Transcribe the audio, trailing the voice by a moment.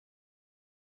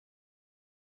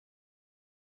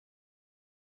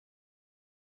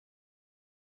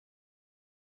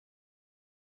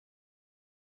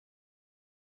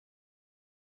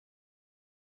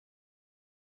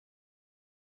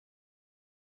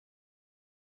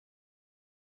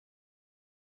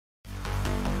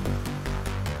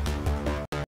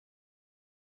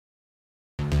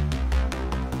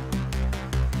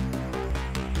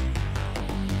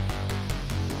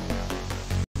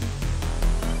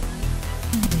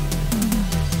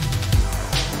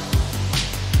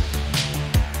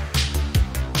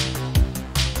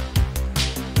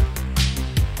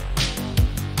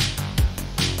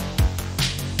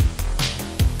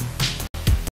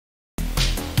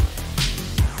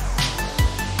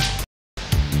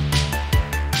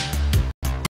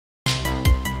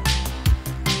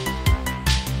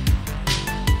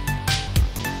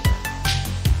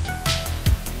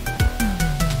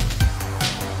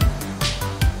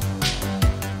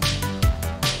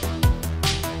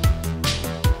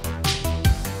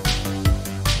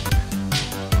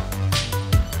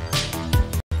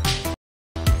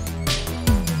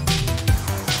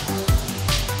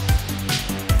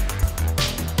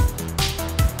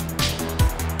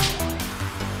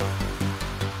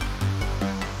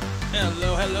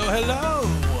hello.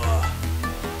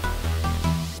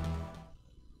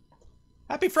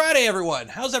 Happy Friday, everyone.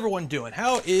 How's everyone doing?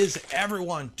 How is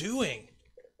everyone doing?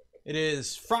 It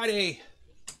is Friday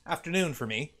afternoon for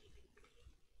me.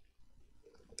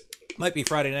 Might be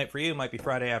Friday night for you, might be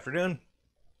Friday afternoon.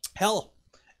 Hell,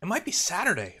 it might be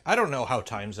Saturday. I don't know how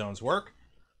time zones work,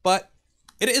 but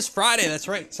it is Friday, that's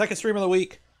right. Second stream of the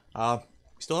week. We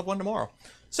still have one tomorrow.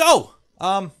 So,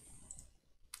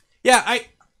 yeah,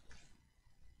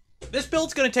 this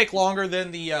build's gonna take longer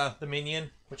than the Minion,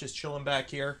 which is chilling back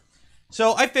here.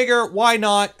 So I figure, why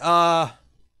not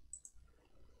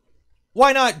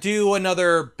do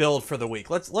another build for the week?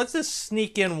 Let's just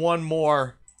sneak in one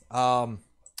more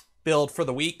build for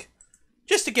the week,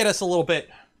 just to get us a little bit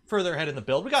further ahead in the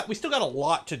build. We still got a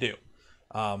lot to do.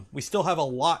 We still have a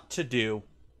lot to do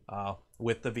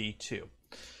with the V2.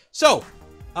 So,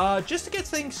 just to get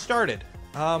things started,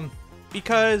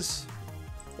 because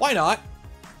why not?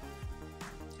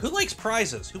 Who likes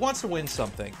prizes? Who wants to win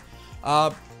something?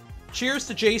 Cheers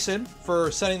to Jason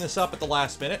for setting this up at the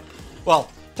last minute.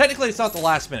 Well, technically it's not the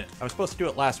last minute. I was supposed to do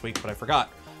it last week, but I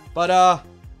forgot. But,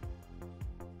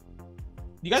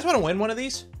 you guys want to win one of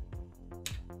these?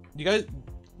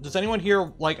 Does anyone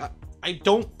here, like, I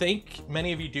don't think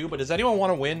many of you do, but does anyone want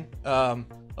to win a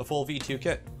full V2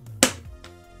 kit?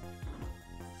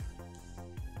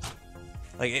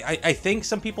 Like, I think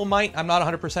some people might. I'm not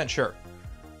 100% sure.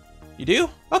 You do?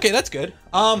 Okay, that's good.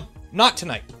 Not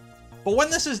tonight. But when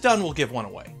this is done, we'll give one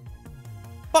away.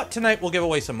 But tonight, we'll give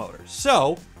away some motors.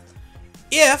 So,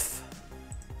 if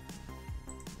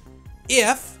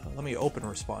let me open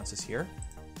responses here.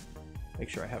 Make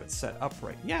sure I have it set up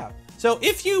right. Yeah. So,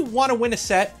 if you want to win a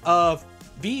set of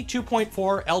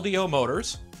V2.4 LDO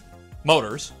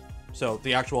motors, so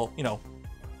the actual, you know,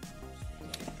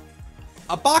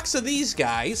 a box of these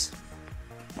guys,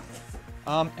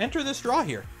 enter this draw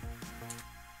here.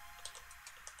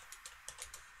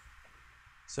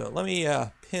 So let me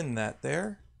pin that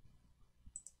there.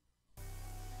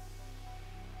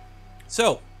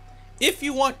 So, if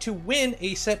you want to win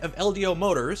a set of LDO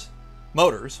motors.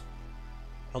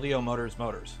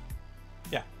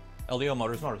 Yeah, LDO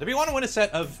motors. If you want to win a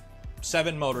set of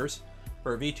 7 motors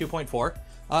for V2.4,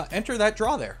 enter that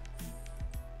draw there.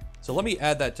 So let me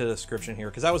add that to the description here,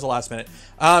 because that was the last minute.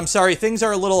 Sorry, things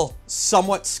are a little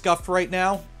somewhat scuffed right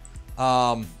now.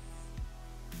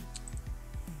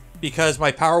 Because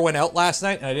my power went out last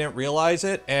night and I didn't realize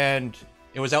it, and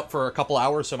it was out for a couple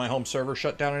hours, so my home server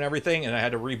shut down and everything, and I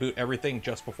had to reboot everything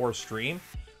just before stream.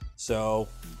 So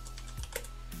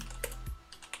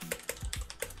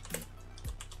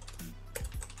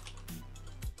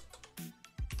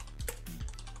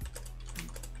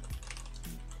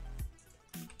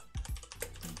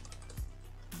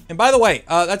and by the way,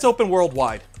 that's open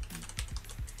worldwide.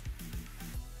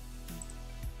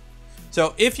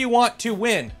 So if you want to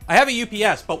win, I have a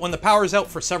UPS, but when the power's out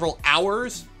for several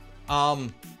hours,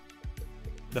 UPSs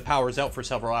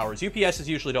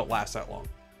usually don't last that long.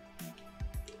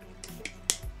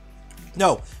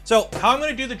 No. So how I'm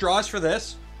going to do the draws for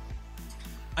this,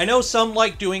 I know some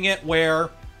like doing it where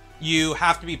you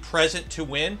have to be present to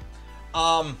win.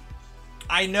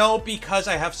 I know because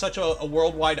I have such a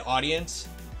worldwide audience,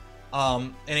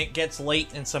 and it gets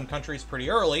late in some countries pretty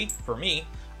early for me,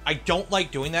 I don't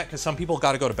like doing that because some people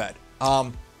got to go to bed.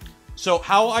 So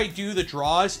how I do the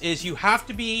draws is you have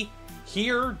to be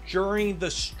here during the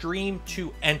stream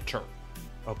to enter.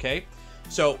 Okay?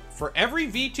 So for every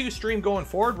V2 stream going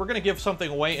forward, we're going to give something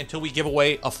away until we give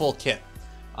away a full kit.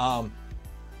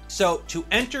 So to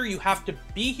enter, you have to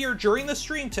be here during the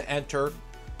stream to enter,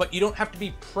 but you don't have to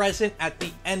be present at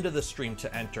the end of the stream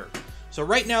to enter. So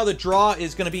right now the draw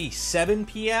is going to be 7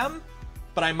 p.m.,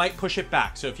 but I might push it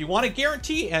back. So if you want to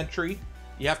guarantee entry,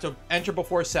 you have to enter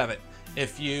before 7.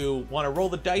 If you want to roll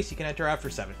the dice, you can enter after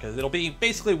 7, because it'll be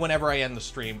basically whenever I end the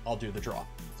stream, I'll do the draw.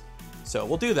 So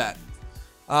we'll do that.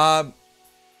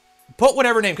 Put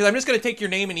whatever name, because I'm just going to take your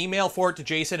name and email, forward to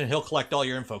Jason, and he'll collect all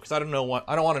your info, because I don't want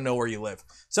to know where you live.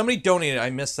 Somebody donated, I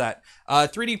missed that.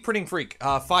 3D Printing Freak,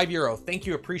 €5. Thank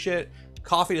you, appreciate it.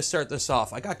 Coffee to start this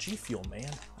off. I got G Fuel,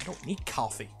 man. I don't need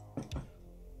coffee.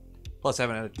 Plus, I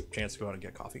haven't had a chance to go out and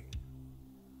get coffee.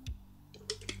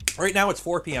 Right now, it's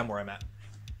 4 p.m. where I'm at.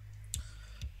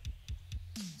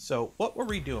 So, what were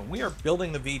we doing? We are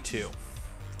building the V2.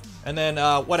 And then,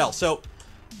 what else? So,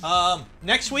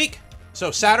 next week,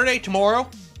 so Saturday, tomorrow,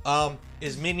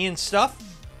 is Minion stuff.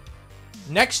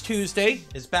 Next Tuesday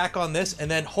is back on this.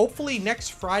 And then, hopefully,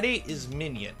 next Friday is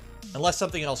Minion. Unless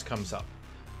something else comes up.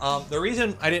 The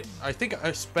reason I think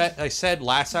I said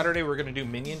last Saturday we were going to do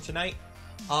Minion tonight.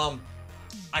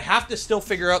 I have to still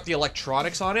figure out the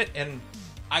electronics on it, and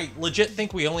I legit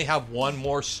think we only have one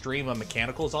more stream of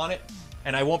mechanicals on it,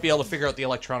 and I won't be able to figure out the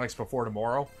electronics before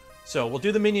tomorrow. So we'll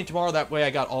do the minion tomorrow. That way I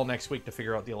got all next week to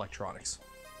figure out the electronics.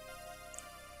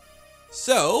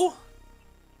 So,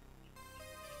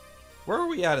 where are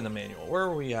we at in the manual? Where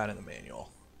are we at in the manual?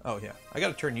 Oh, yeah. I got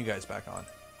to turn you guys back on.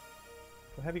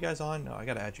 Do I have you guys on? No, I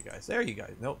got to add you guys. There you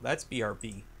guys. Nope, that's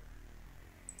BRB.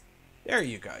 There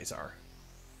you guys are.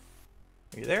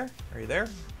 Are you there? Are you there?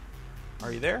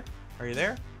 Are you there? Are you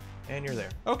there? And you're there.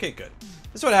 Okay, good.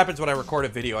 This is what happens when I record a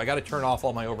video. I got to turn off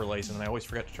all my overlays, and then I always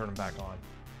forget to turn them back on.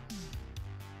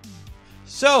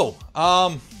 So,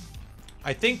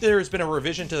 I think there's been a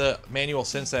revision to the manual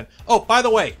since then. Oh, by the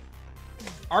way,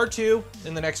 R2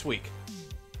 in the next week.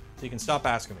 So you can stop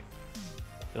asking me.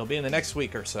 It'll be in the next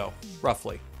week or so,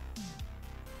 roughly.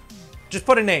 Just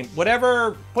put a name.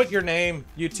 Whatever, put your name,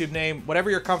 YouTube name, whatever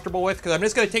you're comfortable with, because I'm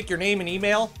just going to take your name and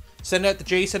email, send it to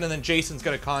Jason, and then Jason's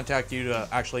going to contact you to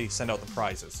actually send out the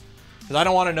prizes. Because I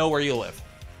don't want to know where you live.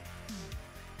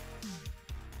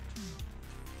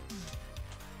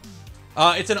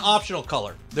 It's an optional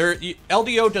color.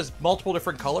 LDO does multiple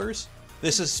different colors.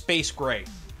 This is space gray.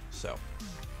 So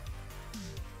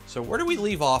where do we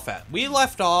leave off at? We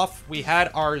left off, we had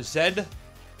our Z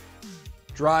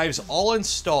drives all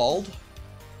installed.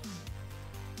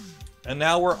 And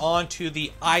now we're on to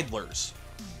the idlers.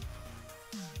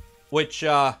 Which,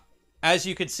 as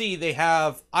you can see, they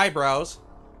have eyebrows.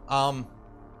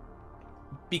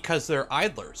 Because they're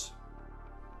idlers.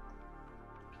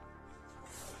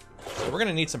 So we're going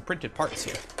to need some printed parts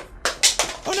here.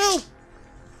 Oh no!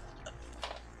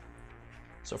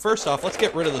 So first off, let's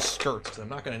get rid of the skirts, because I'm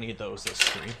not going to need those this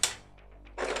stream.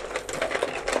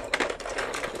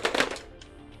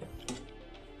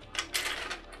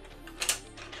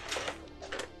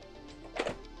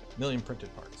 Million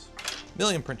printed parts.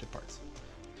 Million printed parts.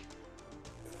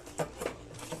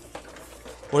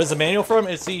 What is the manual from?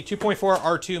 It's the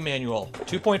 2.4r2 manual.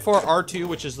 2.4r2,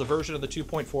 which is the version of the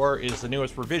 2.4, is the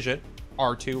newest revision.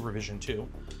 R2, revision 2.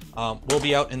 Will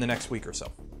be out in the next week or so.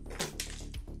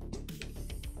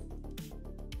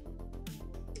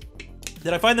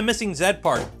 Did I find the missing Z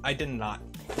part? I did not.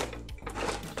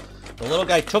 The little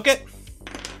guy took it,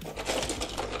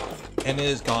 and it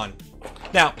is gone.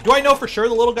 Now, do I know for sure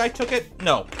the little guy took it?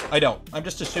 No, I don't. I'm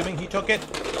just assuming he took it,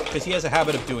 because he has a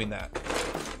habit of doing that.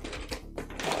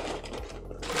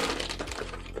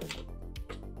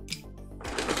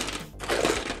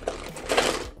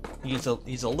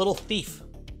 He's a little thief.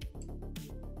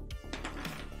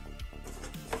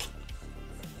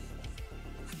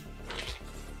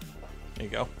 There you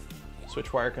go.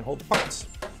 Switch wire can hold the parts.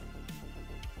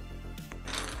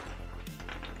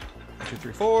 1, 2,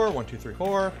 3, 4. 1, 2, 3,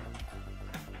 4.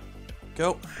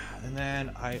 Go. And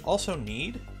then I also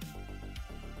need...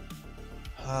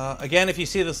 again, if you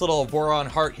see this little Voron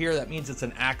heart here, that means it's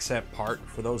an accent part,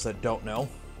 for those that don't know.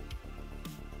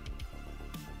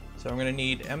 So I'm going to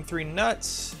need M3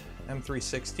 nuts, M3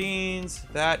 16s,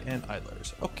 that, and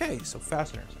idlers. Okay, so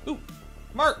fasteners. Ooh,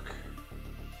 Mark!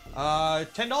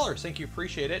 $10. Thank you,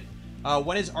 appreciate it.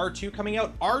 When is R2 coming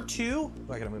out? R2... Oh,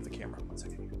 I gotta move the camera. 1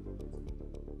 second.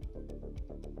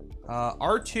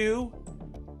 R2...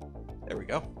 There we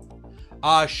go.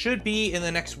 Should be in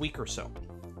the next week or so.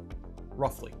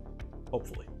 Roughly.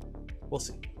 Hopefully. We'll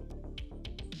see.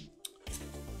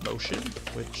 Motion,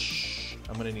 which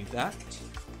I'm gonna need that.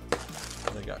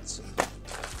 I got some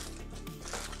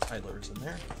idlers in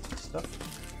there, stuff.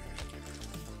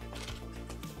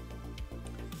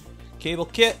 Cable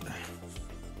kit,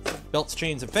 belts,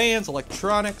 chains, and fans,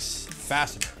 electronics,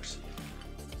 fasteners.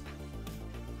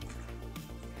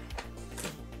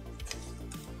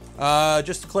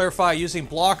 Just to clarify, using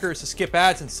blockers to skip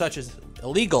ads and such is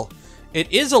illegal.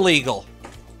 It is illegal,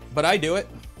 but I do it.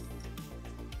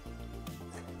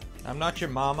 I'm not your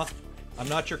mama. I'm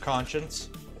not your conscience.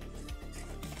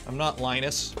 I'm not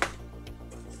Linus.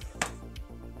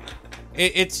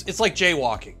 It's like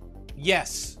jaywalking.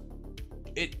 Yes,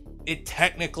 it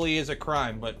technically is a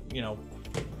crime, but you know,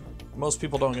 most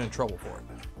people don't get in trouble for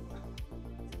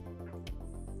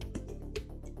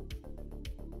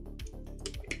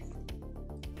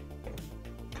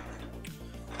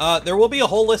it. There will be a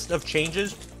whole list of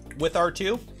changes with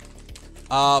R2,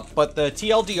 but the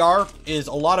TLDR is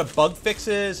a lot of bug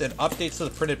fixes and updates to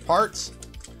the printed parts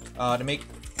to make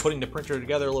putting the printer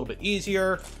together a little bit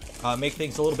easier, make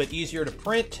things a little bit easier to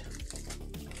print.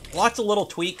 Lots of little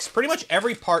tweaks. Pretty much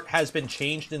every part has been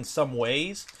changed in some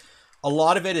ways. A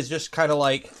lot of it is just kind of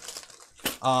like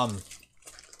how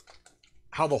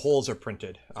the holes are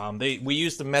printed. We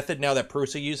use the method now that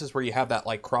Prusa uses where you have that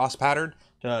like cross pattern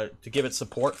to give it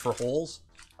support for holes.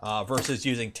 versus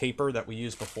using taper that we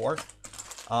used before.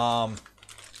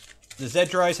 The Z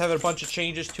drives have a bunch of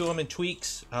changes to them and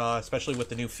tweaks, especially with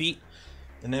the new feet.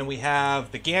 And then we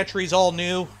have the gantries all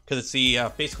new, because it's the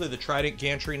basically the Trident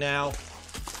gantry now,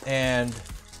 and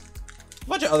a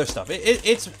bunch of other stuff.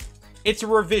 It's a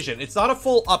revision. It's not a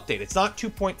full update. It's not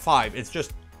 2.5. It's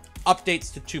just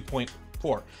updates to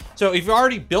 2.4. So if you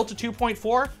already built a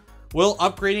 2.4, will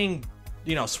upgrading,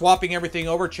 you know, swapping everything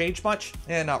over change much?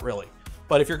 Eh, not really.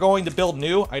 But if you're going to build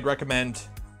new, I'd recommend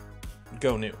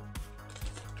go new.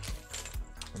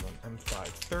 And then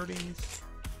M530s.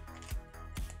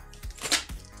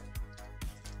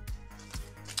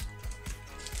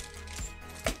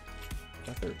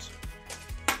 Methods.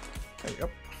 There we go.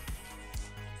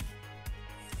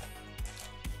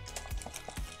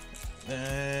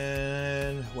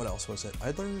 And what else was it?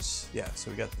 Idlers? Yeah,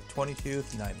 so we got the 22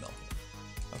 9 mil.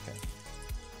 Okay.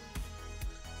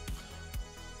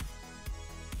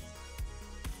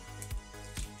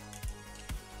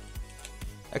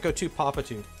 Echo 2 Papa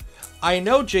 2. I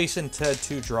know Jason said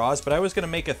 2 draws, but I was going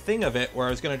to make a thing of it where I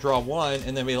was going to draw one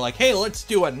and then be like, hey, let's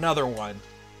do another one.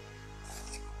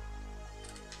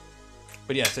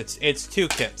 But yes, it's 2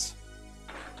 kits.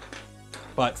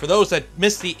 But for those that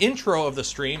missed the intro of the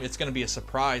stream, it's going to be a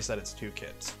surprise that it's 2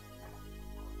 kits.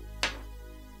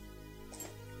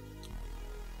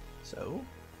 So,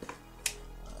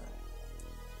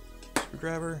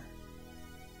 screwdriver.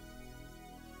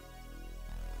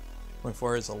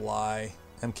 0.4 is a lie.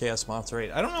 MKS Monster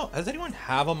 8. I don't know. Does anyone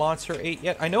have a Monster 8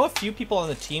 yet? I know a few people on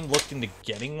the team looked into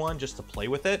getting one just to play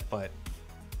with it, but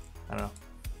I don't know.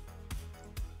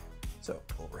 So,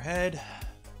 overhead.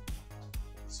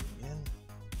 Zoom in.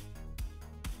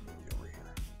 Maybe over here.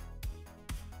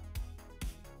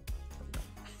 There we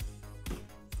go.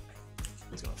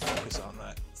 He's going to focus on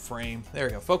that frame. There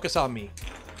we go. Focus on me.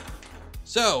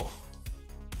 So,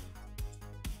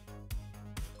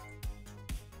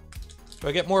 do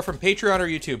I get more from Patreon or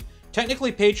YouTube?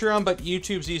 Technically Patreon, but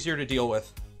YouTube's easier to deal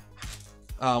with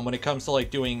when it comes to like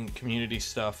doing community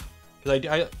stuff.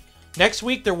 Because next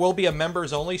week there will be a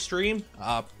members only stream,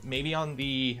 maybe on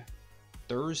the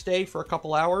Thursday for a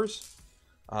couple hours.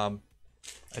 I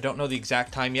don't know the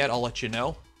exact time yet. I'll let you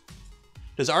know.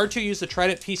 Does R2 use the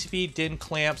Trident PCB DIN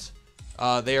clamps?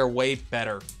 They are way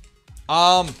better.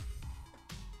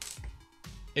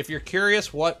 If you're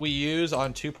curious what we use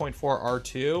on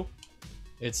 2.4r2,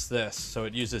 it's this. So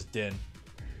it uses DIN.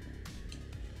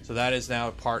 So that is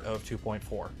now part of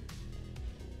 2.4.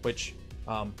 Which,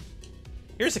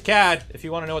 here's a CAD if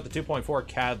you want to know what the 2.4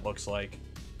 CAD looks like.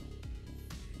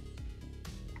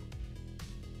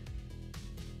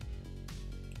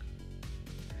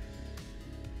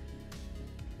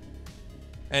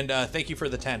 And thank you for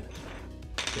the 10,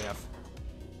 Jeff.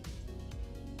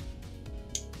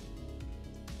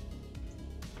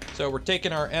 So we're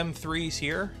taking our M3s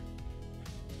here.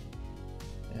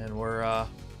 And we're,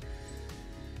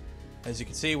 as you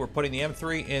can see, we're putting the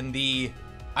M3 in the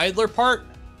idler part,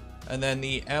 and then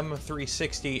the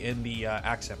M360 in the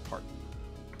accent part.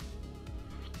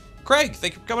 Craig,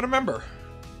 thank you for becoming a member.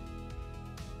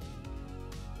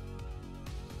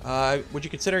 Would you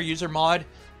consider a user mod?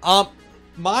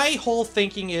 My whole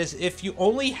thinking is if you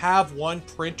only have one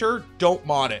printer, don't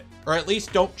mod it, or at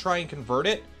least don't try and convert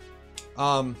it. Oops,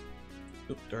 I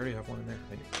already have one in there.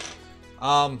 Thank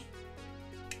you.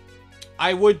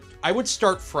 I would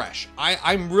start fresh.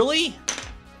 I'm really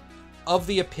of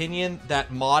the opinion that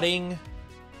modding,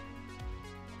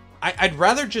 I'd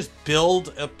rather just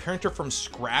build a printer from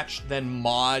scratch than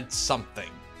mod something.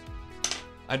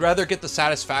 I'd rather get the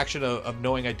satisfaction of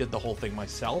knowing I did the whole thing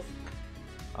myself,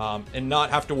 and not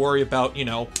have to worry about, you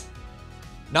know,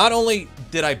 not only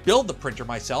did I build the printer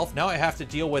myself, now I have to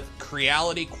deal with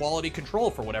Creality quality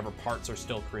control for whatever parts are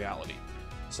still Creality.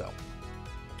 So,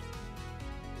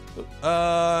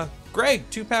 Greg,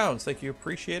 £2. Thank you.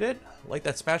 Appreciate it. Like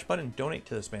that smash button. Donate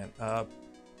to this man.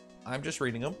 I'm just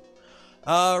reading them.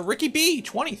 Ricky B,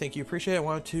 20. Thank you. Appreciate it. I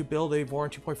wanted to build a Voron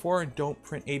 2.4 and don't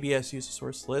print ABS. Use the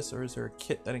source list, or is there a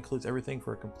kit that includes everything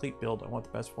for a complete build? I want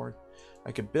the best Voron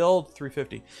I could build.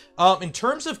 350. In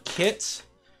terms of kits,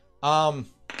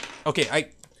 okay, I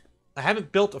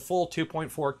haven't built a full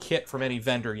 2.4 kit from any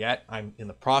vendor yet. I'm in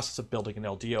the process of building an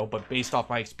LDO, but based off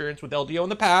my experience with LDO in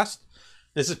the past,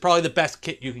 this is probably the best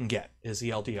kit you can get, is the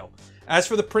LDO. As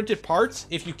for the printed parts,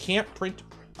 if you can't print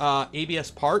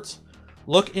ABS parts,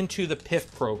 look into the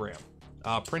PIF program.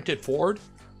 Printed Forward.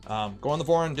 Go on the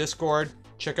Voron Discord,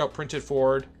 check out Printed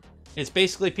Forward. It's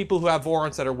basically people who have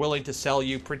Vorons that are willing to sell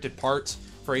you printed parts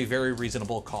for a very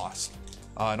reasonable cost.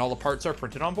 And all the parts are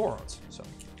printed on Vorons. So,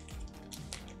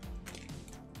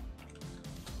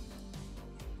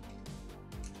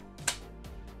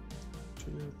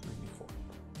 3, 4.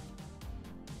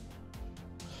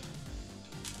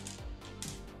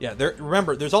 Yeah,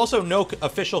 remember, there's also no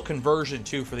official conversion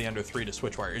too for the under 3 to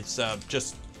switch wire. It's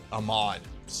just a mod.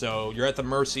 So you're at the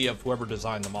mercy of whoever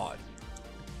designed the mod.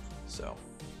 So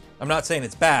I'm not saying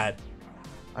it's bad.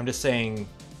 I'm just saying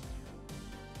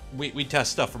we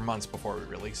test stuff for months before we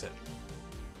release it.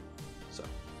 So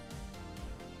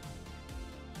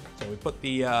we put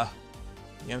the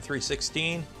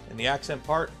M316 in the accent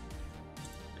part.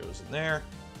 Goes in there.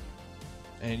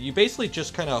 And you basically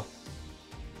just kind of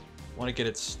want to get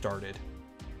it started.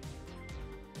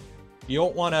 You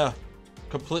don't want to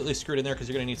completely screw it in there because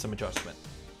you're going to need some adjustment.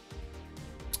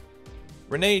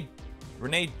 Renee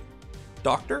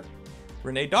Doctor,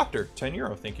 10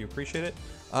 euro. Thank you. Appreciate it.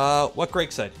 What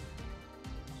Greg said.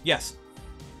 Yes.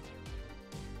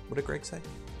 What did Greg say?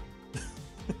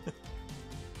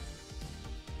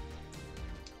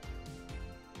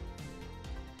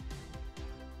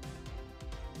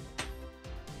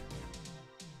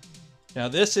 Now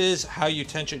this is how you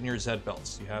tension your Z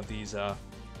belts. You have these are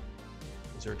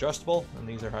adjustable, and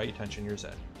these are how you tension your Z.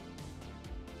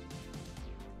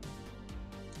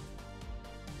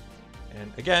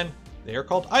 And again, they are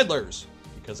called idlers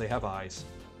because they have eyes.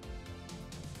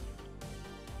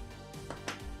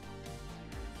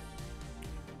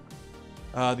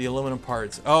 The aluminum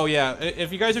parts. Oh yeah,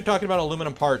 if you guys are talking about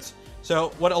aluminum parts,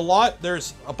 so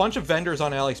there's a bunch of vendors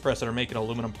on AliExpress that are making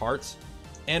aluminum parts.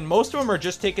 And most of them are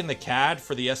just taking the CAD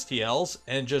for the STLs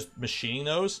and just machining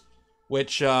those,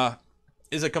 which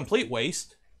is a complete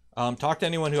waste. Talk to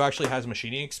anyone who actually has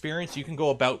machining experience. You can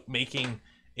go about making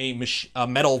a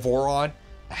metal Voron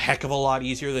a heck of a lot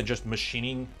easier than just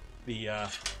machining the... I'm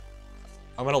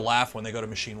going to laugh when they go to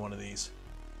machine one of these.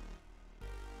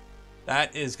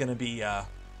 That is going to be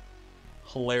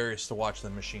hilarious to watch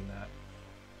them machine that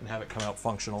and have it come out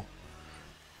functional.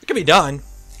 It can be done,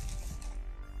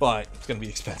 but it's going to be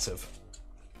expensive.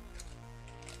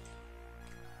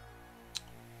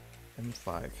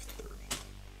 M530.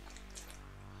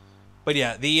 But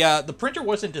yeah, the printer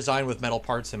wasn't designed with metal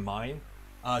parts in mind.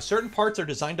 Certain parts are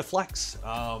designed to flex.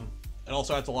 It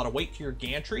also adds a lot of weight to your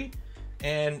gantry.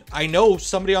 And I know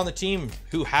somebody on the team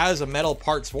who has a metal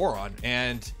parts Voron,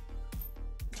 and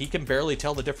he can barely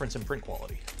tell the difference in print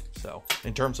quality. So,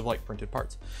 in terms of like printed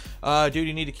parts. Dude,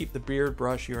 you need to keep the beard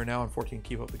brush. You are now on 14.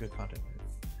 Keep up the good content.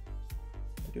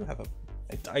 I do have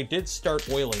I did start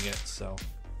oiling it, so.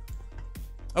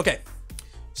 Okay.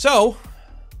 So,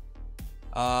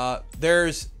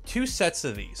 there's two sets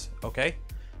of these, okay?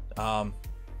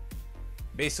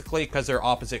 Basically, because they're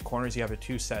opposite corners, you have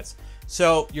two sets.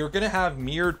 So, you're going to have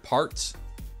mirrored parts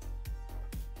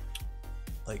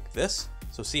like this.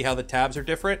 So, see how the tabs are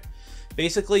different?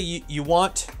 Basically, you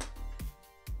want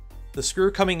the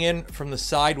screw coming in from the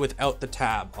side without the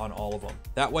tab on all of them.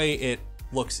 That way, it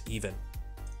looks even.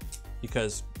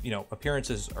 Because, you know,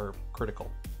 appearances are critical.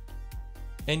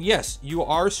 And yes, you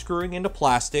are screwing into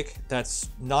plastic. That's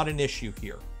not an issue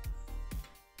here.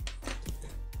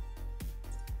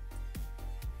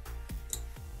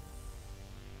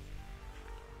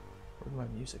 Where did my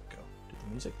music go? Did the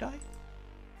music die?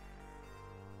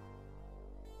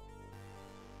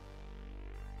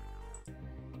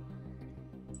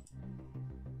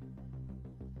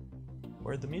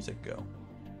 Where'd the music go?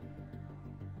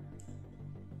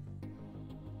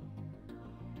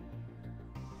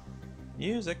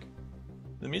 Music.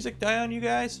 Did the music die on you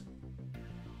guys?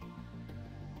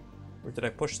 Or did I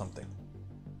push something?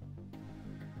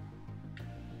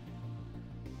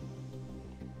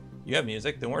 You have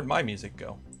music, then where'd my music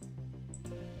go?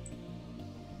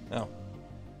 Oh.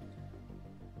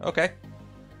 Okay.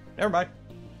 Never mind.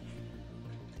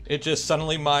 It just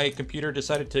suddenly my computer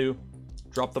decided to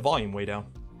drop the volume way down.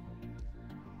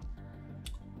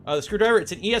 The screwdriver,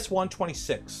 it's an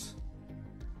ES126.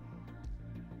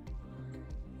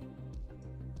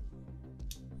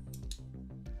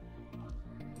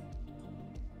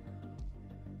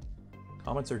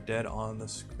 Comments are dead on the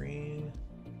screen.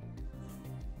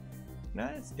 Nah,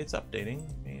 it's updating.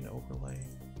 Main overlay.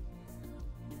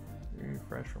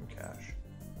 Refresh from cache.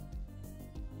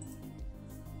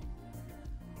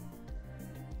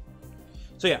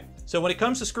 So yeah, so when it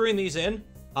comes to screwing these in,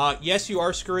 yes, you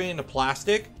are screwing into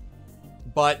plastic,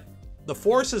 but the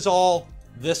force is all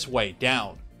this way,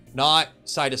 down, not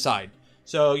side to side.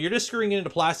 So you're just screwing it into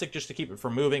plastic just to keep it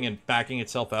from moving and backing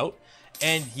itself out.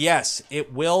 And yes,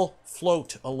 it will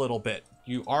float a little bit.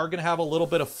 You are going to have a little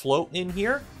bit of float in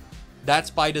here. That's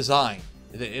by design.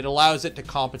 It allows it to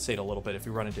compensate a little bit if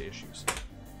you run into issues.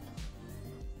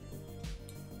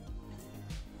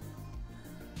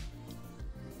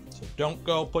 So don't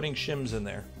go putting shims in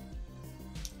there.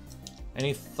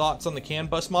 Any thoughts on the CAN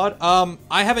bus mod?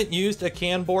 I haven't used a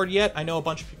CAN board yet. I know a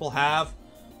bunch of people have.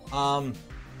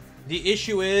 The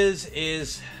issue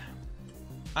is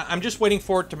I'm just waiting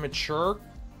for it to mature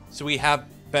so we have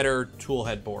better tool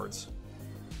head boards.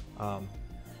 Well,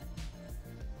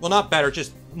 not better,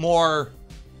 just more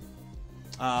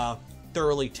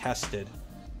thoroughly tested.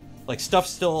 Like, stuff's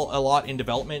still a lot in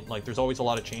development. Like, there's always a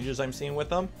lot of changes I'm seeing with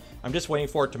them. I'm just waiting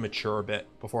for it to mature a bit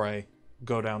before I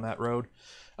go down that road.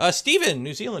 Steven,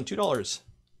 New Zealand, $2.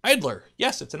 Idler.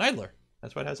 Yes, it's an idler.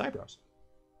 That's why it has eyebrows.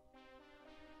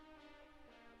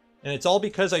 And it's all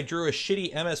because I drew a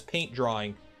shitty MS Paint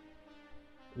drawing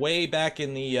way back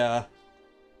in the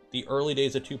early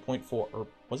days of 2.4. Or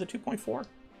was it 2.4? Was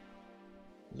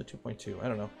it 2.2? I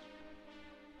don't know.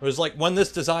 It was like when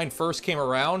this design first came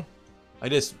around,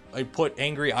 I put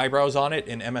angry eyebrows on it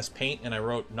in MS Paint, and I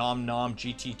wrote Nom Nom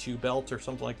GT2 belt or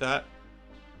something like that.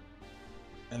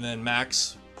 And then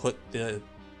Max put the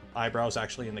eyebrows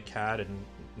actually in the CAD, and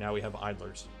now we have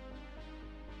idlers.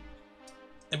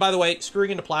 And by the way,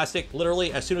 screwing into plastic,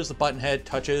 literally as soon as the button head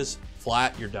touches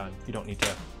flat, you're done. You don't need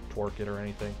to torque it or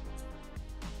anything.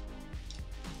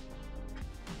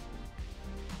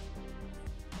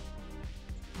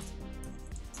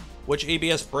 Which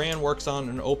ABS brand works on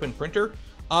an open printer?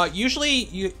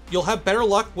 Usually you'll have better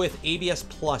luck with ABS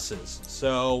Pluses.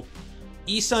 So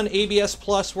eSun ABS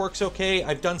Plus works okay.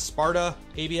 I've done Sparta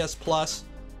ABS Plus.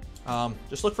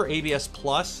 Just look for ABS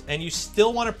Plus, and you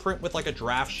still want to print with like a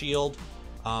draft shield,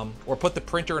 or put the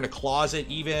printer in a closet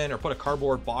even, or put a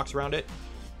cardboard box around it.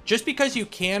 Just because you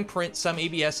can print some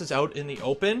ABSs out in the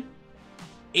open,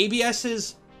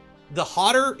 ABSs, the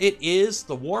hotter it is,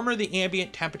 the warmer the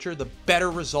ambient temperature, the better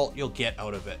result you'll get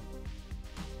out of it.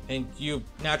 And you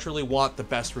naturally want the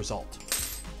best result.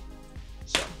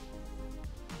 So,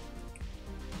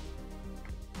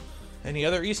 any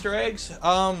other Easter eggs?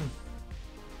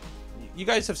 You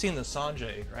guys have seen the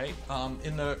Sanjay, right?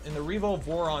 In the Revo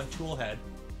Voron toolhead,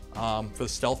 for the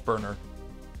stealth burner,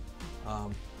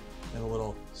 and a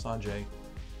little Sanjay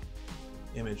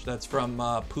image. That's from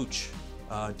Pooch.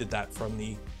 Did that from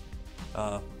the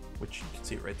which you can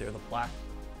see it right there, the black.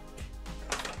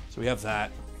 So we have that.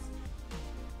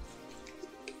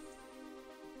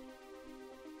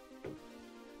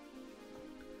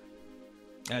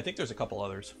 And I think there's a couple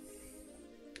others.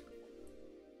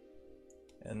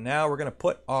 And now we're going to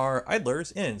put our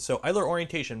idlers in. So idler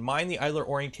orientation, mind the idler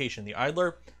orientation. The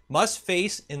idler must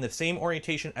face in the same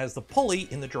orientation as the pulley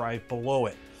in the drive below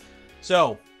it.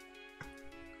 So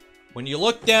when you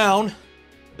look down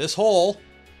this hole,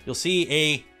 you'll see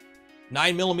a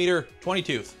 9mm 20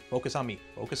 tooth. Focus on me.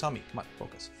 Focus on me. Come on,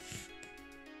 focus.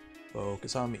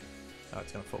 Focus on me. Oh,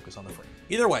 it's going to focus on the frame.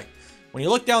 Either way, when you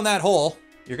look down that hole,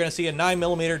 you're going to see a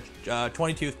 9mm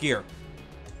 20 tooth gear.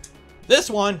 This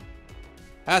one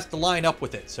has to line up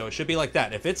with it, so it should be like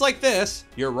that. If it's like this,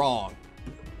 you're wrong.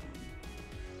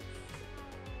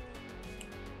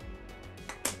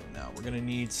 Now we're going to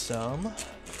need some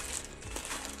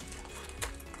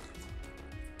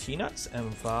T-nuts,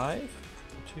 M5,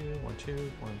 2, 1,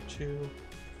 2, 1, 2,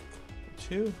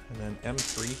 2, and then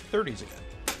M3 30s again.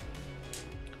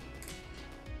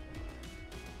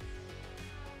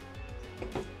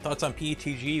 Thoughts on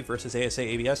PETG versus ASA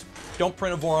ABS? Don't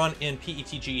print a Voron in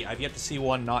PETG. I've yet to see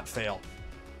one not fail.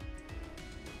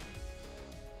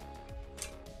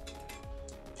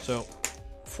 So,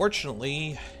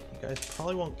 fortunately, you guys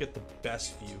probably won't get the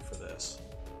best view for this,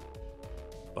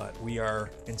 but we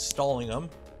are installing them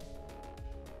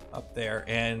up there,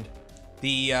 and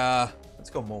the let's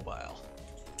go mobile.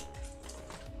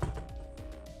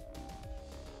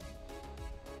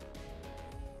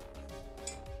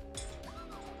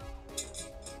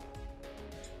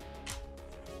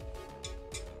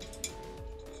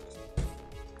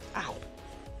 Ow!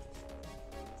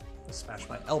 I smashed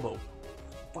my elbow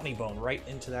funny bone right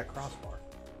into that crossbar.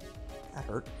 That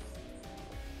hurt.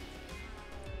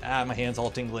 Ah, my hand's all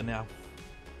tingling now.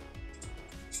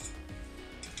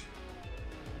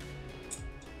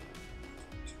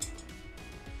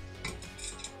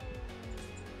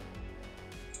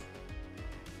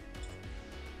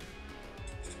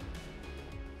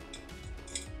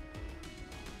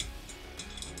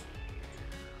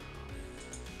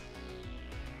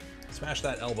 Smash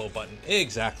that elbow button.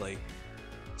 Exactly.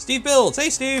 Steve Builds. Hey,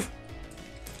 Steve.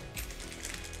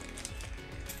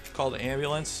 Call the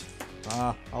ambulance.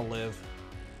 I'll live.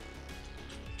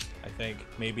 I think.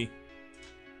 Maybe.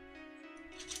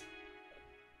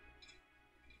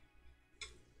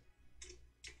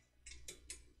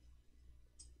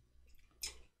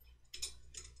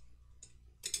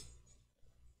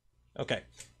 Okay.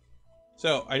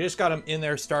 So I just got them in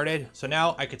there started. So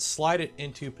now I could slide it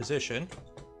into position.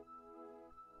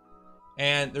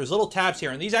 And there's little tabs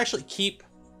here, and these actually keep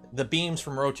the beams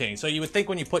from rotating. So you would think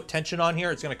when you put tension on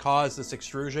here, it's going to cause this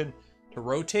extrusion to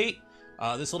rotate.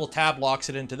 This little tab locks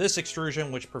it into this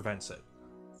extrusion, which prevents it.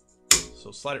 So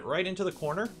slide it right into the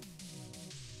corner.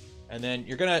 And then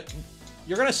you're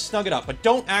gonna snug it up, but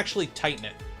don't actually tighten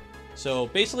it. So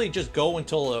basically just go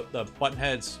until the button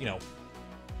heads, you know,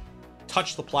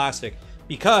 touch the plastic.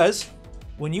 Because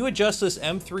when you adjust this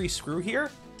M3 screw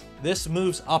here, this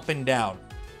moves up and down.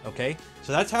 Okay,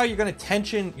 so that's how you're gonna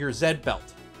tension your Z belt.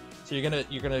 So you're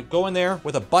gonna go in there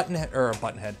with a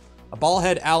ball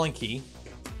head Allen key.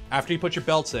 After you put your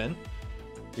belts in,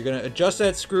 you're gonna adjust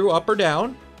that screw up or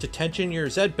down to tension your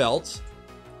Z belts.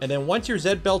 And then once your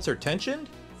Z belts are tensioned,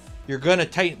 you're gonna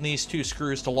tighten these two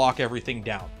screws to lock everything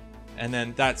down. And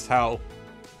then that's how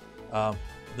the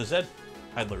Z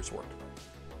idlers work.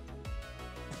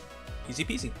 Easy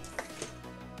peasy.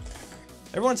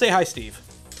 Everyone say hi, Steve.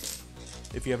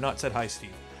 If you have not said hi, Steve.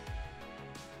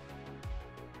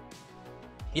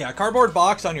 Yeah, a cardboard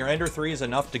box on your Ender 3 is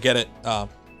enough to get it to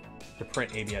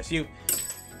print ABS.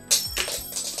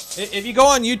 If you go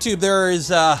on YouTube, there is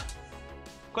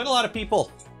quite a lot of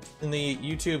people in the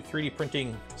YouTube 3D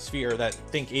printing sphere that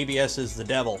think ABS is the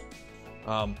devil.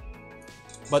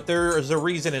 But there is a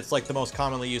reason it's like the most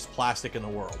commonly used plastic in the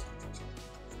world.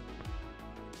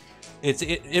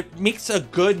 It makes a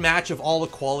good match of all the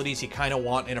qualities you kind of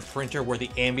want in a printer where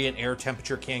the ambient air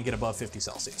temperature can get above 50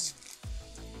 Celsius.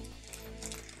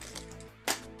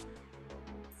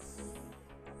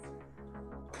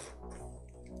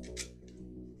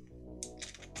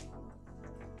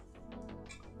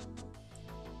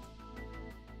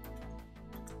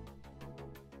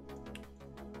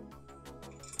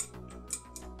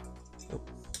 Oh,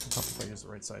 I'll help if I use the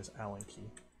right size Allen key.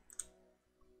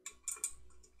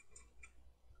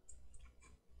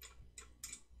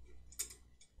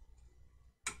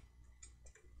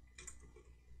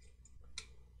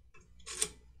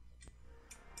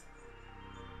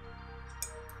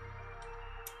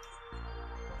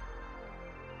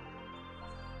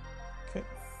 Okay.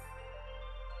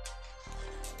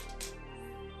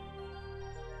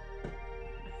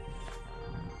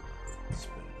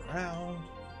 Spin it around.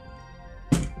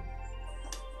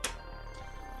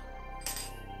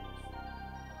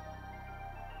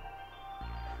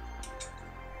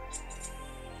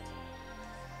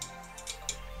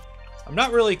 I'm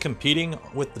not really competing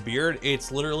with the beard.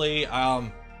 It's literally,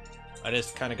 I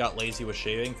just kind of got lazy with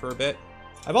shaving for a bit.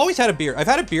 I've always had a beard. I've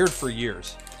had a beard for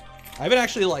years. I haven't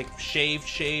actually like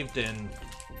shaved in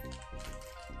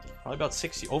probably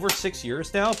about over 6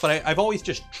 years now, but I've always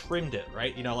just trimmed it,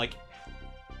 right? You know, like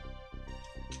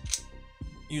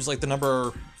use like the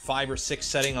number 5 or 6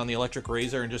 setting on the electric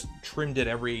razor and just trimmed it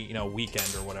every, you know,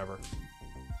 weekend or whatever.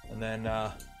 And then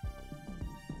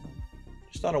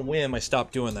just on a whim, I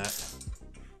stopped doing that.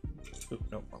 Oop,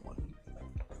 nope, wrong one.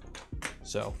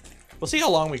 So we'll see how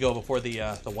long we go before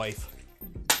the wife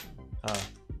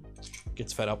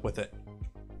gets fed up with it.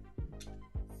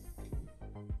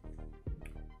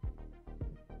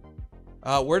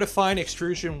 Where to find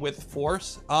extrusion with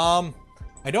force? I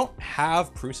don't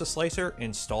have Prusa Slicer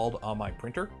installed on my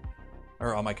printer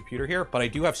or on my computer here, but I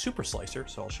do have Super Slicer,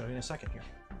 so I'll show you in a second here.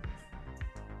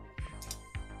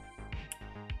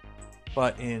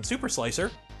 But in Super Slicer,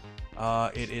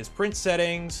 it is print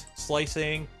settings,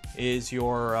 slicing is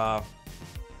your,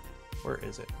 where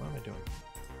is it? What am I doing?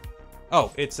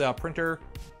 Oh, it's printer,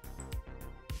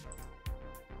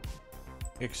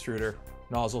 extruder,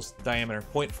 nozzles, diameter,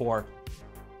 0.4.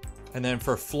 And then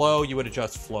for flow, you would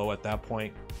adjust flow at that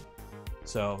point.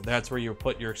 So that's where you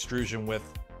put your extrusion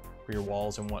width for your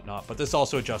walls and whatnot. But this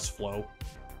also adjusts flow.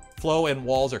 Flow and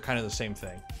walls are kind of the same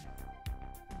thing.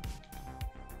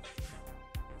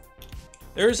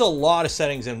 There's a lot of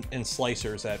settings in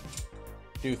slicers that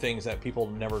do things that people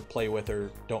never play with or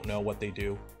don't know what they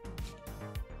do.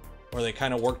 Or they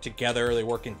kind of work together, they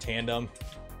work in tandem.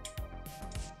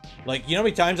 Like, you know how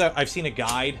many times I've seen a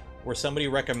guide where somebody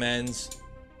recommends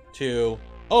to,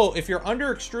 oh, if you're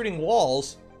under extruding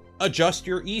walls, adjust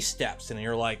your E steps. And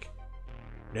you're like,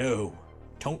 no,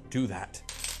 don't do that.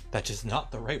 That's just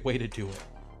not the right way to do it.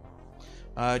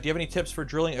 Do you have any tips for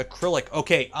drilling acrylic?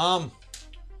 Okay,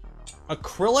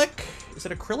 acrylic, is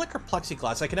it acrylic or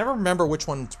plexiglass? I can never remember which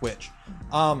one's which.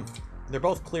 They're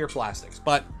both clear plastics,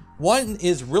 but one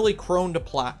is really prone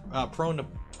to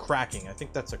cracking. I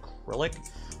think that's acrylic.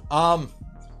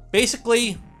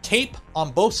 Basically, tape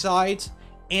on both sides,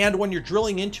 and when you're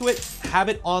drilling into it, have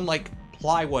it on like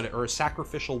plywood or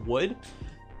sacrificial wood,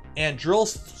 and drill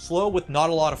slow with not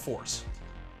a lot of force.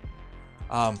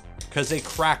 because they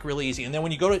crack really easy. And then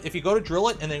when you go to, if you go to drill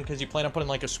it, and then because you plan on putting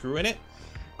like a screw in it,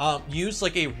 use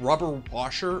like a rubber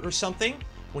washer or something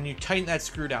when you tighten that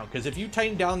screw down. Because if you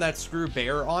tighten down that screw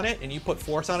bare on it and you put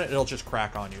force on it, it'll just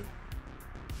crack on you.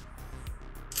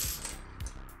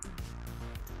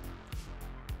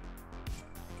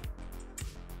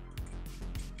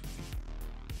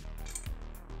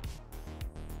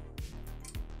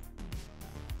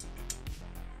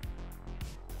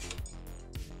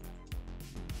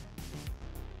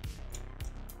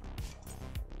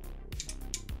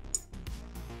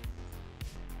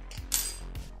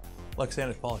 Flex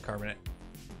sanded polycarbonate.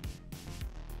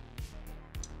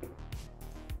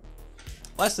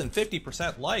 Less than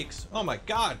 50% likes. Oh my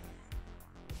god.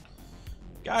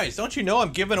 Guys, don't you know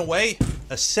I'm giving away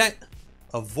a set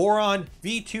of Voron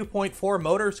V2.4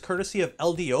 motors courtesy of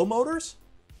LDOmotors?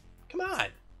 Come on.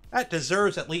 That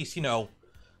deserves at least, you know,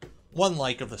 one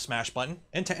like of the smash button.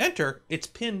 And to enter, it's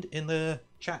pinned in the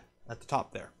chat at the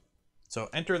top there. So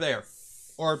enter there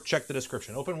or check the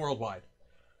description. Open worldwide.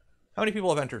 How many people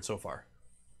have entered so far?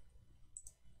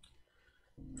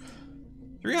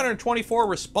 324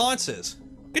 responses.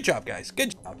 Good job, guys.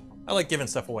 Good job. I like giving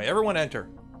stuff away. Everyone enter.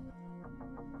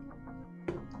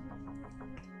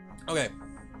 Okay.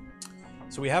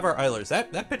 So we have our idlers.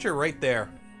 That picture right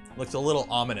there looks a little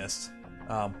ominous.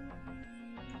 I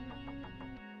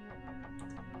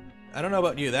don't know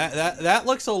about you. That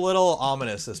looks a little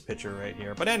ominous, this picture right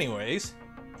here. But anyways.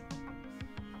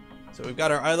 So we've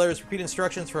got our idlers, repeat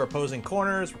instructions for opposing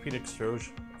corners, repeat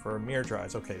extrusion for mirror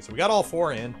drives. Okay, so we got all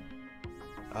four in.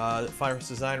 The first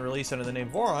design released under the name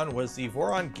Voron was the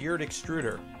Voron geared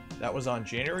extruder. That was on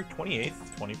January 28th,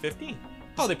 2015.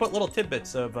 Oh, they put little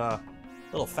tidbits of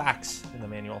little facts in the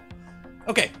manual.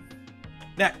 Okay,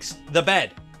 next, the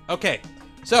bed. Okay,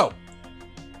 so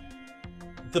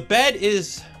the bed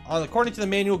is, according to the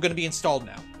manual, going to be installed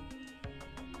now.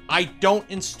 I don't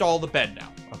install the bed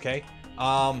now, okay?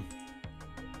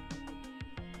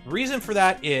 The reason for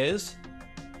that is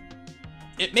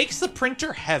it makes the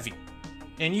printer heavy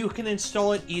and you can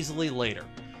install it easily later.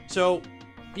 So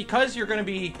because you're going to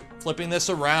be flipping this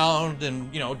around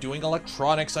and, you know, doing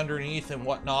electronics underneath and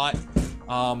whatnot,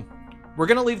 we're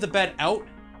going to leave the bed out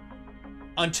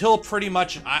until pretty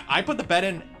much I put the bed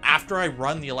in after I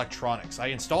run the electronics. I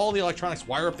install the electronics,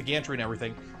 wire up the gantry and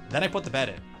everything, then I put the bed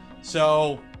in.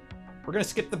 So we're going to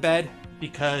skip the bed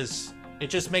because it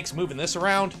just makes moving this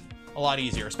around a lot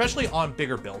easier, especially on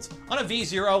bigger builds. On a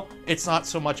V0, it's not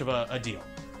so much of a deal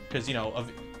because, you know,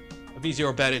 a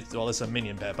V0 bed, well, it's a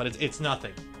minion bed, but it's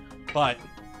nothing. But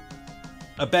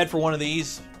a bed for one of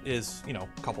these is, you know,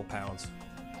 a couple pounds.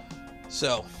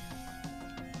 So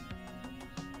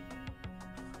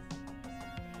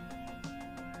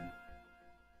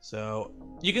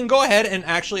you can go ahead and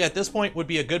actually at this point would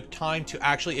be a good time to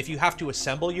actually, if you have to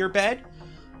assemble your bed,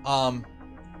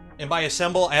 and by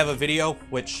assemble, I have a video,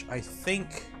 which I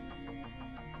think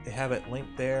they have it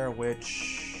linked there,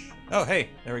 which, oh, hey,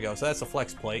 there we go. So that's a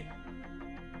flex plate.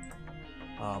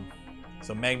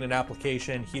 So magnet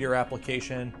application, heater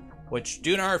application, which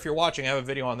Dunar, if you're watching, I have a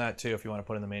video on that too, if you want to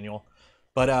put in the manual.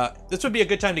 But this would be a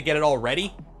good time to get it all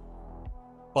ready.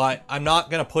 But I'm not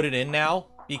going to put it in now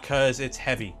because it's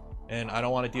heavy and I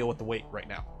don't want to deal with the weight right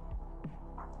now.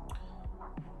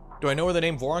 Do I know where the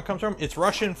name Voron comes from? It's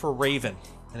Russian for raven,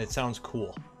 and it sounds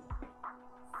cool.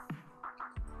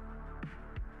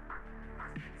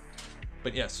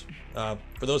 But yes,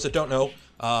 for those that don't know,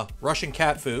 Russian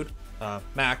cat food,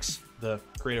 Max, the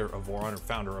creator of Voron, or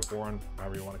founder of Voron,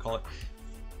 however you want to call it,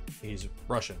 he's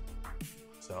Russian.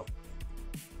 So,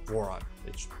 Voron,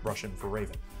 it's Russian for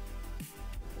raven.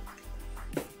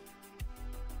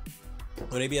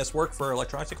 Would ABS work for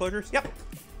electronics enclosures? Yep.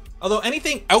 Although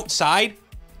anything outside,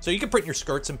 so you can print your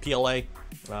skirts in PLA.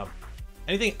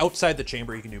 Anything outside the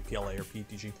chamber, you can do PLA or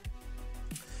PETG.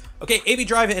 Okay, AB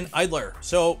drive and idler.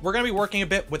 So we're going to be working a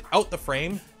bit without the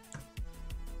frame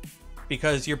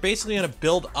because you're basically going to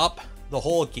build up the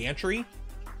whole gantry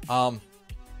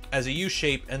as a U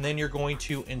shape, and then you're going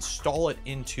to install it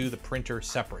into the printer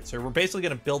separate. So we're basically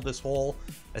going to build this whole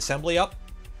assembly up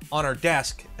on our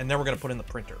desk, and then we're going to put in the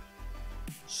printer.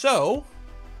 So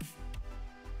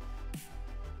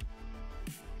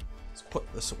let's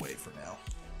put this away for now.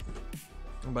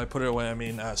 And by put it away, I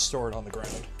mean store it on the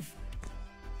ground.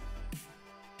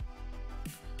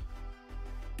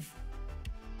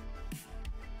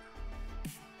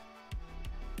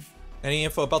 Any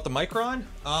info about the Micron?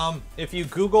 If you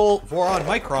Google Voron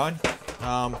Micron,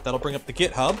 that'll bring up the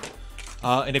GitHub.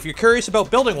 And if you're curious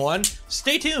about building one,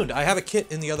 stay tuned. I have a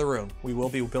kit in the other room. We will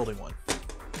be building one.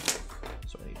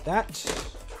 So I need that.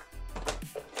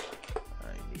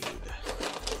 I need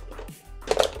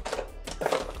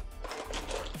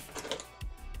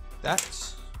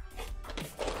that.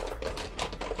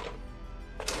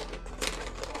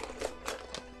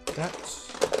 That.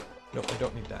 Nope, I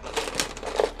don't need that.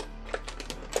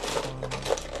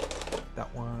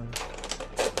 That one.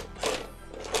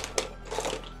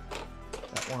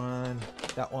 That one.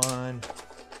 That one.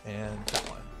 And that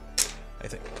one. I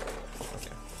think.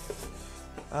 Okay.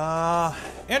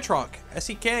 Antronk.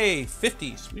 SEK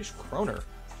 50 Swedish kroner.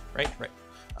 Right.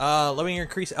 Loving your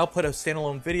increased output of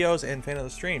standalone videos and fan of the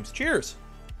streams. Cheers.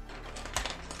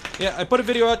 Yeah, I put a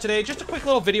video out today, just a quick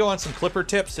little video on some clipper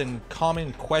tips and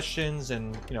common questions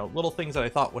and, you know, little things that I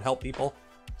thought would help people.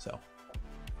 So,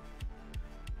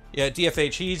 yeah,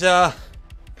 DFH, he's,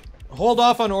 hold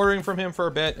off on ordering from him for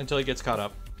a bit until he gets caught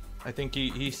up. I think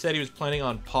he said he was planning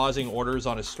on pausing orders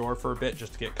on his store for a bit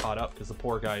just to get caught up because the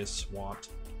poor guy is swamped.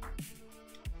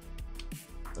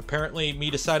 Apparently, me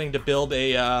deciding to build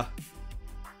a,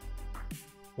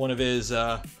 one of his,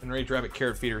 Enraged Rabbit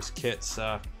Carrot Feeders kits,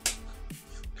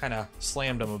 kind of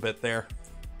slammed him a bit there.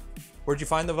 Where'd you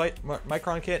find the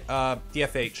Micron kit?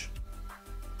 DFH.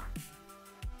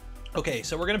 Okay,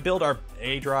 so we're gonna build our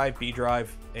A drive, B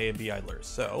drive, A and B idlers.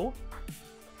 So,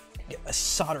 get my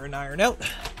soldering iron out.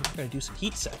 We're gonna do some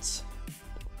heat sets.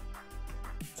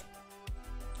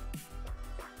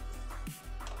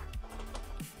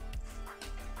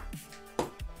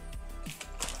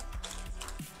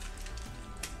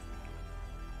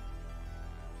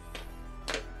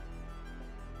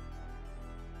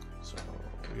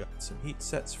 Some heat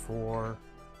sets for,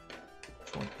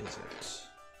 which one is it?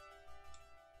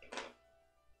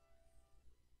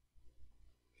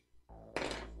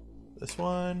 This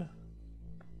one,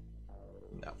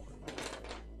 and that one.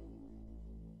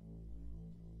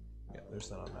 Yeah,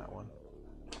 there's none on that one.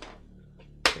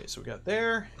 Okay, so we got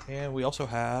there, and we also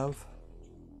have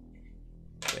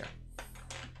there,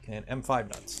 and M5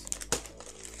 nuts.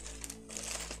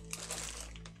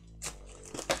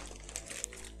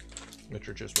 Which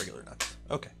are just regular nuts.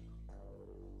 Okay.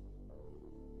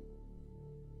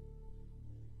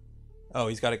 Oh,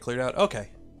 he's got it cleared out? Okay.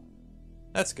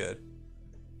 That's good.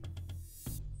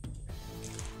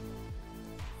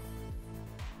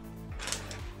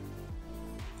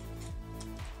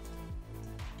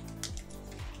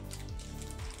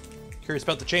 Curious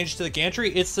about the changes to the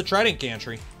gantry? It's the Trident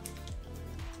gantry.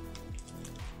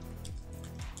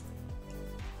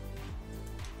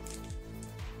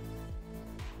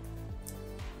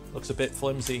 Looks a bit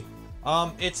flimsy.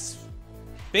 It's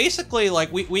basically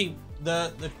like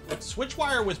the switch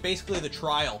wire was basically the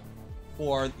trial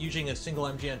for using a single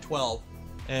MGN12,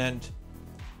 and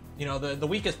you know the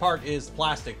weakest part is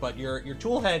plastic, but your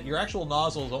tool head, your actual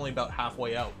nozzle is only about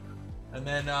halfway out, and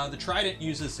then the Trident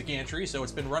uses the gantry, so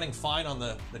it's been running fine on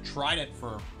the Trident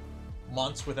for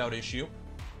months without issue,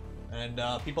 and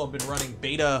people have been running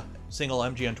beta single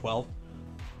MGN12.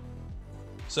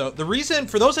 So the reason,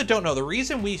 for those that don't know, the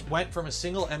reason we went from a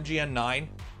single MGN9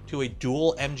 to a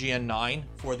dual MGN9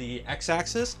 for the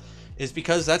X-axis is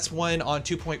because that's when on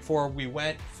 2.4 we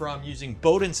went from using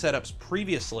Bowden setups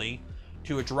previously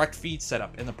to a direct feed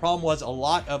setup. And the problem was a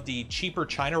lot of the cheaper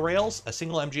China rails, a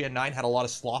single MGN9 had a lot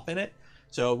of slop in it.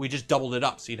 So we just doubled it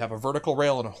up. So you'd have a vertical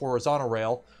rail and a horizontal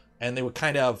rail, and they would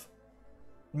kind of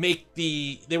make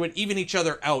they would even each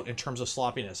other out in terms of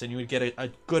sloppiness, and you would get a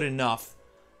good enough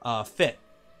fit.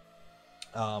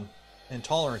 And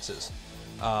tolerances,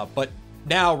 but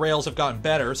now rails have gotten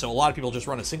better, so a lot of people just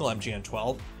run a single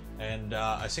MGN12 and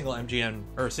a single MGN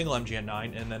or a single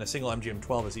MGN9, and then a single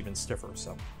MGN12 is even stiffer.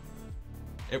 So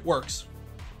it works.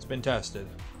 It's been tested.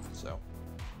 So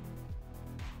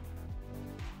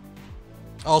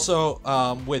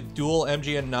also with dual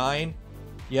MGN9,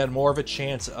 you had more of a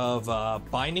chance of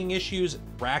binding issues,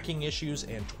 racking issues,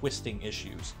 and twisting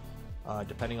issues,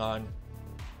 depending on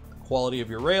quality of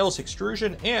your rails,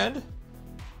 extrusion, and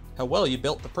how well you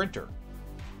built the printer.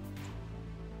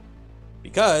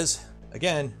 Because,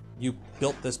 again, you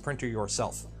built this printer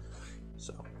yourself.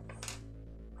 So,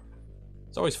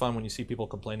 it's always fun when you see people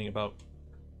complaining about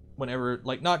whenever,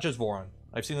 like, not just Voron.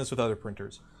 I've seen this with other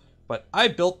printers. But I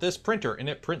built this printer and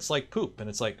it prints like poop. And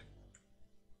it's like,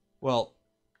 well,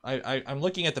 I'm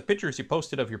looking at the pictures you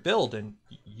posted of your build and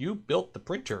you built the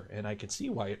printer and I can see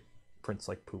why it prints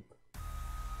like poop.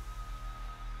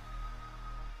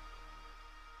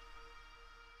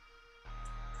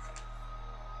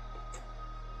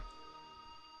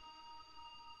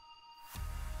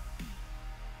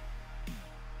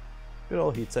 Good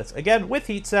old heat sets. Again, with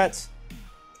heat sets,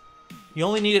 you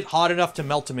only need it hot enough to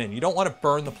melt them in. You don't want to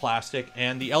burn the plastic,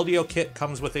 and the LDO kit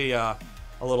comes with a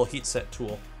little heat set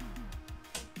tool.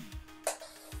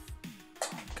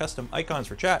 Custom icons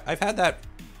for chat. I've had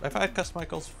custom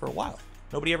icons for a while.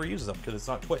 Nobody ever uses them because it's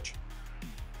not Twitch.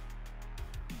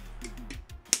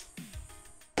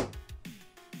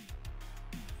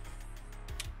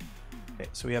 Okay,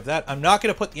 so we have that. I'm not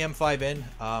going to put the M5 in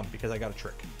because I got a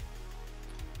trick.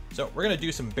 So we're going to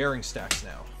do some bearing stacks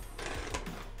now,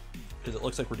 because it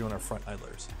looks like we're doing our front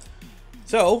idlers.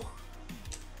 So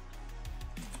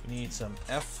we need some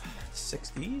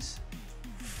F60s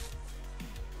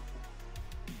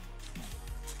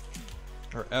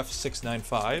or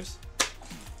F695s,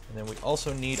 and then we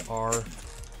also need our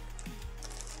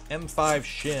M5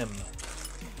 shim.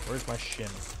 Where's my shim?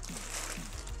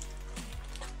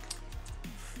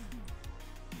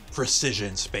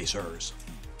 Precision spacers.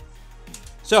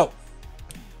 So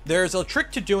there's a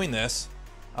trick to doing this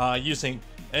using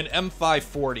an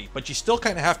M540, but you still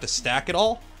kind of have to stack it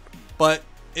all. But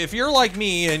if you're like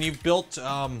me and you've built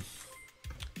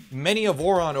many a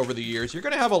Voron over the years, you're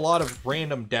going to have a lot of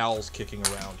random dowels kicking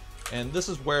around, and this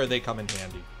is where they come in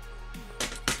handy.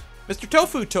 Mr.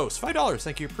 Tofu Toast, $5.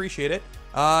 Thank you, appreciate it.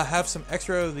 Have some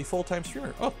extra of the full-time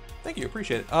streamer. Oh, thank you,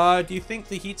 appreciate it. Do you think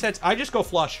the heat sets? I just go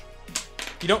flush.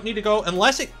 You don't need to go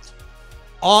unless it's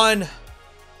on.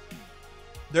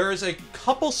 There is a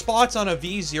couple spots on a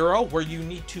V0 where you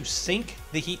need to sink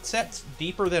the heat sets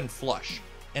deeper than flush,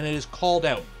 and it is called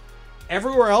out.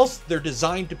 Everywhere else, they're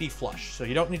designed to be flush, so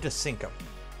you don't need to sink them.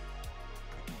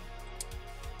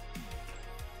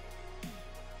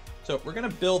 So we're going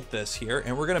to build this here,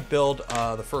 and we're going to build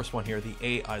the first one here, the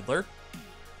A idler.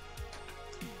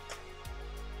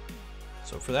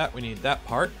 So for that, we need that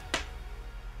part.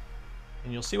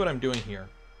 And you'll see what I'm doing here.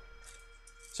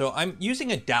 So I'm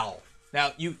using a dowel.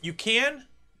 Now, you can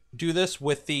do this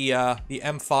with the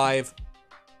M5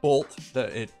 bolt that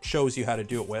it shows you how to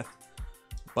do it with.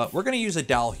 But we're going to use a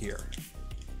dowel here.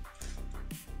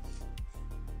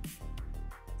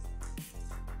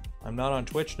 I'm not on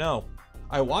Twitch? No.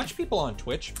 I watch people on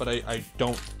Twitch, but I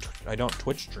don't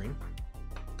Twitch stream.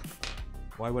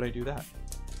 Why would I do that?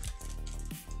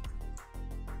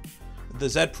 The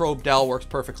Z probe dowel works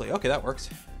perfectly. Okay, that works.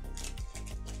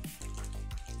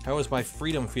 How is my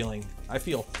freedom feeling? I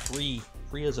feel free.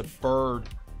 Free as a bird.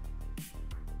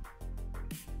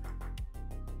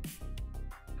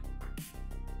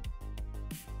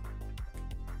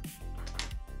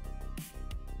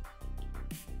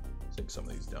 I think some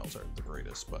of these dowels aren't the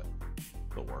greatest, but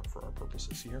they'll work for our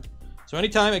purposes here. So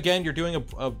anytime, again, you're doing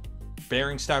a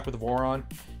bearing stack with a Voron,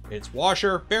 it's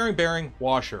washer, bearing, bearing,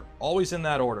 washer. Always in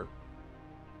that order.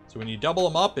 So when you double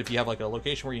them up, if you have like a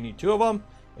location where you need two of them,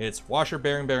 it's washer,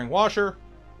 bearing, bearing, washer,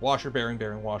 washer, bearing,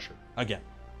 bearing, washer. Again.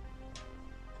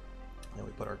 Then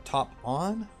we put our top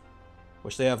on,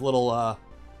 which they have little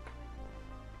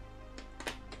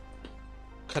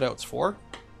cutouts for.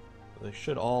 They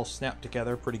should all snap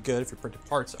together pretty good if your printed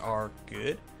parts are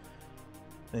good.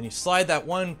 Then you slide that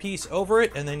one piece over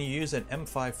it, and then you use an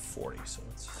M540. So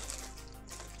it's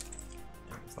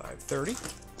M530,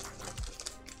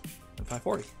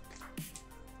 M540.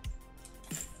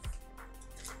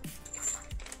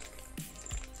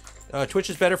 Twitch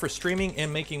is better for streaming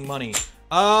and making money.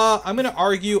 I'm going to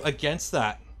argue against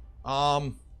that.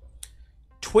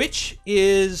 Twitch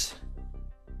is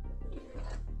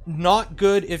not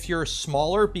good if you're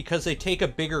smaller because they take a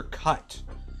bigger cut.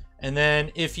 And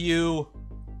then if you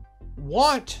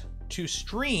want to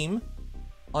stream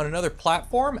on another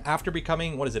platform after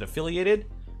becoming, what is it, affiliated?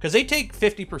 Because they take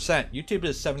 50%. YouTube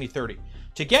is 70-30.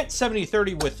 To get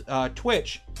 70-30 with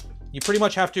Twitch, you pretty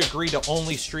much have to agree to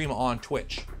only stream on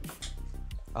Twitch.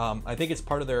 I think it's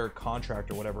part of their contract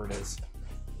or whatever it is.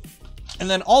 And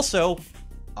then also,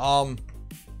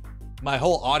 my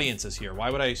whole audience is here. Why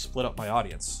would I split up my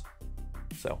audience?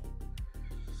 So,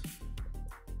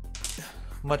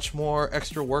 much more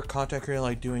extra work, content creating,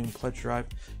 like doing pledge drive.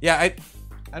 Yeah,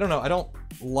 I don't know. I don't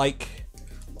like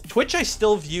Twitch. I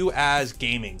still view as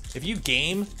gaming. If you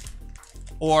game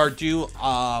or do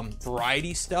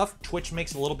variety stuff, Twitch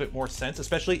makes a little bit more sense,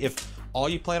 especially if all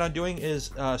you plan on doing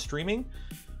is streaming.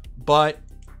 But,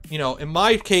 you know, in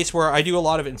my case where I do a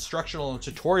lot of instructional and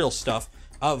tutorial stuff,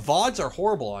 VODs are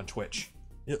horrible on Twitch.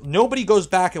 Nobody goes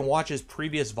back and watches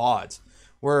previous VODs.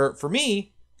 Where for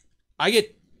me, I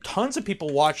get tons of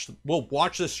people will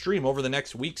watch this stream over the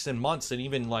next weeks and months and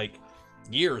even like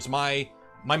years. My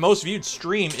most viewed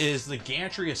stream is the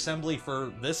Gantry Assembly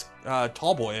for this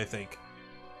tall boy, I think.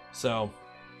 So,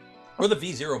 or the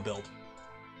V0 build.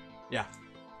 Yeah.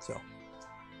 So,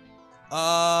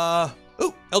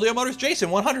 ooh, LDOmotors Jason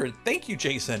 100. Thank you,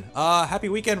 Jason. Happy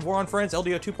weekend, Voron friends.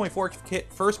 LDO 2.4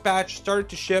 kit first batch started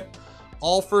to ship.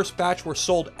 All first batch were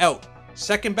sold out.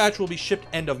 Second batch will be shipped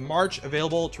end of March,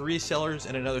 available to resellers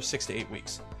in another 6 to 8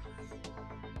 weeks.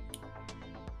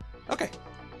 Okay.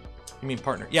 You mean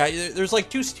partner? Yeah, there's like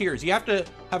 2 tiers. You have to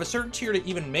have a certain tier to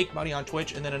even make money on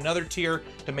Twitch, and then another tier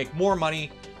to make more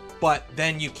money, but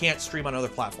then you can't stream on other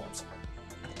platforms.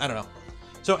 I don't know.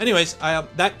 So anyways,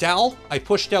 that dowel I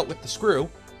pushed out with the screw,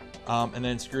 and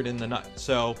then screwed in the nut.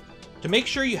 So to make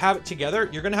sure you have it together,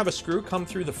 you're gonna have a screw come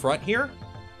through the front here.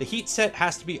 The heat set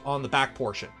has to be on the back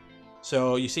portion.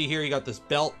 So you see here, you got this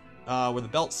belt where the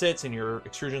belt sits, and your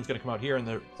extrusion is gonna come out here in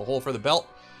the hole for the belt.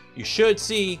 You should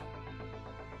see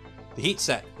the heat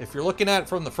set. If you're looking at it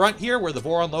from the front here where the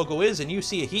Voron logo is and you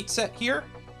see a heat set here,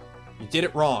 you did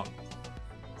it wrong.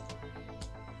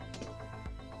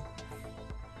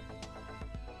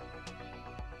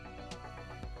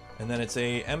 And then it's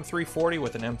a M340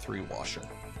 with an M3 washer.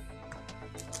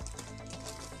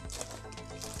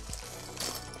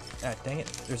 Ah, dang it.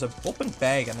 There's an open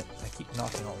bag and I keep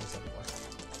knocking all these everywhere.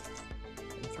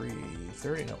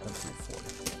 M330, no,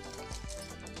 M340.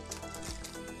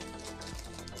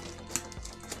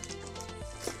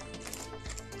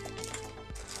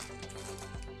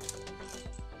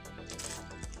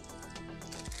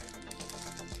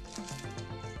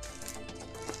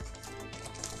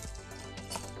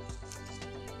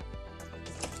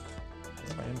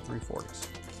 M340s.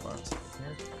 Hold on a second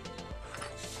here.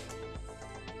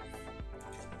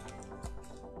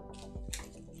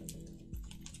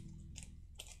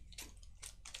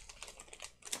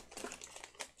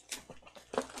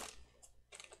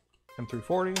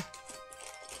 M340.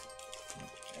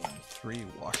 M3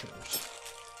 washers.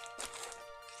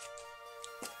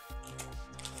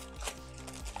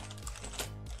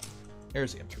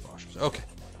 There's the M3 washers. Okay.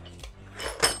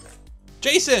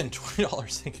 Jason,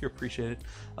 $20. Thank you, appreciate it.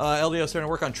 LDO starting to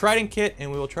work on Trident kit,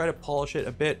 and we will try to polish it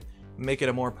a bit, make it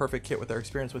a more perfect kit with our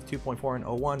experience with 2.4 and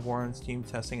 01. Voron's team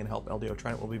testing and help LDO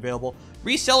Trident will be available.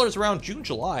 Resellers around June,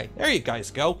 July. There you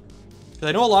guys go. Because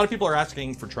I know a lot of people are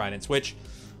asking for Tridents, which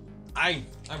I'm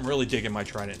really digging my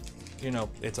Trident. You know,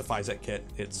 it's a Physec kit.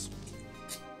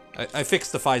 I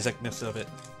fixed the Physec-ness of it.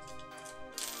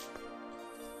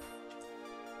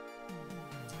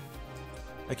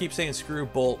 I keep saying screw,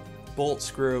 bolt,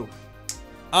 screw.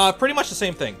 Pretty much the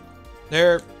same thing.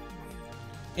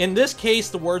 In this case,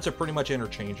 the words are pretty much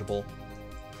interchangeable.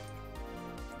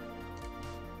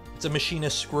 It's a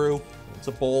machinist screw. It's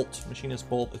a bolt. Machinist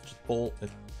bolt. It's just bolt.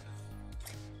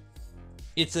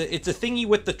 It's a thingy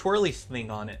with the twirly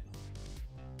thing on it.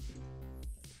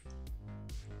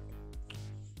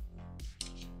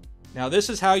 Now this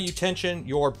is how you tension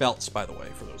your belts, by the way,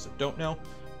 for those that don't know.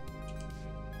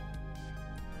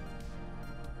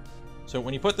 So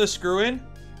when you put this screw in,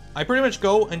 I pretty much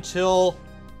go until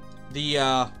the,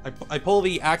 I pull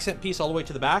the accent piece all the way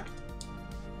to the back,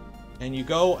 and you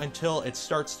go until it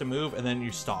starts to move, and then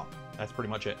you stop. That's pretty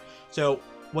much it. So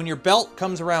when your belt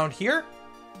comes around here,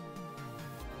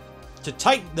 to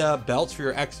tighten the belts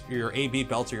for your AB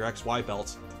belts or your XY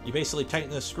belts, you basically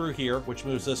tighten the screw here, which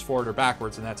moves this forward or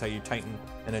backwards, and that's how you tighten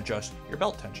and adjust your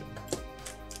belt tension.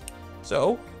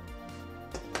 So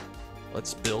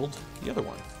let's build the other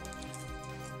one.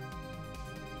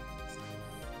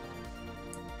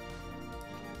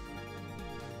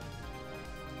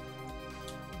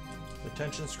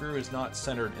 Tension screw is not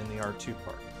centered in the R2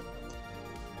 part.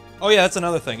 Oh yeah, that's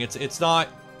another thing. It's not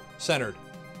centered.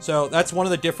 So that's one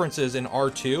of the differences in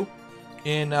R2.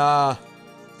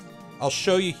 I'll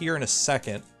show you here in a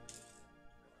second.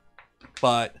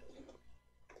 But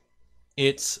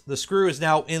the screw is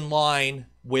now in line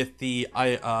with the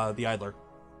idler,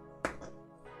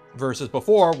 versus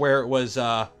before where it was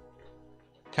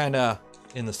kind of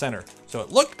in the center. So it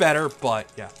looked better,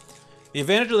 but yeah. The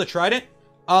advantage of the Trident.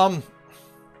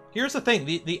 Here's the thing,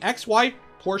 the XY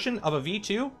portion of a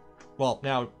V2, well,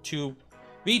 now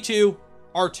V2,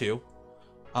 R2,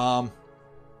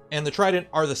 and the Trident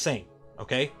are the same,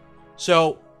 okay?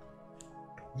 So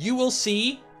you will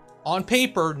see on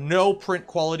paper no print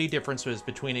quality differences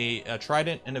between a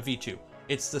Trident and a V2.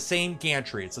 It's the same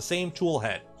gantry, it's the same tool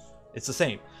head, it's the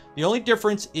same. The only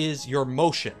difference is your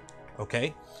motion,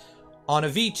 okay? On a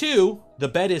V2, the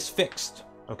bed is fixed,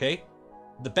 okay?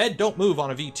 The bed don't move on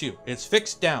a V2. It's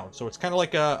fixed down, so it's kind of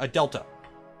like a delta,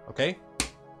 okay?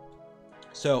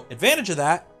 So, advantage of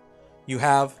that, you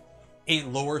have a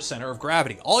lower center of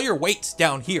gravity. All your weight's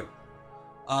down here.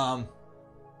 The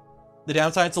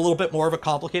downside, it's a little bit more of a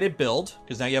complicated build,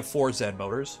 because now you have 4 Z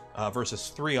motors versus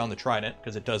 3 on the Trident,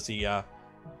 because it does the,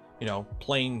 you know,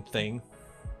 plane thing.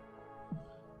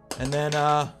 And then,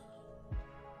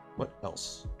 what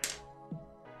else?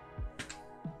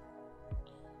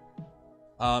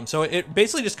 So it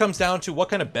basically just comes down to what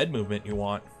kind of bed movement you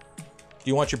want. Do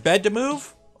you want your bed to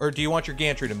move, or do you want your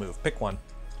gantry to move? Pick one.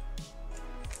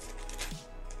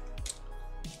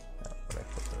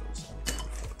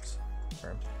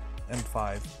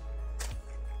 M5.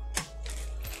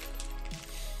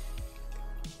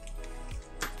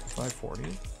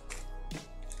 M540.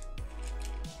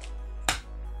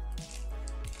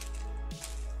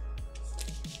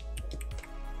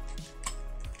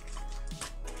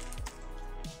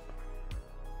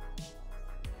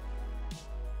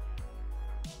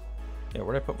 Yeah,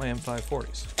 where'd I put my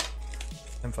M540s?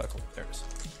 M540, there it is.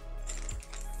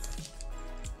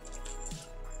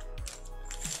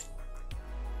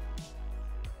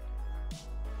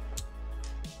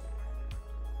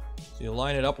 So you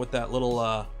line it up with that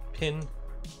little pin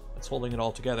that's holding it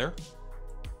all together,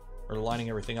 or lining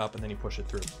everything up, and then you push it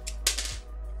through.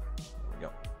 There we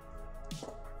go.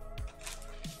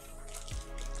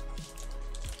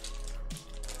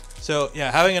 So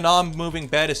yeah, having a non-moving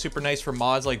bed is super nice for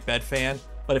mods like Bed Fan.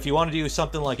 But if you want to do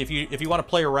something like, if you want to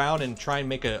play around and try and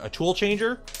make a tool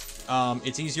changer,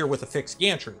 it's easier with a fixed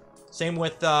gantry. Same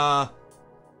with you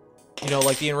know,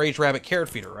 like the Enraged Rabbit carrot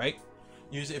feeder, right?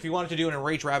 If you wanted to do an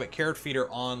Enraged Rabbit carrot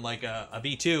feeder on like a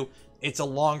V2, it's a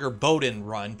longer Bowden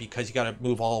run because you got to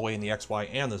move all the way in the X, Y,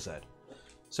 and the Z.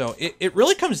 So it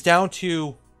really comes down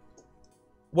to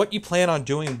what you plan on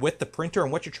doing with the printer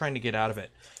and what you're trying to get out of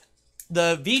it.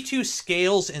 The V2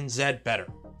 scales in Z better,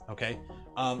 okay?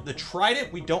 The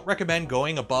Trident, we don't recommend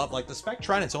going above, like the spec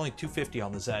Trident's only 250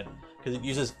 on the Z because it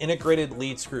uses integrated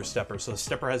lead screw stepper. So the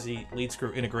stepper has the lead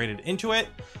screw integrated into it.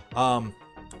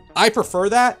 I prefer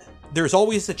that. There's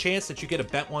always a chance that you get a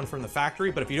bent one from the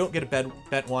factory, but if you don't get a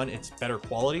bent one, it's better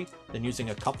quality than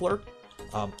using a coupler.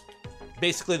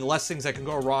 Basically, the less things that can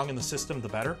go wrong in the system, the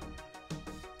better.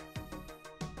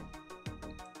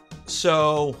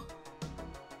 So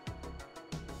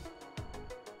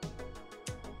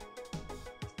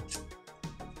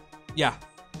yeah,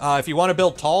 if you want to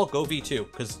build tall, go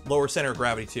V2, because lower center of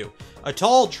gravity too. A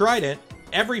tall Trident,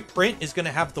 every print is going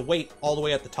to have the weight all the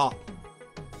way at the top.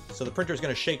 So the printer is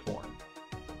going to shake more.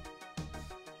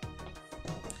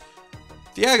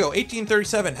 Diego,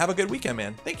 1837. Have a good weekend,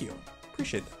 man. Thank you.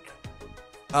 Appreciate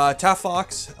that. Taff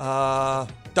Fox,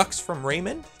 Ducks from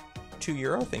Raymond,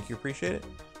 €2. Thank you. Appreciate it.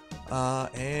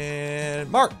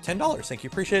 And Mark, $10. Thank you.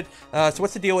 Appreciate it. So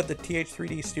what's the deal with the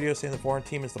TH3D Studio saying the Voron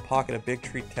team is the pocket of Big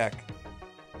Tree Tech?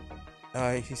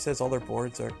 He says all their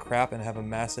boards are crap and have a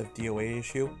massive DOA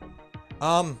issue.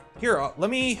 Here, let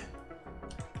me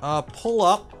pull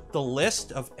up the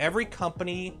list of every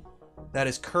company that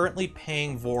is currently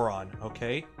paying Voron,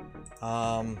 okay?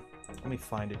 Let me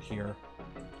find it here.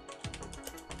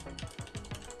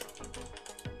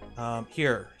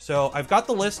 Here, so I've got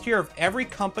the list here of every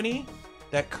company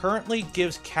that currently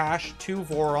gives cash to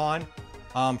Voron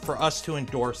for us to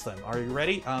endorse them. Are you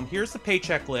ready? Here's the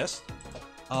paycheck list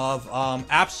of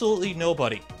absolutely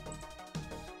nobody.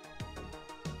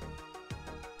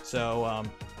 So,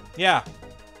 yeah.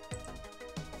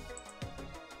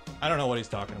 I don't know what he's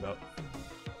talking about.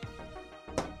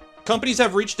 Companies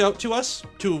have reached out to us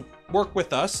to work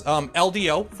with us.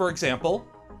 LDO, for example,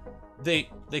 they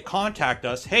contact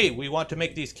us. Hey, we want to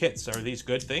make these kits. Are these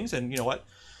good things? And you know what?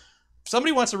 If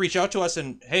somebody wants to reach out to us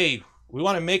and, hey, we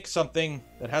want to make something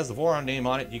that has the Voron name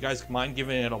on it. Do you guys mind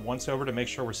giving it a once over to make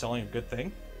sure we're selling a good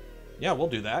thing? Yeah, we'll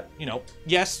do that. You know,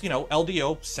 yes, you know,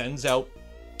 LDO sends out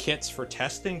kits for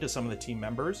testing to some of the team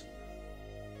members.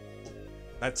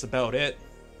 That's about it.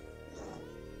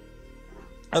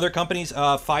 Other companies,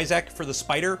 Physek for the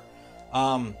Spider.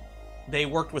 They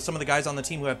worked with some of the guys on the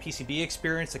team who have PCB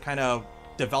experience to kind of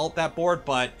develop that board,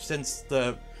 but since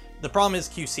the problem is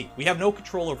QC. We have no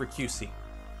control over QC.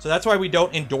 So that's why we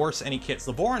don't endorse any kits.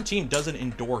 The Voron team doesn't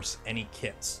endorse any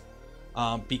kits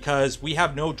because we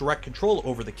have no direct control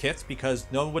over the kits because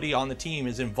nobody on the team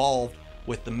is involved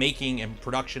with the making and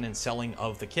production and selling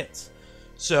of the kits.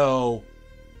 So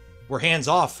we're hands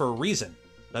off for a reason.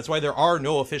 That's why there are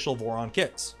no official Voron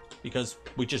kits, because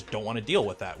we just don't want to deal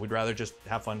with that. We'd rather just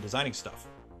have fun designing stuff.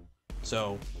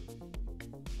 So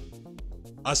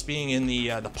us being in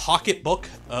the pocketbook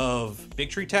of Big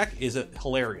Tree Tech is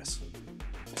hilarious.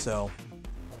 So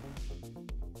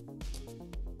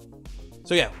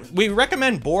yeah, we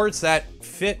recommend boards that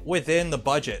fit within the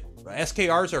budget.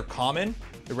 SKRs are common,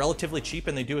 they're relatively cheap,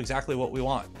 and they do exactly what we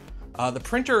want. The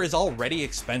printer is already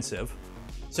expensive.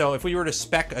 So if we were to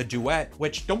spec a Duet,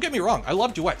 which don't get me wrong, I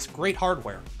love Duets, great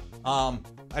hardware.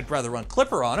 I'd rather run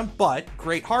Clipper on them, but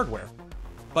great hardware.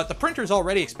 But the printer's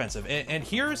already expensive. And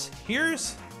here's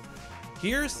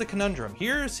the conundrum.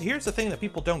 Here's the thing that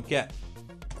people don't get.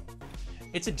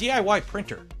 It's a DIY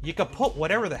printer. You can put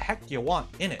whatever the heck you want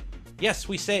in it. Yes,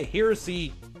 we say here's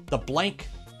the blank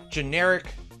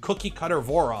generic cookie cutter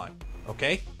Voron,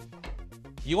 okay?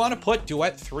 You want to put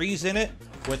Duet 3s in it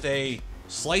with a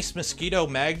slice Mosquito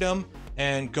Magnum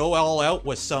and go all out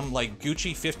with some like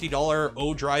Gucci $50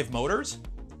 O-drive motors.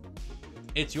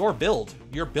 It's your build.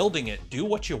 You're building it. Do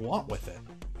what you want with it.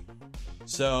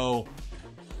 So,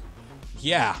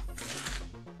 yeah.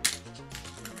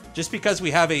 Just because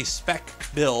we have a spec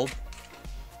build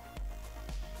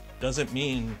doesn't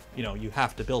mean, you know, you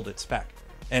have to build it spec.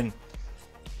 And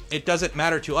it doesn't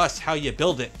matter to us how you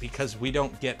build it because we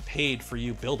don't get paid for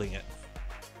you building it.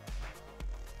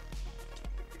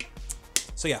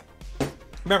 So yeah.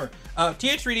 Remember,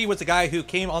 TH3D was the guy who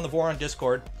came on the Voron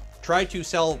Discord, tried to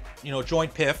sell, you know,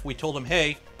 joint PIF. We told him,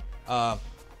 hey,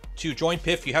 to join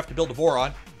PIF, you have to build a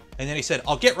Voron. And then he said,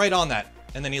 I'll get right on that.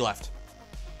 And then he left.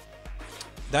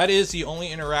 That is the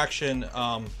only interaction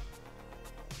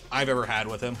I've ever had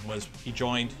with him, was he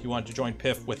wanted to join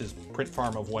PIF with his print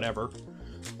farm of whatever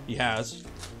he has.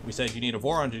 We said, you need a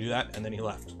Voron to do that. And then he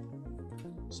left.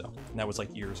 So, and that was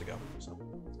like years ago. So,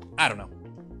 I don't know.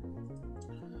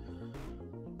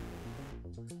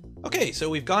 Okay, so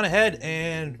we've gone ahead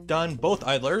and done both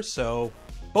idlers, so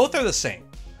both are the same.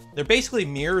 They're basically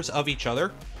mirrors of each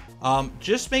other.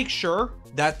 Just make sure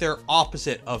that they're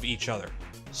opposite of each other.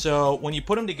 So when you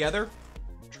put them together,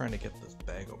 I'm trying to get this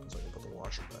bag open so I can put the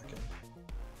washer back in.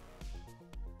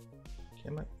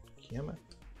 Can I?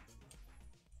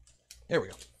 There we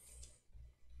go.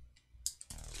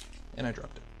 And I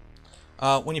dropped it.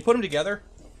 When you put them together,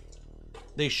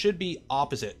 they should be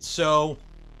opposite. So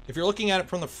if you're looking at it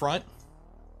from the front,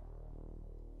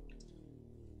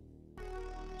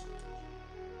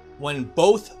 when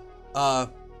both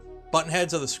button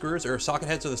heads of the screws or socket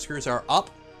heads of the screws are up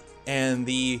and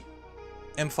the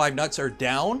M5 nuts are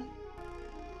down,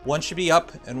 one should be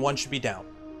up and one should be down,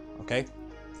 okay?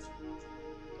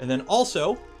 And then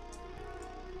also,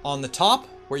 on the top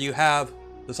where you have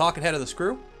the socket head of the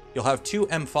screw, you'll have two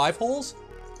M5 holes,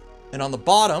 and on the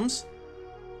bottoms,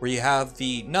 where you have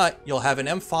the nut, you'll have an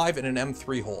M5 and an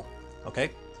M3 hole, okay?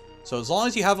 So as long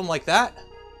as you have them like that,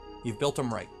 you've built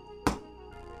them right.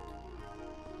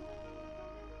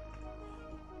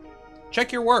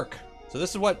 Check your work. So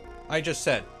this is what I just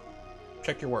said.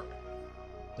 Check your work.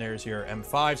 There's your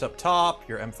M5s up top,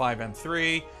 your M5,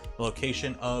 M3, the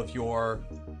location of your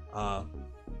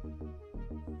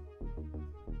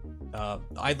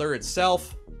idler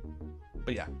itself.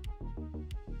 But yeah.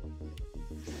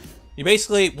 You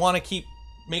basically want to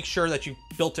make sure that you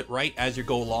built it right as you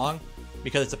go along,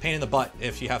 because it's a pain in the butt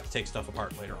if you have to take stuff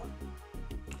apart later on.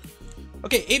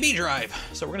 Okay, AB drive.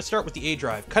 So we're going to start with the A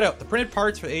drive. Cutout. The printed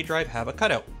parts for the A drive have a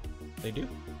cutout. They do.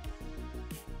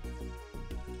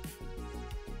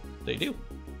 They do.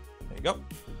 There you go.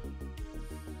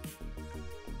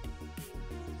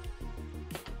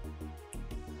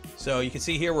 So you can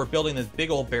see here we're building this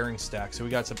big old bearing stack. So we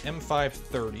got some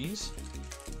M530s. So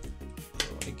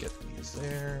let me get these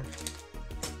there.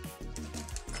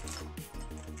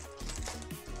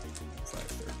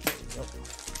 M530. There we go.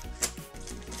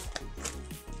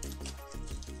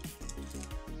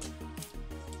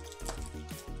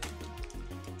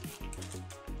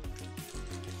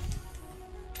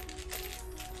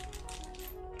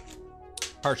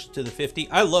 Parts to the 50.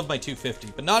 I love my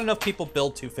 250, but not enough people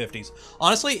build 250s.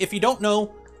 Honestly, if you don't know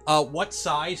what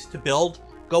size to build,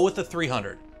 go with the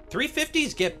 300.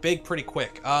 350s get big pretty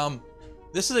quick.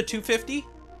 This is a 250.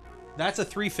 That's a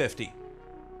 350.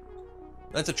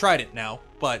 That's a Trident now,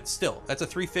 but still, that's a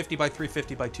 350 by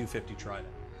 350 by 250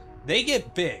 Trident. They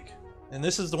get big, and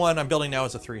this is the one I'm building now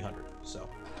as a 300. So.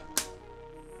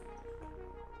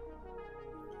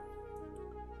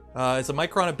 Is the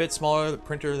Micron a bit smaller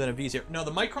printer than a V0? No,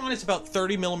 the Micron is about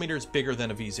 30 millimeters bigger than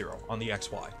a V0 on the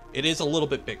XY. It is a little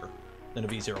bit bigger than a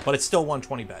V0, but it's still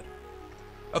 120 bed.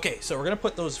 Okay, so we're going to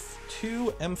put those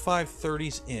two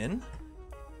M530s in.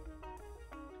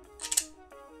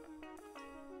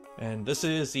 And this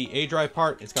is the A drive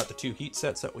part. It's got the two heat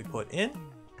sets that we put in.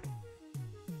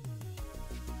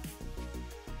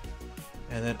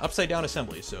 And then upside down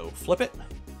assembly. So flip it.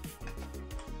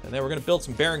 And then we're going to build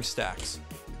some bearing stacks.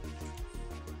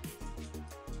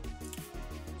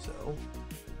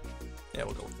 Yeah,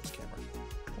 we'll go with this camera.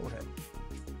 Overhead.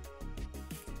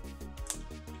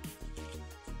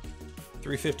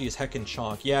 350 is heckin'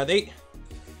 chonk. Yeah, they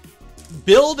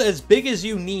build as big as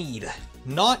you need,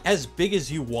 not as big as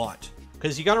you want.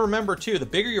 Because you got to remember too, the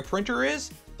bigger your printer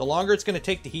is, the longer it's going to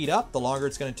take to heat up, the longer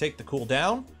it's going to take to cool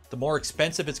down, the more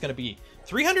expensive it's going to be.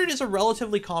 300 is a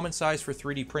relatively common size for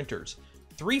 3D printers.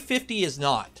 350 is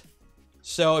not.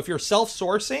 So if you're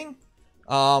self-sourcing,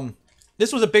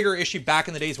 this was a bigger issue back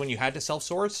in the days when you had to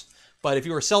self-source, but if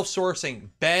you were self-sourcing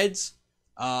beds,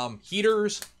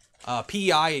 heaters,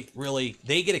 PEI, really,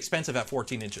 they get expensive at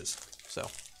 14 inches. So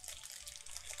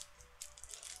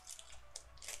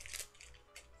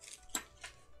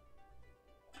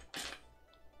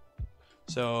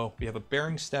So we have a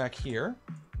bearing stack here.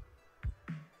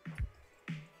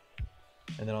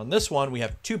 And then on this one, we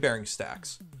have 2 bearing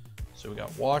stacks. So we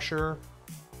got washer,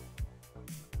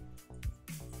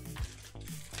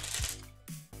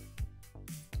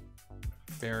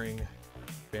 bearing,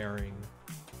 bearing,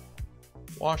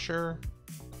 washer,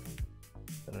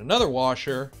 and another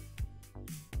washer,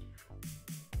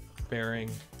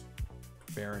 bearing,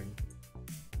 bearing,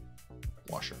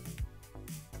 washer.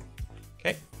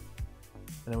 Okay.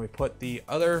 And then we put the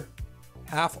other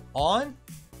half on,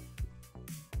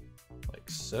 like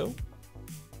so.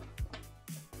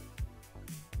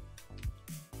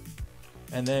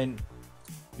 And then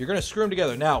you're going to screw them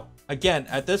together. Now, again,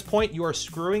 at this point, you are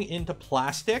screwing into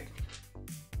plastic.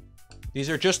 These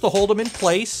are just to hold them in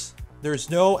place. There's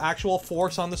no actual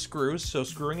force on the screws, so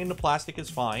screwing into plastic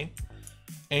is fine.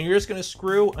 And you're just going to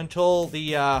screw until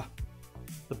the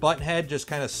button head just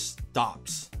kind of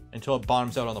stops, until it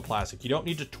bottoms out on the plastic. You don't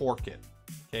need to torque it.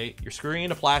 Okay, you're screwing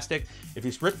into plastic. If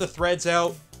you rip the threads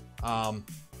out,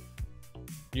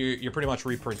 you're pretty much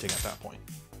reprinting at that point.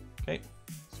 Okay.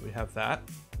 We have that.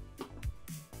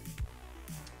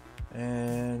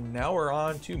 And now we're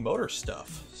on to motor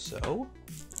stuff. So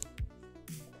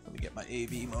let me get my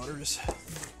AV motors.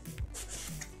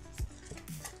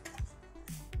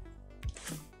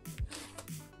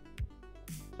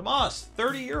 Tomas,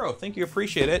 30 euro. Thank you.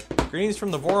 Appreciate it. Greetings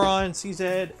from the Voron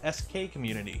CZ SK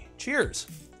community. Cheers.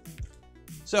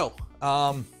 So,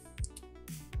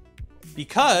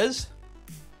 because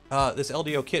this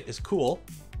LDO kit is cool,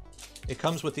 it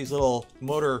comes with these little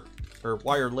motor or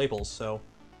wire labels, so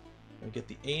I'm gonna get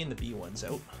the A and the B ones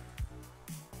out.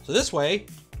 So this way,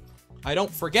 I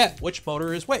don't forget which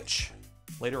motor is which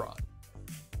later on.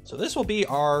 So this will be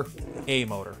our A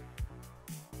motor.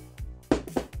 Put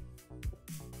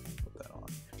that on.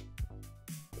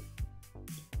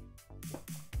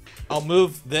 I'll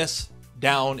move this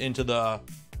down into the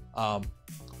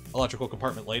electrical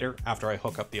compartment later after I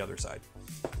hook up the other side,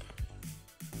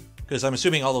 because I'm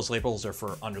assuming all those labels are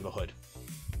for under the hood.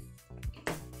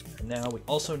 And now we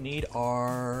also need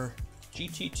our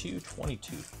GT2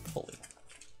 22 pulley.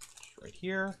 Right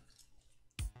here.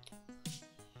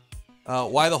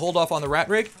 Why the hold off on the rat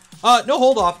rig? No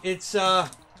hold off. It's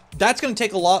that's going to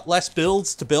take a lot less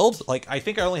builds to build. Like, I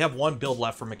think I only have 1 build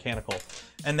left for mechanical.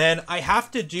 And then I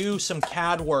have to do some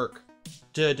CAD work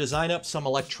to design up some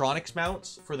electronics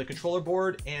mounts for the controller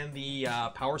board and the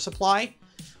power supply,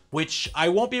 which I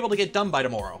won't be able to get done by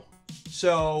tomorrow.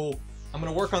 So I'm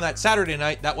going to work on that Saturday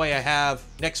night. That way I have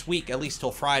next week, at least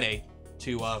till Friday,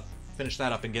 to finish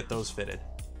that up and get those fitted.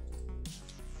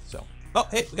 So, oh,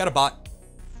 hey, we got a bot.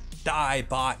 Die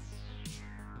bot.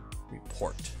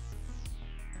 Report.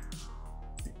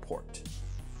 Report.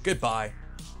 Goodbye.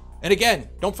 And again,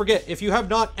 don't forget, if you have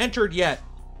not entered yet,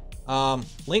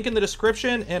 link in the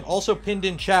description and also pinned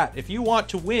in chat. If you want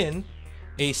to win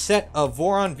a set of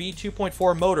Voron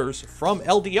V2.4 motors from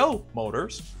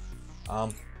LDOmotors,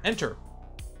 enter.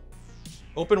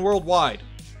 Open worldwide.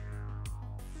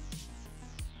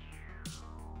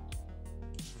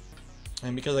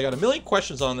 And because I got a million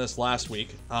questions on this last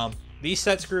week, these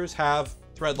set screws have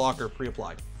thread locker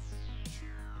pre-applied.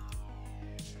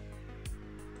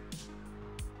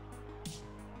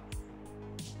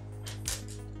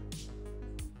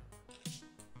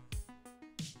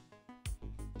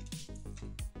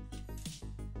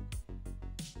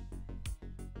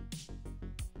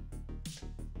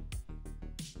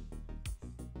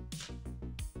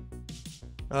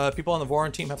 People on the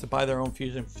Voron team have to buy their own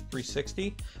Fusion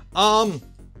 360. I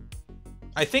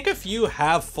think a few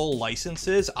have full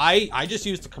licenses. I just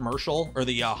use the commercial or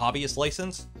the hobbyist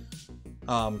license.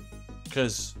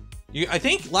 Because I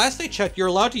think last I checked, you're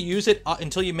allowed to use it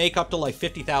until you make up to like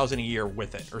 50,000 a year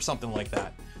with it or something like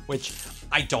that, which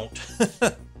I don't.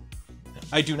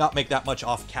 I do not make that much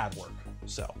off CAD work.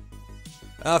 So,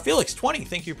 Felix 20,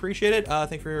 thank you, appreciate it.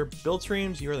 Thank you for your build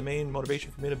streams. You're the main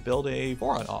motivation for me to build a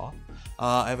Voron.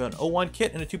 I have an 01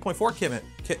 kit and a 2.4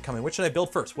 kit coming. Which should I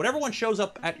build first? Whatever one shows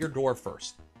up at your door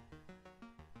first.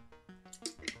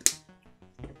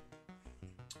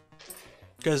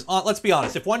 Because let's be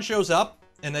honest, if one shows up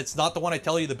and it's not the one I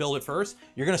tell you to build it first,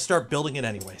 you're going to start building it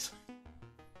anyways.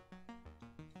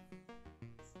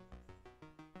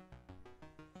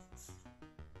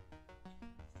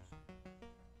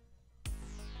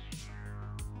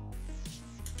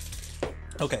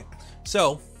 Okay,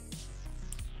 so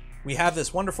we have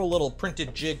this wonderful little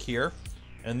printed jig here,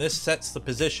 and this sets the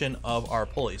position of our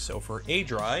pulley. So for A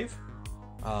drive,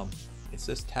 it's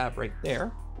this tab right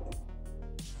there.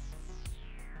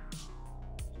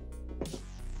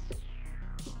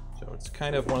 So it's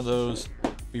kind of one of those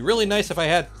Be really nice if I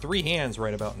had 3 hands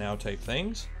right about now type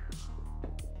things.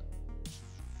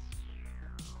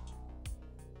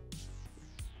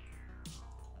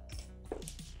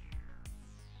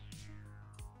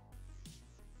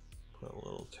 Put a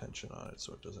little tension on it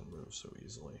so it doesn't move so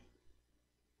easily.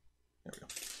 There we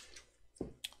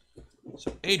go.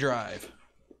 So A drive.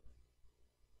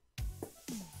 A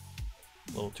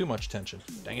little too much tension.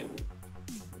 Dang it.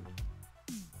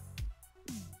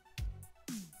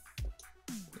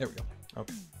 There we go.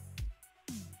 Okay.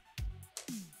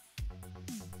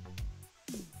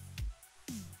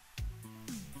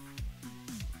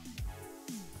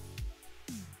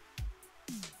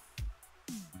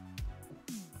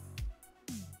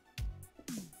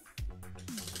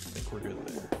 I think we're good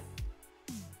there.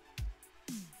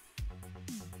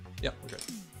 Yep, we're good.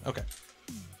 Okay.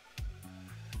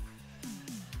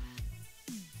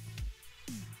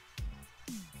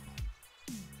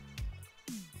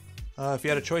 If you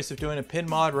had a choice of doing a pin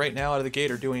mod right now out of the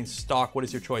gate or doing stock, what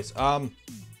is your choice? I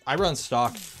run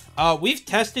stock. We've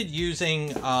tested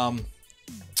using, what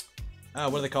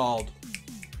are they called?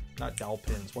 Not dowel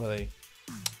pins. What are they?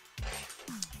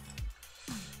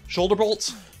 Shoulder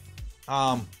bolts,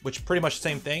 which pretty much the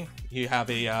same thing. You have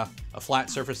a flat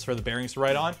surface for the bearings to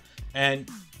ride on, and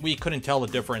we couldn't tell the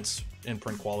difference in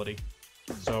print quality.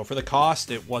 So for the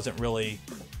cost, it wasn't really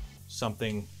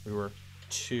something we were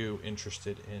too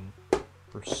interested in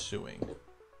pursuing.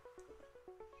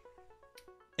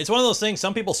 It's one of those things,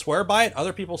 some people swear by it,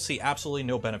 other people see absolutely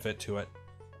no benefit to it.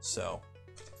 So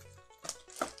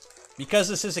because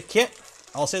this is a kit,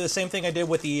 I'll say the same thing I did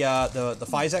with the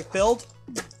Physec build.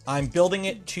 I'm building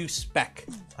it to spec.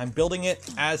 I'm building it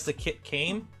as the kit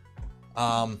came.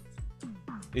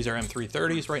 These are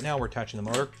M330s right now. We're attaching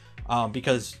the motor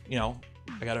because, you know,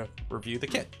 I gotta review the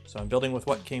kit. So I'm building with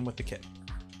what came with the kit.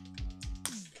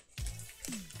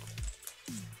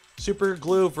 Super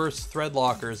glue versus thread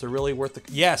locker, is it really worth the...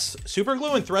 Yes, super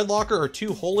glue and thread locker are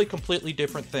two wholly completely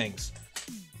different things.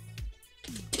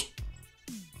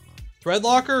 Thread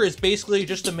locker is basically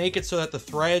just to make it so that the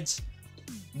threads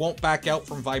won't back out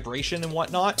from vibration and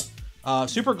whatnot.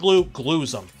 Super glue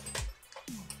glues them.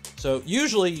 So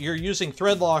usually you're using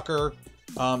thread locker,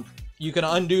 you can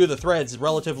undo the threads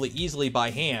relatively easily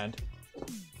by hand.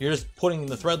 You're just putting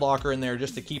the thread locker in there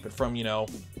just to keep it from, you know,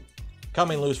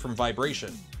 coming loose from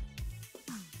vibration.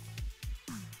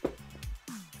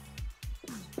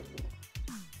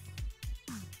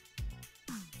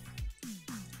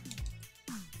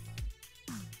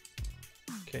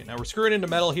 Okay, now we're screwing into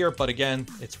metal here, but again,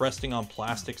 it's resting on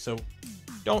plastic, so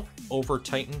don't over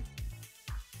tighten.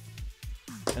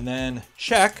 And then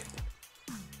check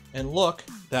and look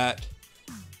that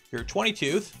your 20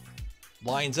 tooth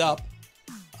lines up.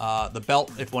 The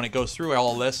belt, if when it goes through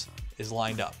all of this, is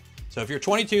lined up. So if your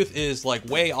 20 tooth is like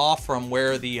way off from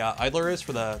where the idler is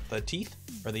for the teeth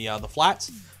or the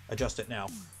flats, adjust it now.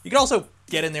 You can also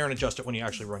get in there and adjust it when you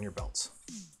actually run your belts.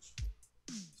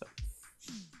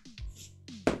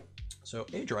 So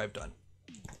A drive done.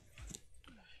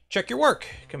 Check your work.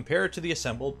 Compare it to the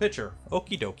assembled picture.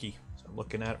 Okie dokie. So I'm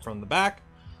looking at it from the back.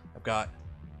 I've got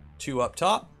 2 up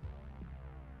top,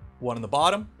 1 in the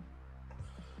bottom,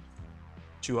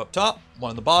 2 up top,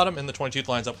 1 in the bottom, and the 20 tooth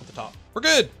lines up with the top. We're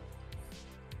good.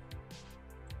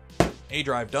 A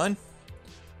drive done.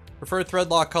 Preferred thread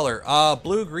lock color.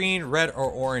 Blue, green, red,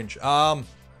 or orange.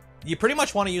 You pretty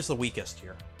much want to use the weakest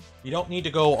here. You don't need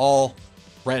to go all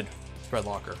red thread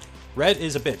locker. Red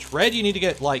is a bitch. Red, you need to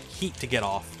get like heat to get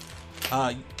off.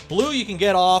 Blue, you can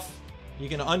get off. You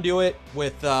can undo it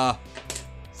with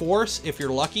force if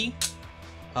you're lucky.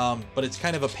 But it's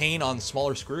kind of a pain on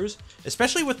smaller screws,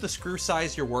 especially with the screw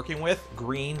size you're working with.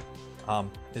 Green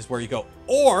is where you go.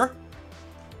 Or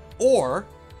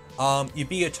you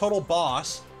be a total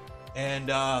boss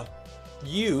and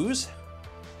use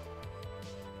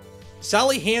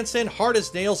Sally Hansen Hard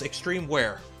as Nails Extreme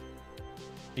Wear.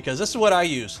 Because this is what I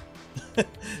use.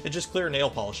 It's just clear nail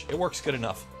polish. It works good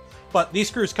enough. But these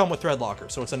screws come with thread locker,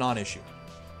 so it's a non-issue.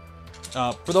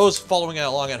 For those following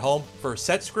along at home, for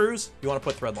set screws, you want to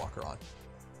put thread locker on.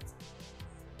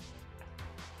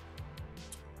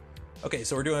 Okay,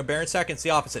 so we're doing a bearing stack, and it's the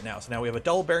opposite now. So now we have a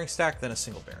double bearing stack, then a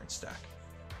single bearing stack.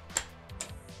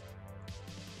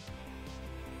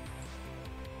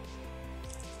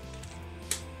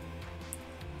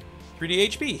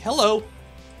 $3DHB, hello.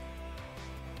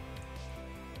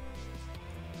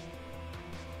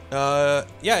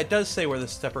 Yeah, it does say where the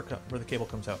stepper where the cable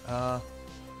comes out.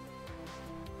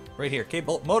 Right here,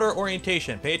 cable motor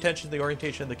orientation. Pay attention to the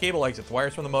orientation of the cable exit. The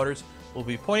wires from the motors will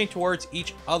be pointing towards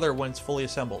each other when it's fully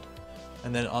assembled.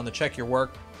 And then on the check your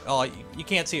work, oh, you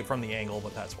can't see it from the angle,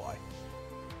 but that's why.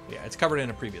 Yeah, it's covered in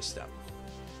a previous step.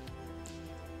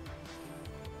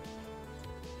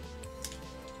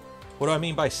 What do I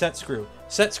mean by set screw?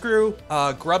 Set screw,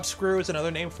 grub screw is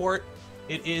another name for it.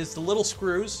 It is the little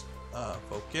screws,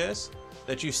 focus,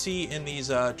 that you see in these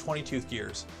 20-tooth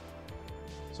gears.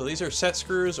 So these are set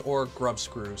screws, or grub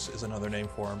screws is another name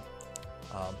for them.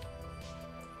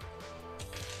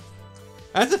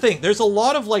 That's the thing. There's a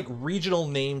lot of like regional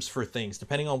names for things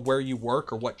depending on where you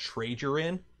work or what trade you're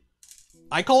in.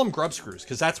 I call them grub screws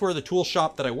because that's where the tool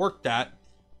shop that I worked at,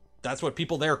 that's what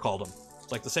people there called them.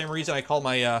 It's like the same reason I call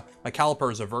my my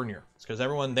calipers a vernier. It's because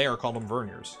everyone there called them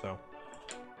verniers. So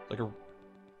like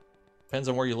depends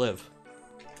on where you live.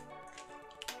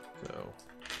 So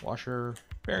washer,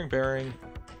 bearing,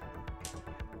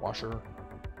 washer,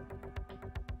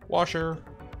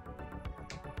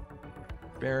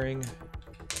 bearing,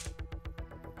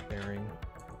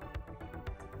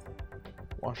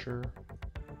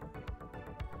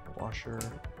 washer,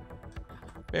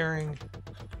 bearing,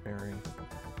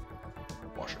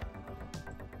 washer.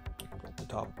 Put the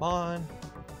top on.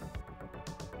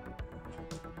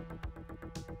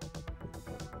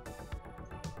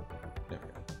 There we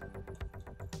go.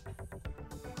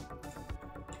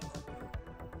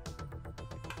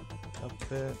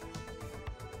 Up it.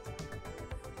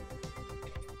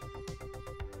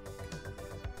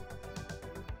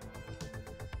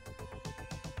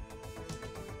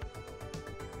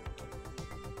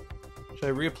 Should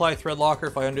I reapply thread locker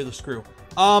if I undo the screw?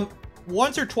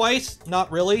 Once or twice,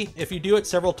 not really. If you do it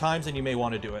several times, then you may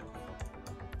want to do it.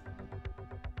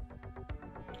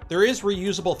 There is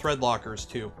reusable thread lockers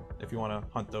too, if you want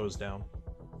to hunt those down.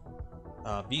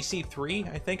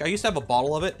 VC3, I think. I used to have a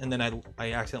bottle of it, and then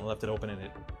I accidentally left it open, and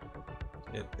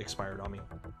it expired on me.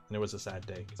 And it was a sad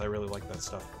day, because I really like that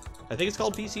stuff. I think it's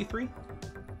called VC3.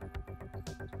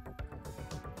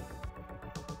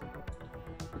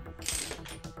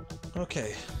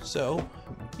 Okay, so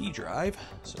B drive,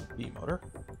 so B motor.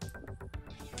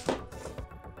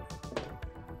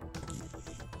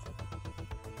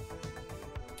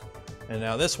 And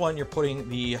now this one, you're putting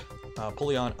the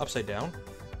pulley on upside down.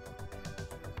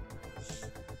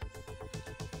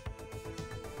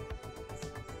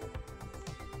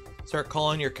 Start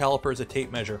calling your calipers a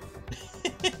tape measure.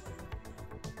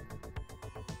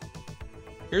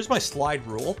 Here's my slide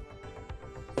rule.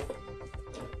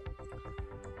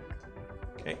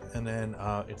 Okay, and then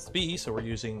it's B, so we're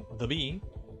using the B.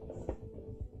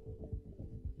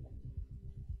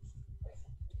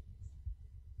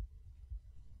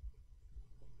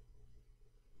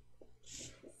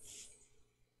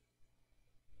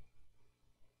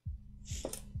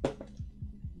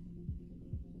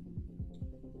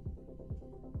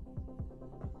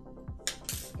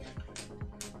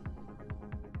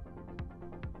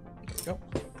 There we go.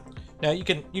 Now you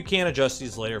can adjust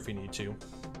these later if you need to,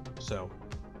 so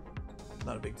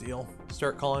not a big deal.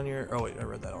 Start calling your... Oh wait, I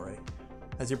read that already.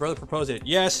 Has your brother proposed it?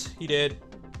 Yes, he did.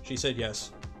 She said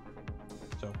yes.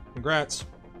 So congrats,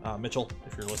 Mitchell,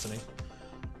 if you're listening.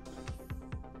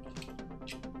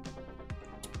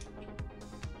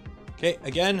 Okay,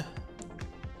 again,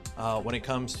 when it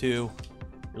comes to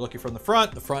you're looking from the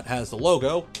front has the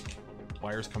logo.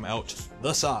 Wires come out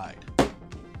the side. So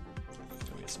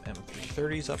we have some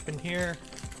M330s up in here.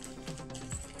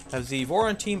 Has the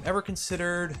Voron team ever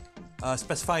considered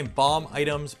specifying BOM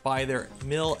items by their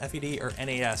MIL, FED, or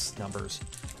NAS numbers?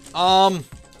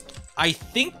 I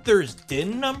think there's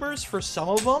DIN numbers for some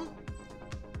of them.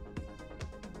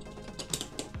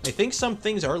 I think some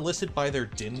things are listed by their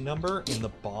DIN number in the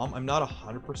BOM. I'm not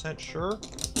 100% sure.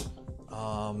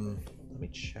 Let me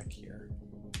check here.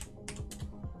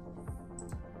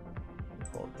 Let me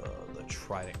pull up the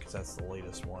Trident, because that's the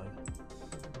latest one.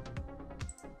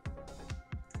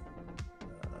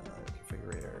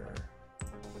 Configurator.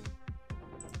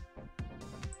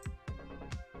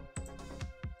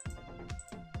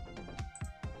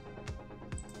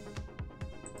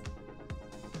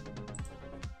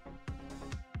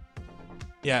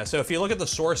 Yeah, so if you look at the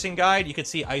sourcing guide, you can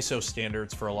see ISO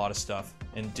standards for a lot of stuff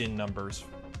and DIN numbers.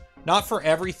 Not for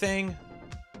everything,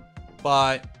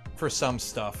 but for some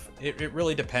stuff. It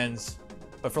really depends.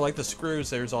 But for like the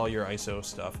screws, there's all your ISO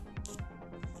stuff.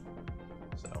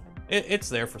 So it's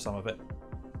there for some of it.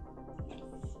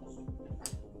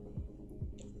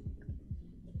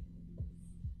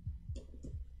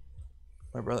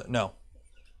 My brother, no,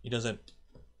 he doesn't.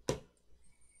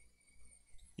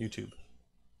 YouTube.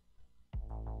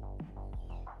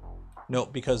 No,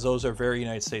 because those are very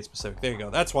United States specific. There you go.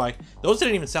 That's why. Those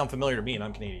didn't even sound familiar to me, and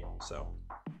I'm Canadian, so.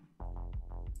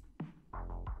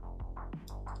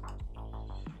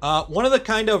 One of the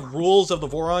kind of rules of the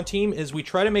Voron team is we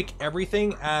try to make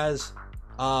everything as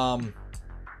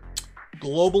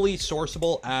globally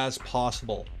sourceable as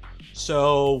possible.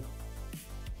 So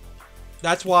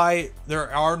that's why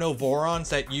there are no Vorons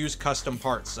that use custom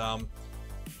parts.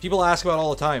 People ask about it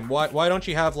all the time. Why don't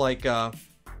you have like why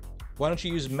don't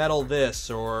you use metal this,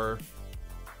 or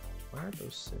why aren't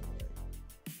those sitting there?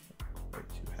 I'm quite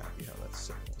too happy how that's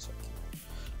sitting.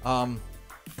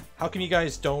 How come you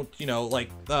guys don't, you know,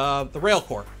 like the rail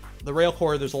core? The rail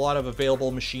core, there's a lot of available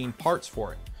machine parts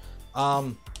for it.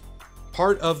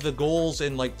 Part of the goals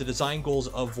and like the design goals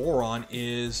of Voron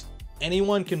is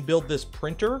anyone can build this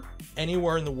printer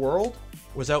anywhere in the world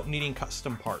without needing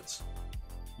custom parts.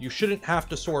 You shouldn't have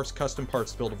to source custom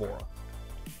parts to build a Voron.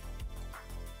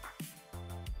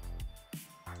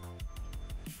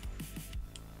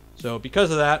 So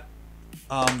because of that,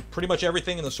 pretty much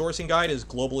everything in the sourcing guide is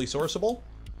globally sourceable.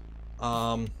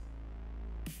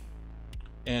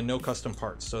 And no custom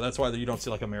parts. So that's why you don't see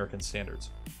like American standards.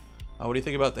 What do you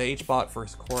think about the H-bot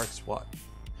versus Core X what?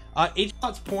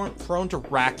 H-bot's prone to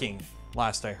racking,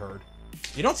 last I heard.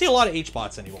 You don't see a lot of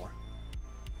H-bots anymore.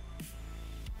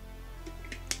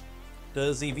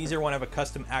 Does the V01 have a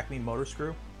custom Acme motor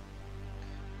screw?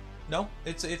 No,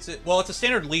 it's a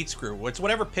standard lead screw. It's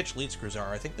whatever pitch lead screws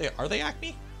are. I think they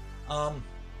Acme?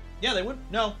 Yeah, they would.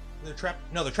 No, they're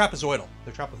trapezoidal.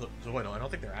 They're trapezoidal. I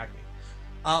don't think they're Acme.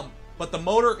 But the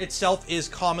motor itself is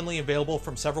commonly available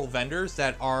from several vendors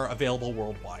that are available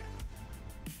worldwide.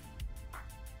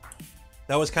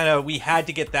 That was kind of, we had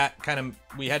to get that kind of,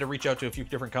 we had to reach out to a few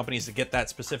different companies to get that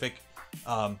specific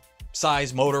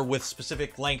size motor with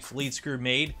specific length lead screw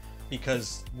made,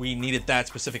 because we needed that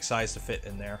specific size to fit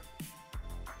in there.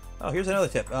 Oh, here's another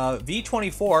tip.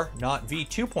 V24, not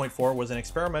V2.4, was an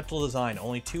experimental design.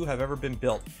 Only 2 have ever been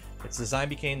built. Its design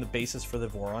became the basis for the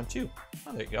Voron 2.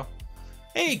 Oh, there you go.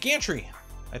 Hey, Gantry!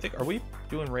 I think, are we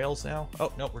doing rails now?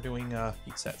 Oh, no, we're doing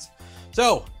heat sets.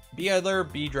 So, B idler,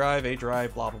 B drive, A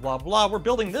drive, blah, blah, blah, blah. We're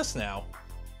building this now.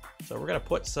 So we're going to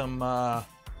put some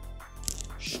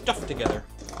stuff together.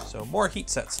 So more heat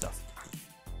set stuff.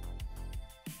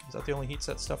 Is that the only heat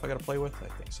set stuff I got to play with? I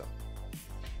think so.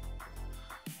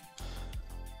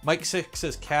 Mike 6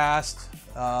 is cast.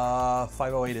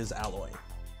 508 is alloy.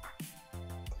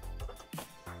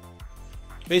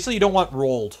 Basically, you don't want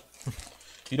rolled.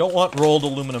 You don't want rolled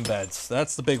aluminum beds.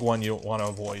 That's the big one you want to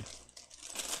avoid.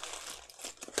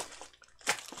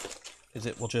 Because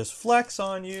it will just flex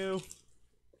on you.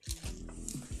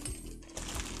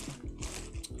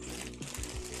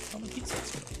 How many heat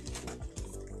sets go?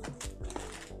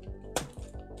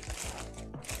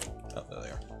 Oh, there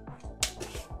they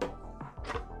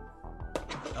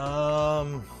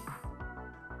are.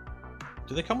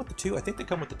 Do they come with the 2? I think they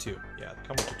come with the 2. Yeah, they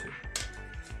come with the 2.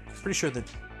 Pretty sure that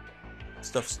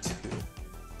stuff's 2.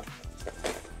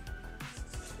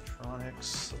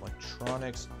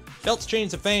 Electronics. Belts,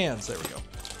 chains, and fans. There we go.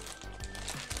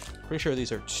 Pretty sure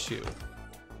these are 2.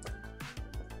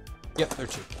 Yep, they're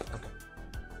 2. Okay.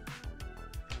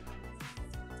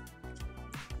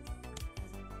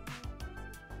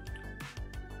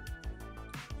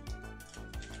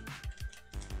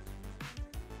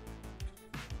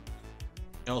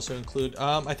 Also include,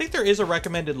 I think there is a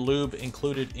recommended lube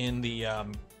included in the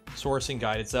sourcing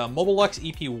guide. It's Mobilux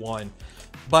EP1.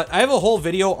 But I have a whole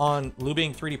video on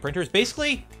lubing 3D printers.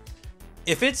 Basically,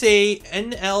 if it's a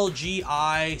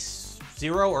NLGI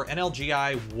 0 or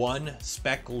NLGI 1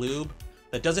 spec lube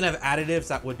that doesn't have additives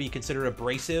that would be considered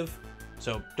abrasive,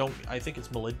 so don't, I think it's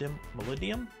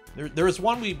molybdenum. There was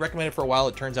one we recommended for a while.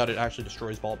 It turns out it actually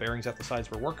destroys ball bearings at the size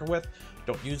we're working with.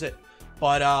 Don't use it.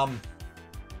 But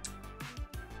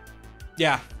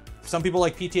yeah, some people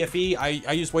like PTFE.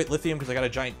 I use white lithium because I got a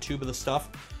giant tube of the stuff.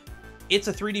 It's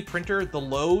a 3D printer. The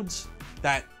loads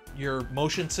that your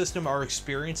motion system are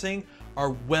experiencing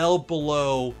are well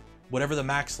below whatever the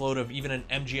max load of even an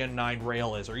MGN9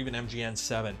 rail is, or even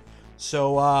MGN7.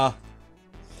 So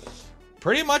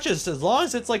pretty much as long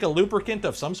as it's like a lubricant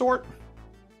of some sort,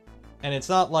 and it's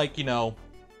not like, you know,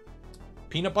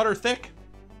 peanut butter thick,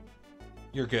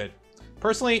 you're good.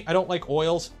 Personally, I don't like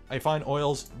oils. I find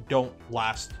oils don't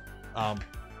last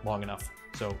long enough.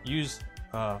 So use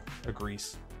a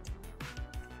grease.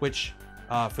 Which,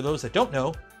 for those that don't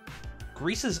know,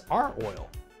 greases are oil.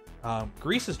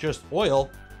 Grease is just oil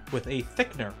with a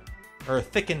thickener, or a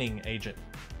thickening agent.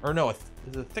 Or no, is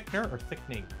it a thickener or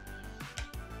thickening?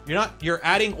 You're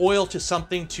adding oil to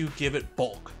something to give it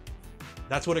bulk.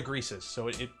 That's what a grease is. So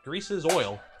it greases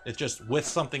oil. It's just with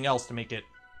something else to make it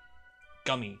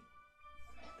gummy.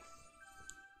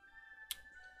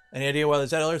 Any idea why the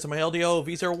ZLRs in my LDO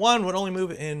V01 would only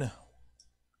move in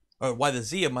or why the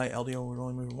Z of my LDO would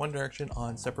only move in one direction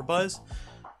on stepper buzz.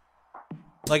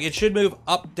 Like, it should move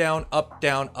up, down, up,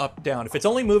 down, up, down. If it's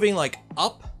only moving like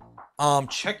up,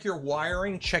 check your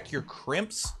wiring, check your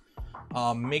crimps,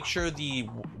 make sure the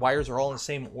wires are all in the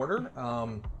same order.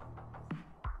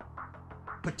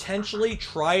 Potentially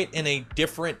try it in a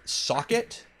different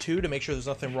socket too to make sure there's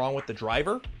nothing wrong with the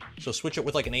driver. So switch it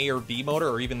with like an A or B motor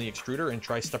or even the extruder and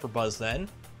try stepper buzz then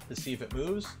to see if it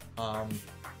moves.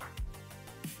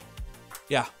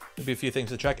 Yeah, there'll be a few things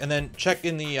to check, and then check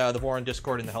in the Voron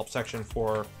Discord in the help section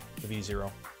for the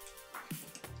V0.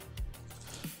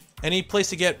 Any place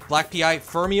to get black PI?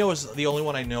 Fermio is the only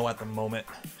one I know at the moment,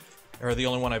 or the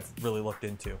only one I've really looked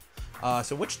into.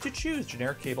 So which to choose?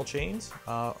 Generic cable chains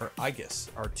or IGUS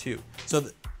are two. So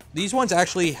these ones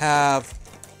actually have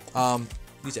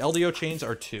these LDO chains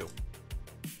are two.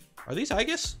 Are these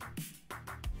IGUS?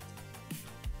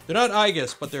 They're not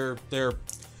IGUS, but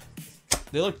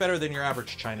they look better than your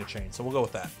average China chain, so we'll go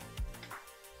with that.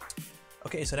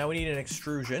 Okay, so now we need an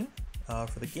extrusion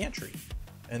for the gantry.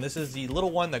 And this is the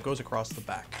little one that goes across the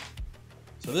back.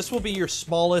 So this will be your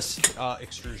smallest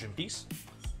extrusion piece.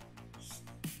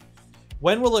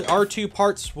 When will the R2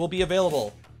 parts will be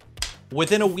available?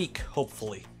 Within a week,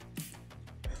 hopefully.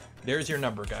 There's your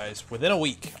number, guys. Within a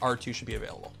week, R2 should be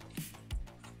available.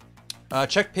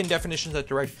 Check pin definitions at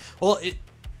direct. Well,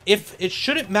 it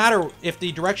shouldn't matter if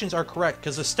the directions are correct,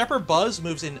 because the stepper buzz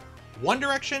moves in one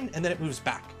direction and then it moves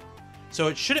back. So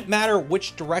it shouldn't matter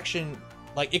which direction,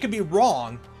 like it could be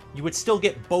wrong, you would still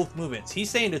get both movements. He's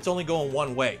saying it's only going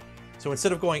one way. So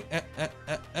instead of going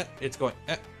it's going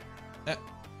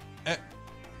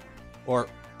or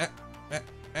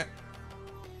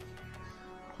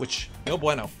which, no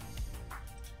bueno.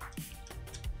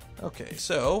 Okay,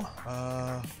 so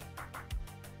we're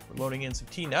loading in some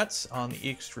T-nuts on the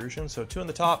extrusion. So 2 on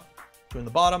the top, 2 on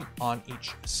the bottom on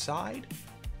each side.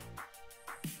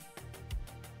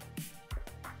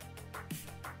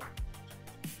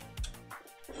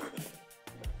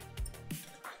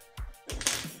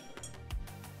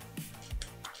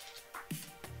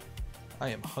 I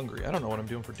am hungry. I don't know what I'm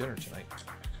doing for dinner tonight.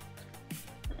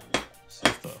 See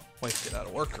if the wife get out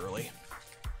of work early.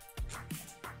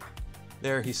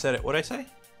 There, he said it. What'd I say?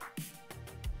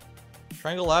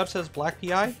 Triangle Labs has black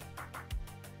PI?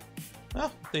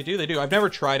 Oh, they do, they do. I've never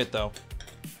tried it, though.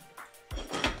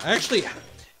 Actually,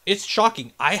 it's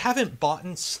shocking. I haven't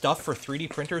bought stuff for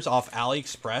 3D printers off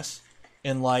AliExpress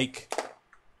in, like,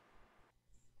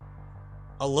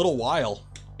 a little while.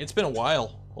 It's been a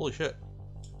while. Holy shit.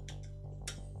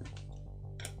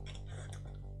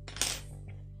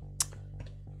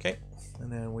 Okay,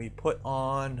 and then we put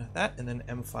on that, and then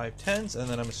M510s, and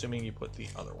then I'm assuming you put the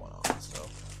other one on, so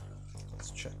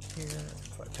let's check here.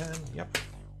 M510, yep.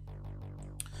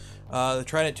 The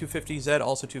Trident 250Z,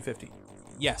 also 250.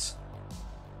 Yes.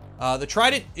 The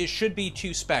Trident, it should be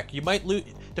 2 spec. You might lose,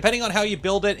 depending on how you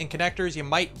build it in connectors, you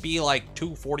might be like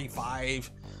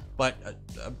 245, but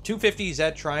a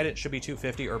 250Z Trident should be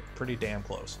 250 or pretty damn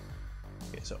close.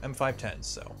 Okay, so M510s,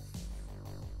 so.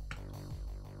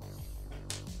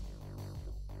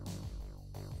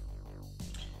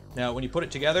 Now, when you put it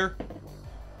together,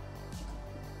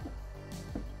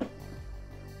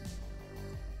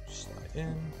 slide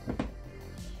in.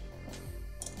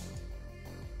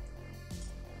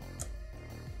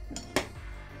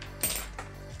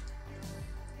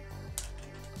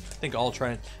 I think all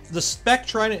Trident. The spec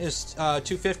Trident is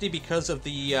 250 because of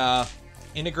the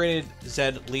integrated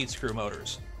Z lead screw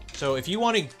motors. So if you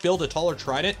want to build a taller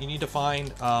Trident, you need to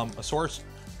find a source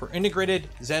for integrated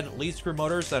Z lead screw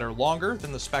motors that are longer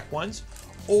than the spec ones,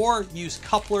 or use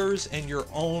couplers and your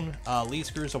own lead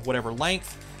screws of whatever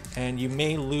length, and you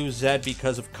may lose Z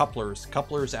because of couplers.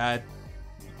 Couplers add,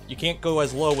 you can't go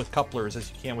as low with couplers as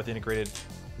you can with integrated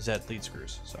Z lead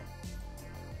screws. So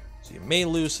you may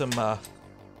lose some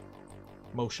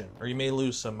motion, or you may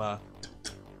lose some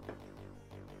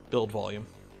build volume.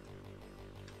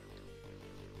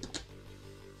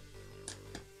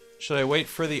 Should I wait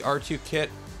for the R2 kit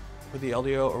with the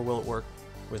LDO, or will it work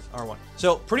with R1?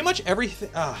 So pretty much everything.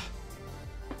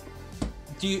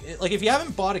 Do you like, if you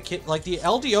haven't bought a kit, like the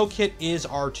LDO kit is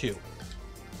R2,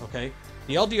 okay?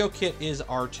 The LDO kit is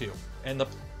R2, and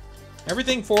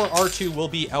everything for R2 will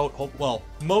be out. Well,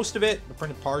 most of it, the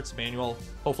printed parts, manual,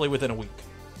 hopefully within a week.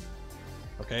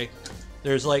 Okay,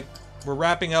 there's like, we're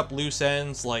wrapping up loose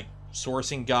ends like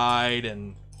sourcing guide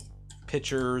and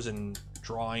pictures and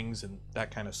drawings and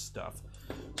that kind of stuff.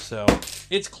 So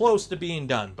it's close to being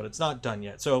done, but it's not done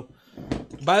yet. So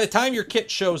by the time your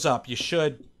kit shows up, you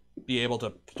should be able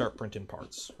to start printing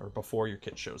parts, or before your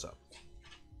kit shows up.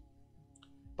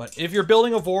 But if you're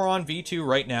building a Voron V2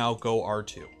 right now, go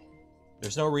R2.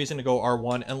 There's no reason to go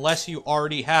R1 unless you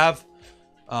already have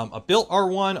a built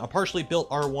R1, a partially built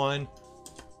R1.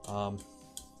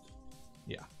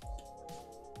 Yeah.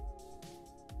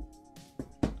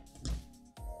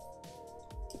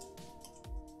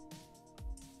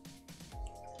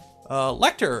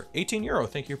 Lecter, 18 euro.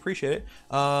 Thank you. Appreciate it.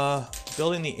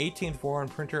 Building the 18th Voron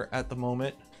printer at the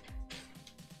moment.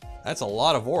 That's a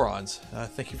lot of Vorons.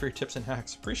 Thank you for your tips and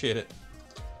hacks. Appreciate it.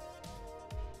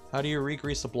 How do you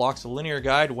re-grease the blocks of linear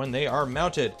guide when they are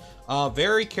mounted?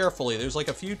 Very carefully. There's like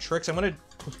a few tricks. I'm going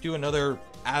to do another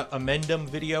amendum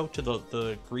video to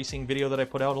the greasing video that I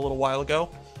put out a little while ago.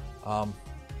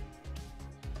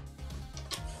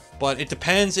 But it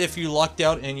depends if you lucked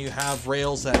out and you have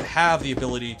rails that have the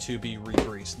ability to be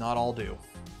re-greased. Not all do.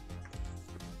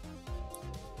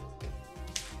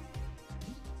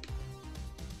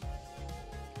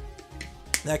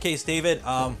 In that case, David,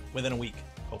 within a week,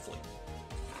 hopefully.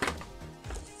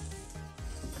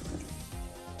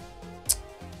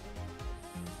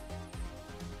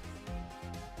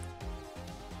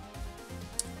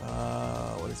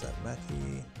 What is that,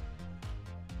 Matthew?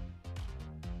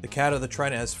 The cat of the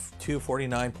Trident has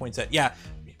 249 points at. Yeah,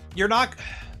 you're not.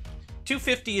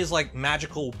 250 is like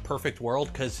magical perfect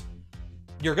world because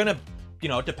you're gonna, you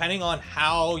know, depending on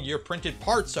how your printed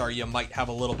parts are, you might have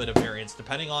a little bit of variance.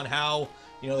 Depending on how,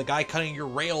 you know, the guy cutting your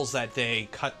rails that day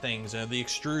cut things, or the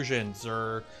extrusions,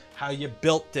 or how you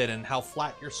built it, and how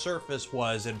flat your surface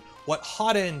was, and what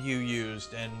Hotend you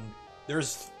used. And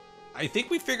there's, I think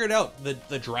we figured out that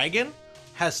the Dragon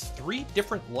has 3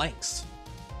 different lengths.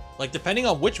 Like, depending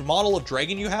on which model of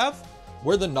Dragon you have,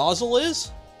 where the nozzle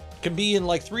is, can be in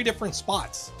like 3 different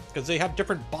spots because they have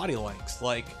different body lengths.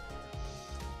 Like,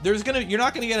 you're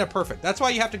not gonna get it perfect. That's why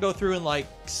you have to go through and like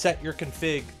set your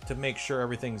config to make sure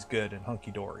everything's good and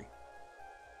hunky-dory.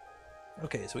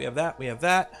 Okay, so we have that, we have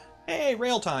that. Hey,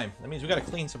 rail time. That means we gotta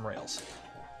clean some rails.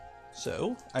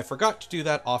 So, I forgot to do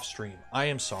that off stream. I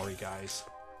am sorry, guys.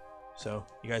 So,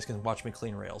 you guys can watch me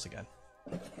clean rails again.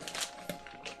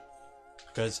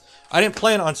 Because I didn't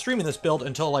plan on streaming this build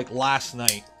until like last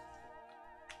night.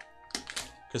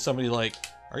 Because somebody like,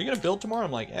 are you gonna build tomorrow?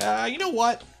 I'm like, yeah, you know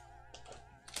what?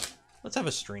 Let's have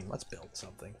a stream. Let's build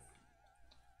something.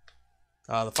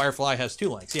 The Firefly has 2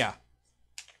 lengths. Yeah.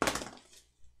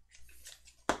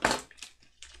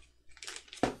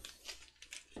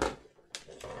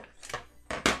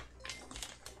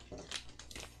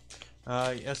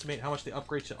 You estimate how much they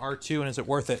upgrade to R2 and is it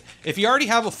worth it? If you already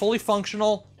have a fully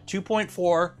functional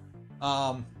 2.4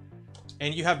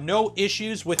 and you have no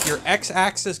issues with your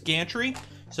X-axis gantry,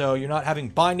 so you're not having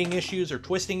binding issues or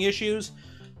twisting issues,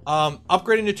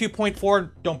 upgrading to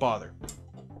 2.4, don't bother.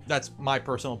 That's my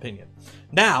personal opinion.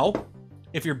 Now,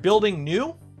 if you're building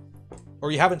new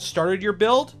or you haven't started your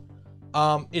build,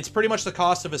 it's pretty much the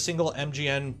cost of a single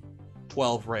MGN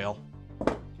 12 rail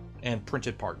and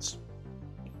printed parts.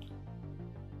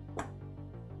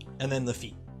 And then the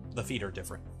feet. The feet are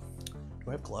different. Do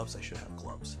I have gloves? I should have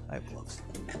gloves. I have gloves.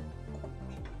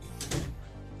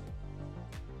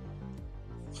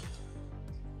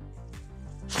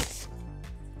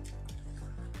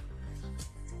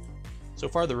 So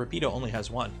far, the Rapido only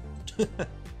has 1.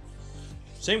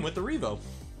 Same with the Revo.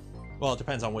 Well, it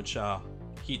depends on which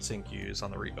heatsink you use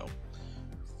on the Revo.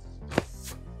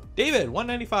 David,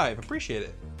 195. Appreciate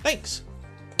it. Thanks.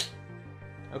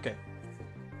 Okay.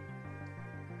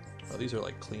 Oh, these are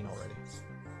like clean already.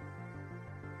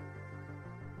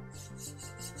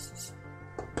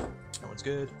 That one's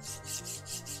good.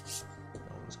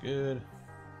 That one's good.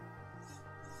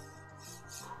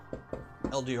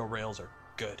 LDO rails are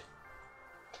good.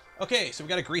 Okay, so we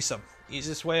gotta grease them.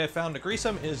 Easiest way I found to grease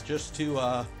them is just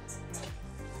to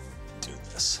do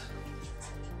this.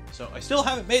 So I still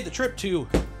haven't made the trip to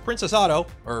Princess Auto,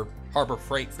 or Harbor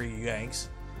Freight for you Yanks.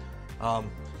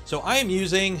 So I am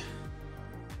using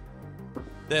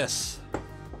this.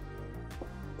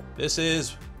 This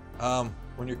is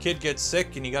when your kid gets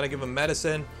sick and you gotta give them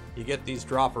medicine, you get these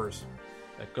droppers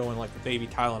that go in like the baby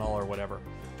Tylenol or whatever.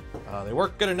 They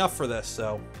work good enough for this,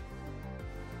 so.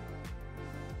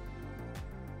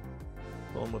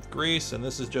 Fill them with grease, and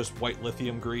this is just white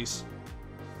lithium grease.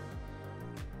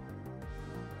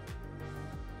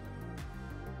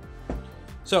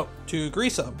 So, to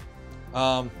grease them,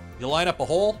 you line up a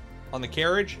hole on the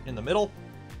carriage in the middle.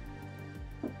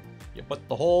 You put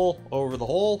the hole over the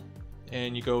hole,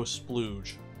 and you go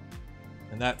splooge.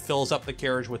 And that fills up the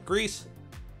carriage with grease.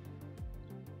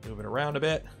 Move it around a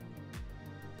bit.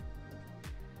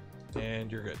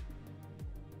 And you're good.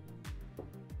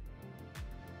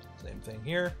 Same thing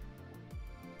here.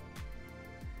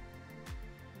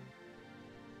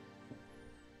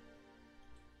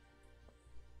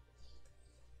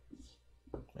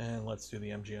 And let's do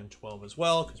the MGN12 as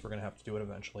well, because we're going to have to do it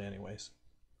eventually anyways.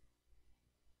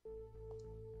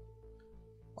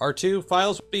 R2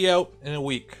 files will be out in a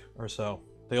week or so.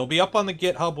 They'll be up on the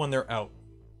GitHub when they're out.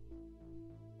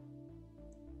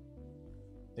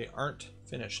 They aren't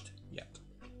finished yet.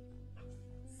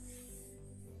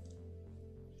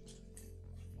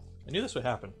 I knew this would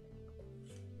happen.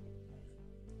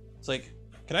 It's like,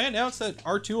 can I announce that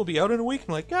R2 will be out in a week?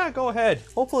 I'm like, yeah, go ahead.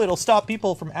 Hopefully it'll stop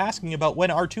people from asking about when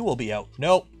R2 will be out.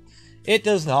 Nope, it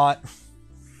does not.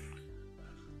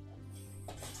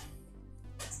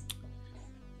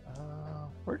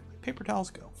 Where did the paper towels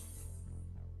go?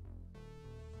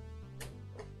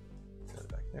 Put it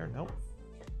back there, nope.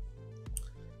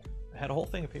 I had a whole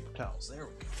thing of paper towels. There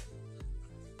we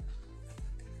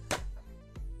go.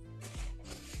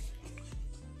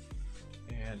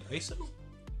 And ISO.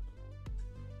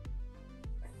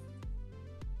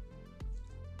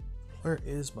 Where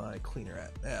is my cleaner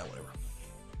at? Ah, whatever.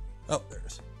 Oh, there it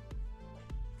is.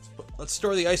 Let's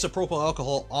store the isopropyl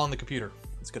alcohol on the computer.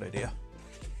 That's a good idea.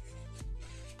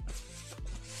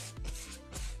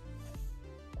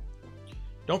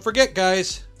 Don't forget,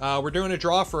 guys, we're doing a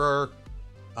draw for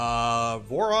our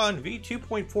Voron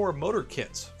V2.4 motor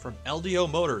kits from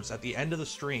LDOmotors at the end of the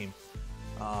stream.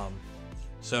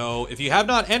 So if you have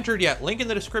not entered yet, link in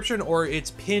the description or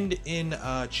it's pinned in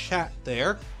chat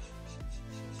there.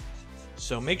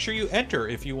 So make sure you enter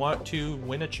if you want to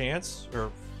win a chance,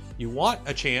 or you want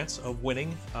a chance of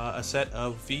winning a set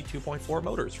of V2.4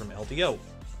 motors from LDO.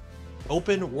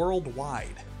 Open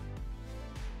worldwide.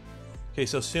 Okay,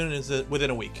 so soon as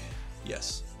within a week.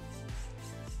 Yes.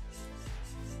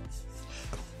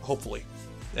 Hopefully.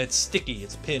 It's sticky,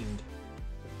 it's pinned.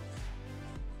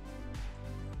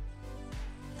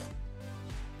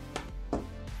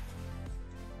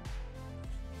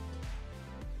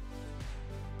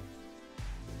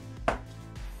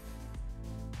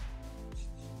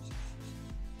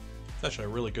 It's actually a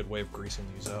really good way of greasing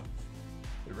these up.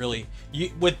 It really,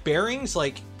 with bearings,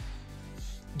 like,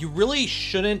 you really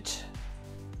shouldn't,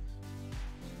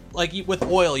 like with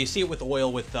oil, you see it with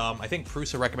oil with, I think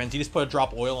Prusa recommends, you just put a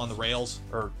drop of oil on the rails,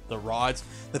 or the rods.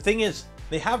 The thing is,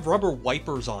 they have rubber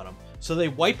wipers on them, so they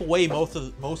wipe away most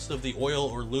of the oil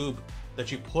or lube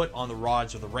that you put on the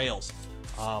rods or the rails.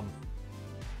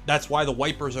 That's why the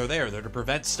wipers are there. They're to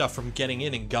prevent stuff from getting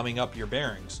in and gumming up your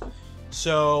bearings.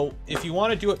 So if you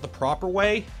want to do it the proper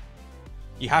way,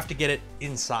 you have to get it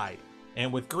inside.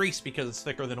 And with grease, because it's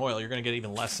thicker than oil, you're going to get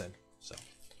even less in. So,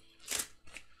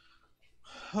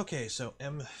 okay, so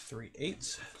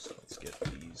M3/8. So let's get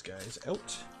these guys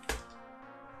out.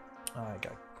 I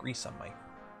got grease on my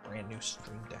brand new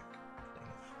Stream Deck. Dang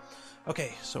it.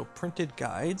 Okay, so printed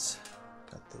guides.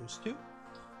 Got those two.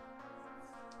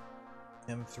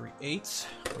 M3/8,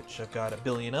 which I've got a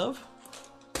billion of.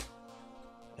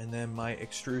 And then my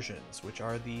extrusions, which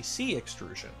are the C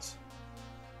extrusions.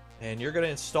 And you're going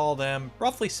to install them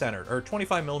roughly centered, or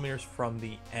 25 millimeters from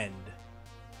the end.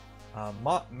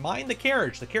 Mind the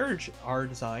carriage. The carriage are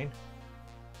designed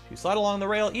to slide along the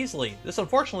rail easily. This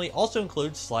unfortunately also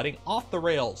includes sliding off the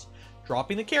rails.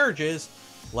 Dropping the carriages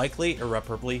likely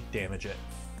irreparably damage it.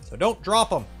 So don't drop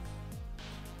them.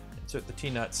 Insert the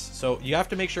T-nuts. So you have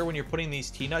to make sure when you're putting these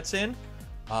T-nuts in,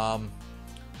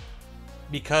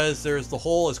 because there's the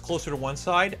hole is closer to one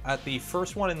side, at the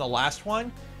first one and the last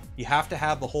one, you have to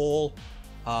have the hole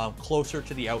closer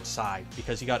to the outside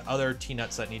because you got other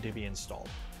T-nuts that need to be installed.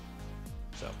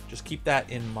 So just keep that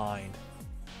in mind.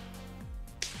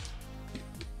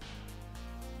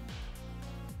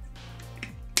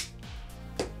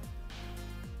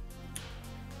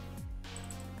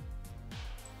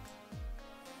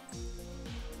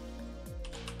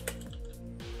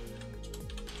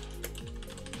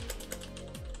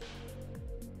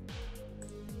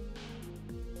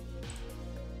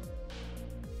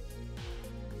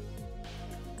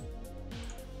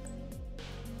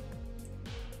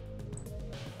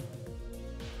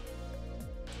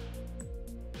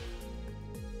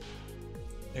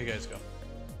 There you guys go.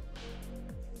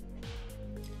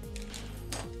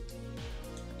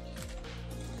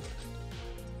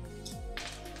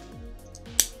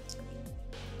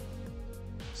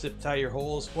 Zip tie your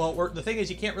holes. Well, the thing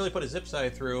is, you can't really put a zip tie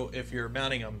through if you're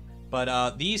mounting them,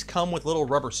 but these come with little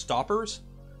rubber stoppers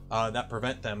that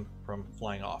prevent them from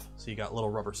flying off. So you got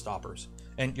little rubber stoppers.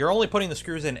 And you're only putting the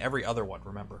screws in every other one,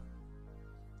 remember.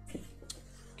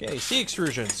 Okay, C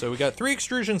extrusion. So we got 3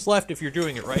 extrusions left if you're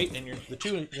doing it right, and the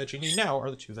 2 that you need now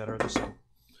are the 2 that are the same.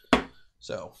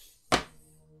 So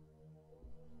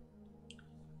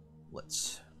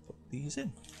let's put these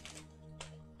in.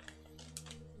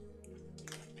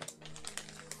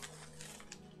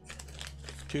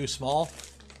 Too small?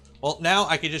 Well, now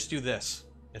I could just do this.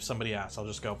 If somebody asks, I'll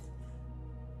just go.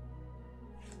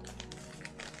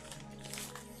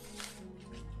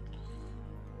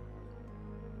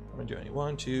 I'm doing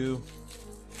 1, 2,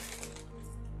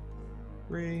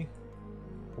 3,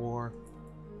 4,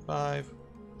 5,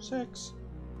 6,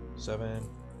 7,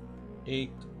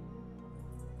 8,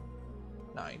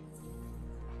 9.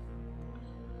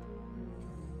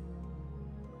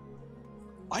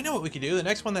 I know what we could do. The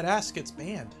next one that asks gets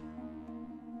banned.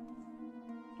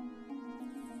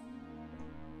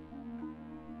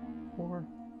 Four,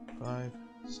 5,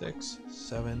 6,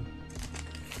 7,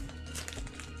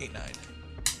 8, 9.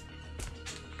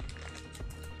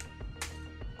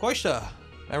 Koisha,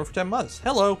 member for 10 months.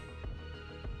 Hello.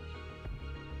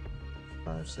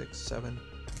 5, 6, 7,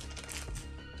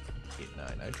 8, 9.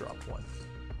 I dropped one.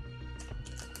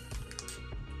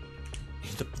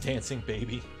 The dancing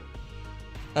baby.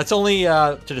 That's only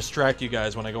to distract you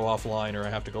guys when I go offline or I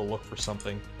have to go look for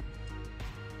something.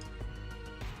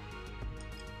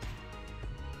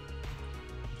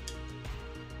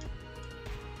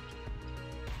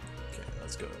 Okay,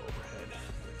 let's go to overhead.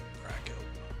 Rack out.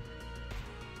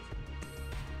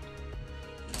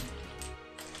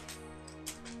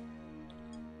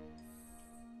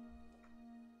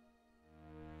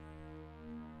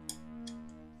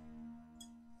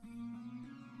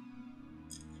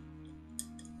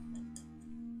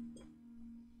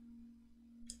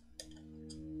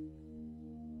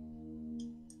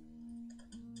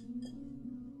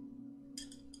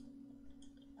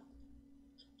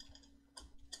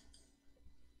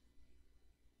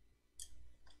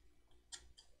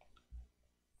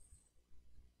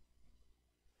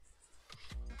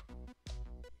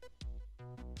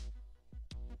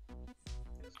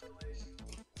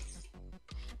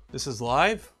 This is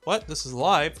live? What? This is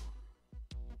live?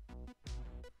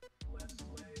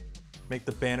 Make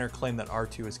the banner claim that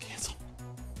R2 is canceled.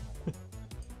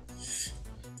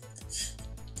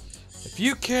 If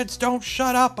you kids don't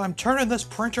shut up, I'm turning this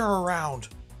printer around.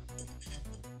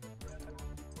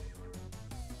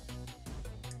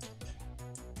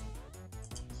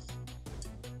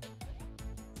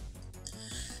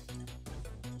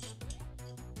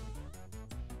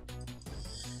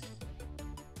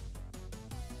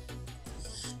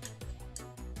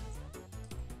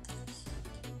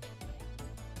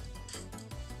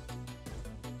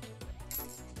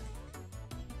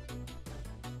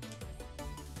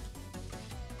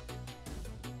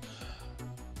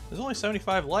 There's only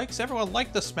 75 likes. Everyone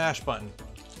like the smash button.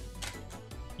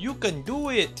 You can do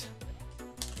it.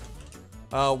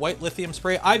 White lithium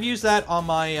spray. I've used that on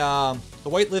my the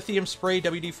white lithium spray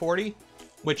WD-40,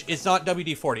 which is not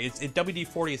WD-40.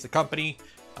 WD-40 is the company.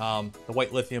 The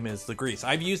white lithium is the grease.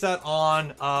 I've used that on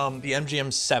the MGM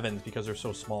 7s because they're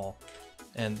so small.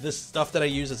 And this stuff that I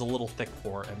use is a little thick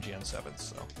for MGM 7s,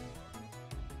 so.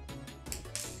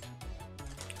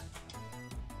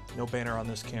 No banner on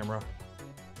this camera.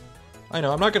 I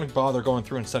know, I'm not going to bother going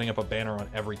through and setting up a banner on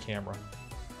every camera.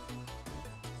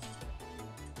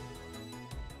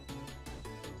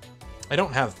 I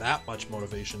don't have that much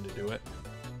motivation to do it.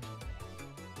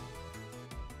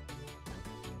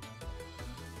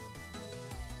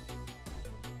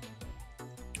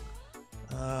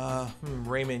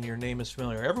 Raymond, your name is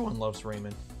familiar. Everyone loves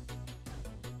Raymond.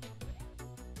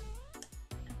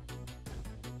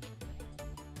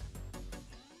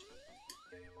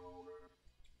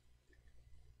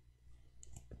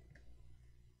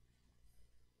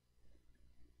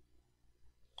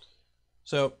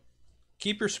 So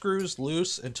keep your screws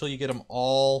loose until you get them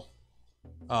all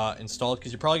installed,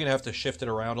 because you're probably going to have to shift it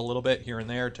around a little bit here and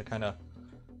there to kind of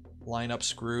line up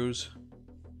screws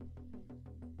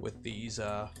with these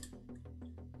the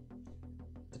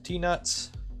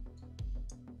T-nuts.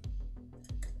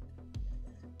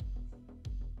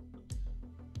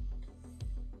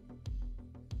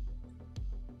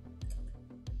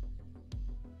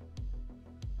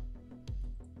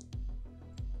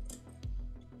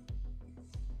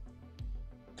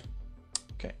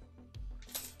 Okay.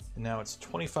 Now it's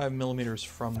 25 millimeters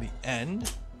from the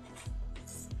end.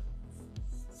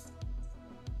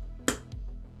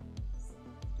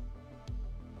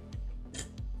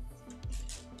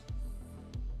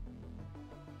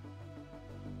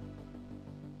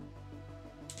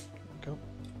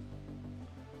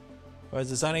 Why is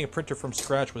designing a printer from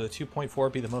scratch with a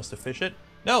 2.4 be the most efficient?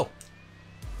 No!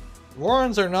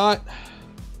 Vorons are not...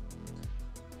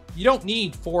 You don't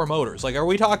need 4 motors. Like, are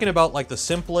we talking about like the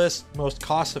simplest, most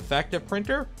cost-effective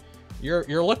printer?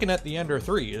 You're looking at the Ender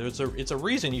 3. It's a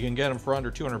reason you can get them for under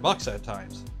 200 bucks at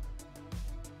times.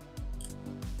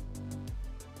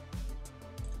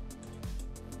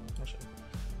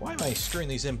 Why am I screwing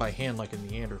these in by hand like a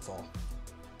Neanderthal?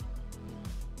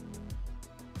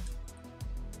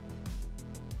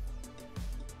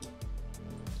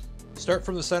 Start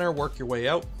from the center, work your way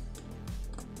out.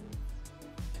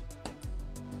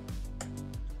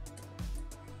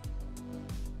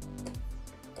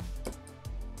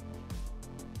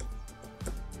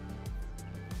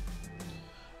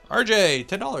 RJ,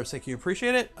 $10, thank you,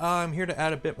 appreciate it. I'm here to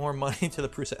add a bit more money to the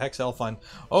Prusa XL fund.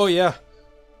 Oh yeah,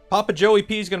 Papa Joey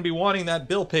P is going to be wanting that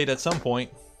bill paid at some point.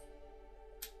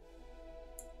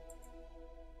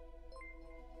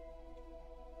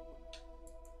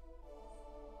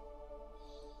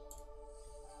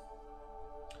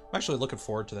 I'm actually looking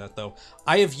forward to that, though.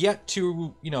 I have yet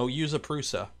to, you know, use a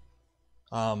Prusa.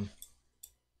 I'm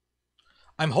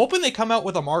hoping they come out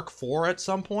with a Mark IV at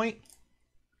some point.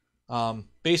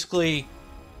 Basically,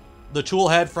 the tool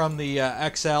head from the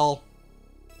XL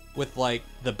with, like,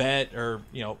 the bed, or,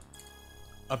 you know,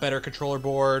 a better controller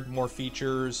board, more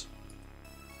features,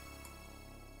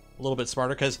 a little bit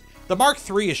smarter, because the Mark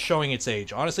III is showing its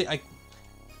age. Honestly,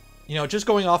 you know, just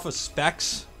going off of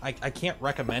specs, I can't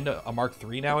recommend a Mark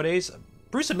III nowadays.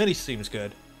 Prusa Mini seems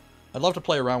good. I'd love to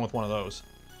play around with one of those.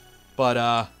 But,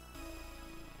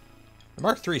 the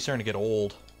Mark III is starting to get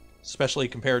old, especially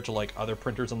compared to, like, other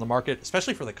printers on the market,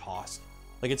 especially for the cost.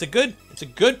 Like, it's a good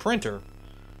printer,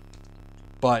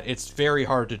 but it's very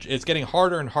hard to, it's getting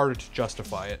harder and harder to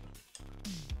justify it.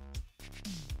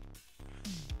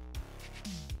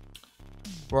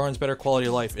 Voron's better quality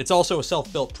of life. It's also a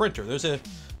self-built printer. There's a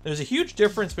huge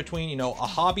difference between, you know, a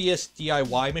hobbyist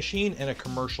DIY machine and a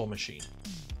commercial machine.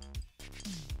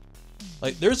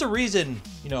 Like, there's a reason,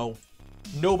 you know,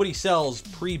 nobody sells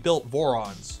pre-built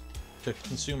Vorons to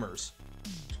consumers.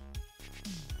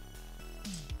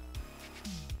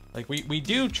 Like, we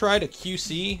do try to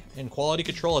QC and quality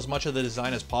control as much of the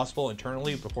design as possible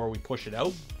internally before we push it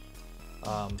out.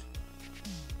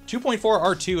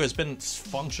 2.4r2 has been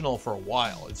functional for a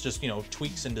while. It's just, you know,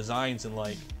 tweaks and designs, and,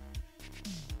 like,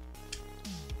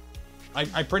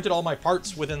 I printed all my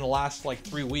parts within the last, like,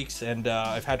 3 weeks, and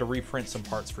I've had to reprint some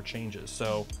parts for changes.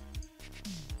 So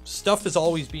stuff is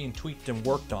always being tweaked and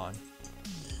worked on.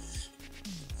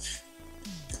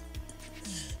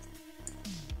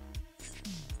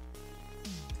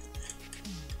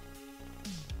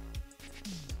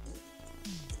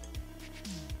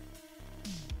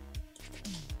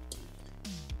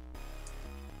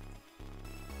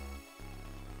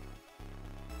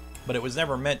 But it was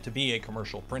never meant to be a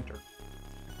commercial printer.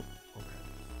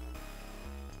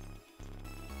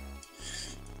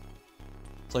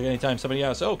 It's like anytime somebody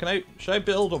asks, oh, should I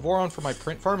build a Voron for my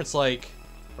print farm? It's like,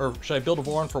 or should I build a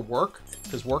Voron for work?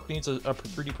 Because work needs a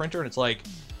 3D printer. And it's like,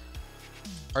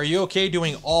 are you okay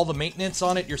doing all the maintenance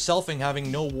on it yourself and having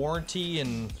no warranty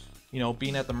and, you know,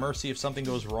 being at the mercy if something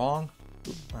goes wrong?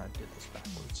 Oop, I did this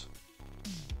backwards.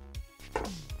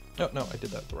 No, I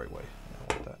did that the right way.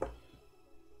 I don't want that.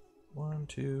 1,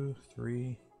 2,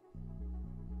 3,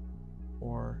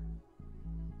 4,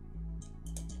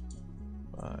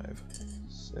 5,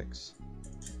 6,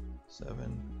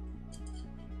 7,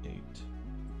 8,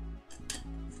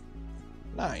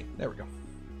 9. There we go.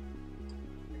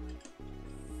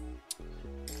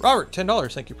 Robert,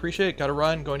 $10. Thank you. Appreciate it. Got to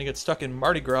run. Going to get stuck in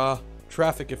Mardi Gras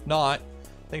traffic if not.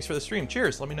 Thanks for the stream.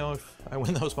 Cheers. Let me know if I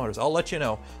win those motors. I'll let you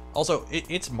know. Also,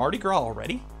 it's Mardi Gras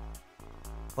already?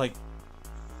 Like,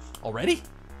 already?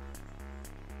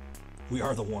 We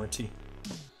are the warranty.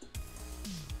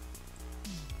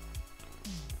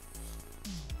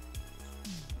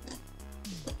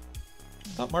 I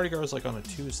thought Mardi Gras was like on a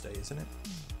Tuesday, isn't it?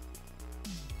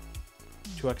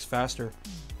 2x faster.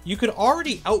 You could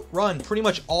already outrun pretty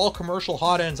much all commercial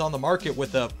hot ends on the market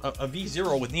with a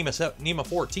V0 with NEMA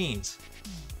 14s.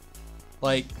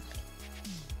 Like,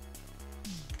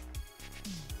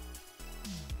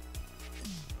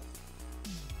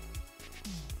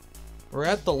 we're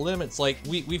at the limits. Like,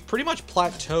 we've pretty much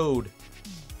plateaued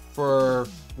for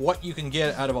what you can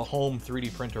get out of a home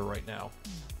 3D printer right now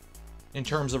in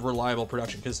terms of reliable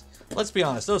production. Because let's be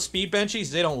honest, those speed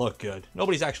benchies, they don't look good.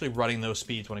 Nobody's actually running those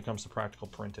speeds when it comes to practical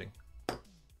printing.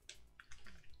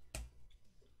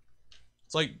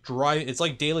 It's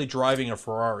like daily driving a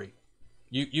Ferrari.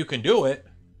 You can do it,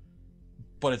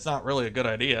 but it's not really a good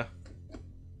idea.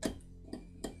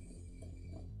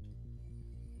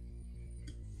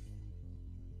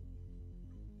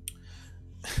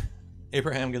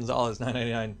 Abraham Gonzalez,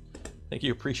 $9.99. Thank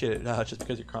you, appreciate it. Just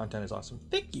because your content is awesome.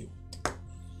 Thank you.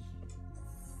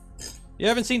 If you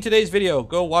haven't seen today's video,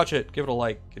 go watch it. Give it a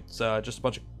like. It's just a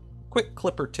bunch of quick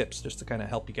clipper tips just to kind of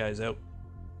help you guys out.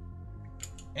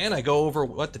 And I go over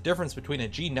what the difference between a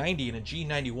G90 and a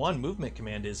G91 movement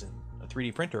command is in a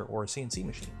 3D printer or a CNC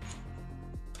machine.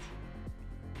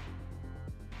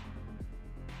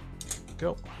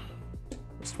 Go.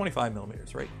 It's 25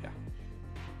 millimeters, right? Yeah.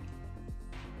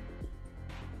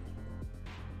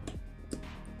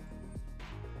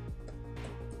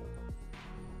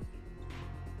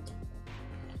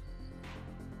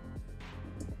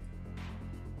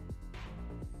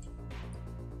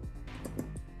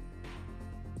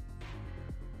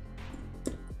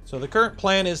 So the current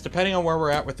plan is, depending on where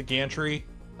we're at with the gantry,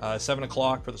 7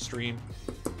 o'clock for the stream.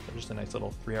 So just a nice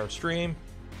little 3-hour stream.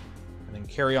 And then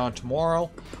carry on tomorrow.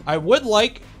 I would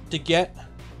like to get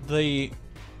the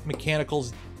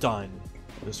mechanicals done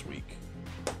this week.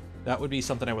 That would be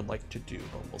something I would like to do.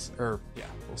 We'll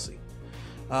see.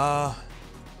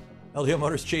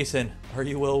 LDOmotors Jason, are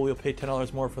you we'll pay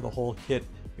 $10 more for the whole kit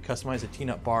to customize a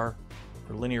T-nut bar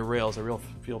for linear rails, a real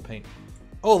field paint.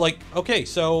 Oh, like, okay,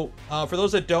 so for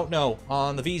those that don't know,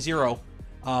 on the V0,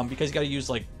 because you got to use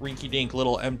like rinky-dink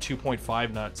little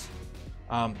M2.5 nuts,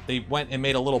 they went and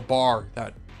made a little bar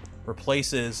that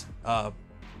replaces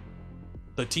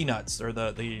the T-nuts, or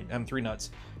the M3 nuts,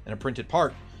 in a printed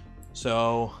part.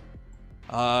 So,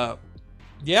 yeah,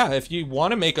 if you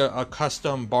want to make a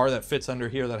custom bar that fits under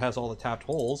here that has all the tapped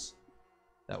holes,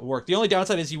 that would work. The only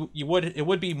downside is it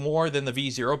would be more than the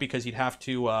V0, because you'd have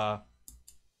to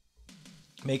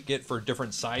make it for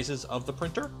different sizes of the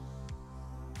printer,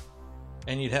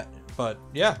 and you'd have, but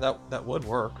yeah, that would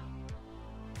work.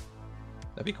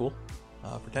 That'd be cool.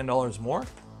 For $10 more,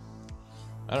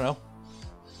 I don't know.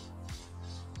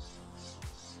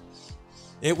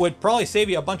 It would probably save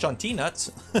you a bunch on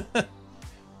T-nuts.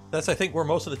 That's, I think, where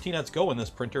most of the T-nuts go in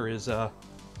this printer, is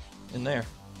in there.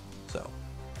 So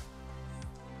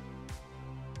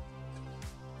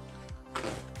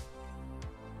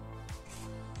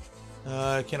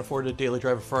I can't afford a daily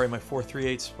drive a Ferrari. My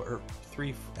 438 or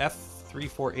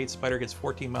 3F348 Spider gets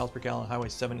 14 miles per gallon, Highway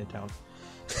 7 in town.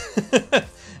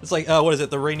 It's like, what is it?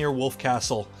 The Rainier Wolf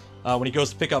Castle, when he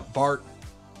goes to pick up Bart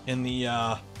in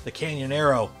the Canyon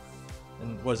Arrow,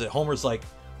 and what is it? Homer's like,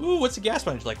 "Ooh, what's the gas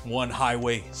mileage?" Like, 1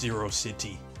 highway, 0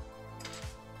 city.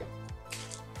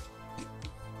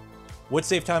 Would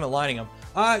save time at lining them.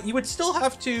 You would still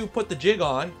have to put the jig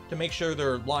on to make sure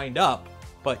they're lined up,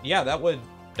 but yeah, that would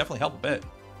definitely help a bit.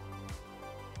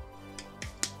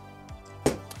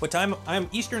 What time? I'm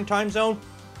Eastern time zone,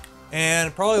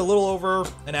 and probably a little over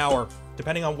an hour,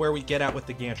 depending on where we get at with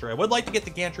the gantry. I would like to get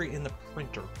the gantry in the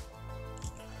printer,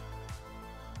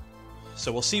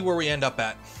 so we'll see where we end up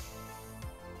at.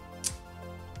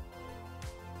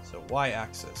 So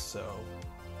y-axis, so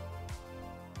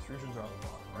extrusions are on the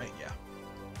bottom, right? Yeah.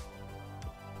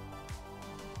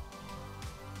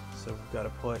 So we've got to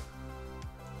put,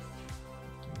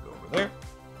 go over there.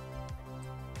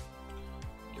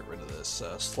 Get rid of this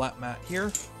slap mat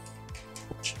here.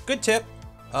 Good tip,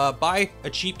 buy a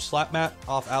cheap slap mat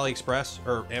off AliExpress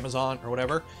or Amazon or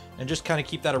whatever, and just kind of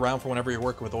keep that around for whenever you're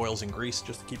working with oils and grease,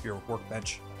 just to keep your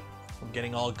workbench from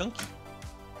getting all gunky.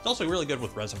 It's also really good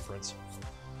with resin prints.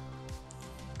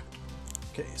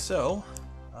 Okay, so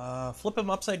flip them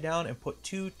upside down and put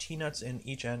 2 T-nuts in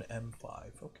each end,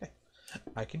 M5. Okay,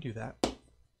 I can do that.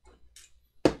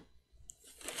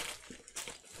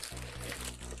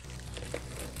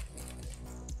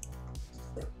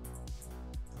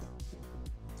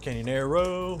 Canyon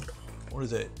Arrow, what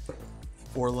is it?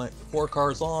 4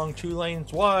 cars long, 2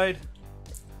 lanes wide.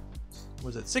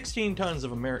 Was it 16 tons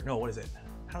of American? No, what is it?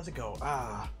 How does it go?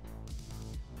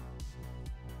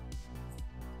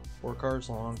 4 cars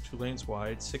long, 2 lanes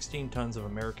wide, 16 tons of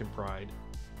American pride.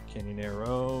 Canyon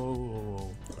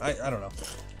Arrow. I don't know.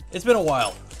 It's been a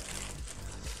while.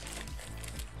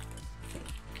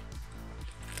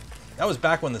 That was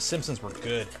back when the Simpsons were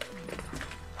good.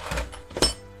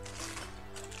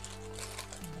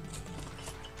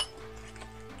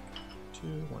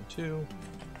 Two.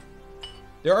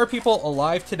 There are people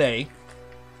alive today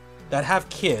that have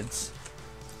kids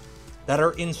that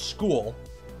are in school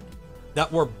that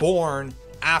were born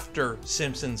after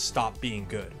Simpsons stopped being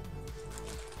good.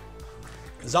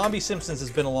 Zombie Simpsons has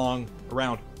been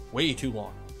around way too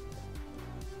long.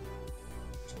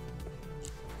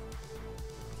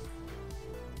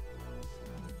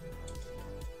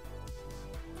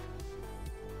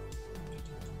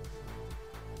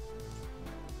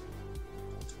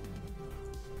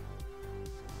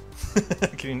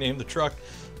 Can you name the truck?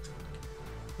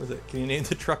 What is it? Can you name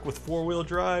the truck with 4-wheel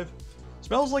drive?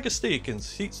 Smells like a steak and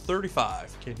seats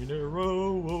 35. Canyon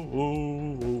Arrow.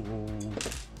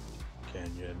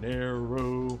 Canyon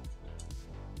Arrow.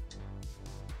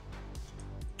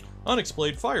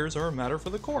 Unexplained fires are a matter for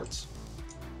the courts.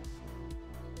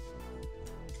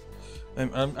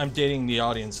 I'm dating the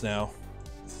audience now.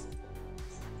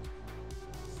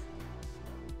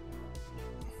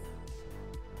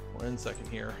 One second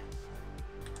here.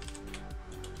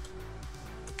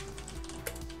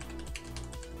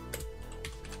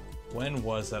 When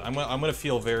was that? I'm gonna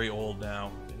feel very old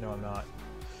now. No, I'm not.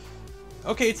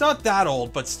 Okay, it's not that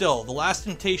old, but still. The Last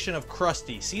Temptation of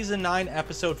Krusty, Season 9,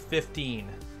 Episode 15.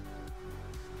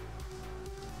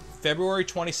 February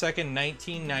 22nd,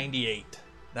 1998.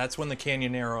 That's when the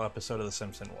Canyonero episode of The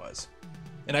Simpsons was.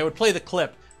 And I would play the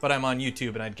clip, but I'm on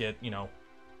YouTube and I'd get, you know,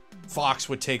 Fox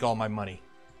would take all my money.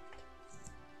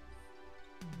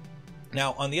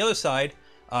 Now, on the other side,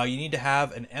 you need to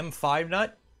have an M5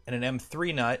 nut and an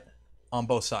M3 nut on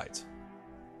both sides.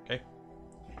 Okay?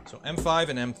 So M5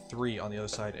 and M3 on the other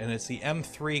side. And it's the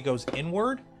M3 goes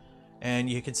inward, and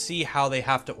you can see how they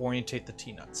have to orientate the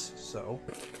T-nuts. So...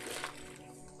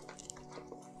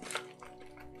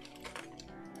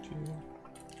 2,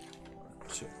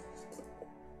 2.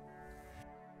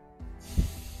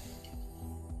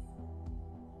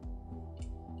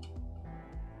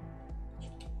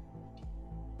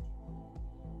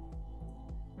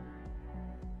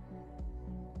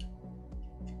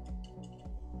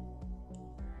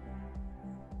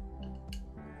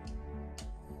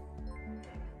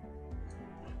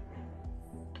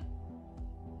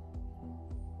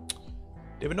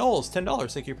 David Knowles,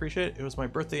 $10. Thank you, appreciate it. It was my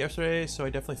birthday yesterday, so I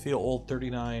definitely feel old,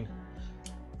 39.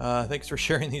 Thanks for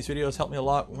sharing these videos. Helped me a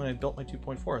lot when I built my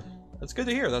 2.4. That's good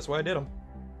to hear. That's why I did them.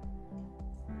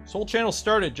 This whole channel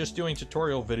started just doing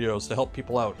tutorial videos to help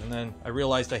people out, and then I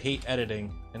realized I hate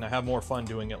editing, and I have more fun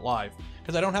doing it live,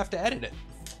 because I don't have to edit it.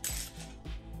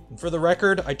 And for the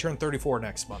record, I turn 34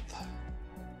 next month.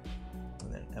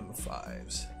 And then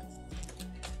M5s.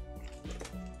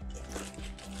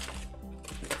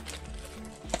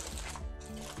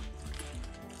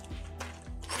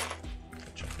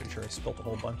 Sure I spilled a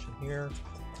whole bunch in here.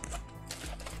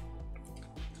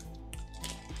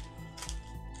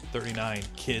 39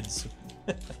 kids.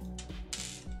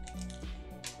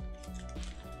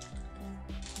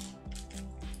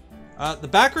 The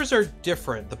backers are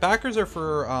different. The backers are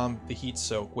for the heat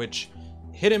soak, which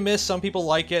hit and miss. Some people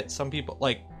like it. Some people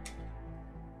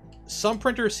some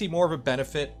printers see more of a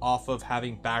benefit off of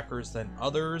having backers than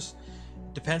others.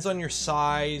 Depends on your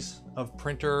size of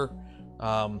printer.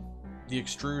 The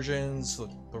extrusions,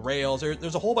 the rails,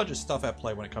 there's a whole bunch of stuff at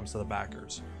play when it comes to the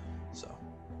backers. So,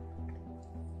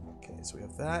 okay, so we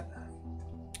have that.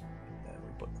 And we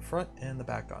put the front and the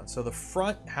back on. So the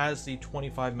front has the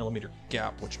 25mm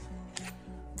gap, which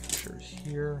I'm sure is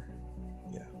here.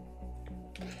 Yeah.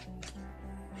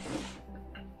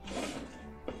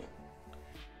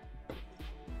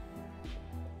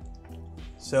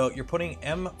 So you're putting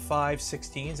M5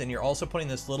 16s, and you're also putting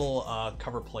this little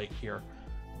cover plate here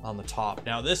on the top.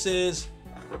 Now this is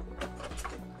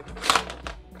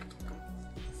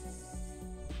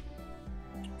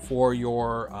for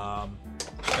your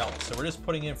belt. So we're just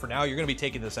putting in for now. You're going to be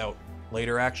taking this out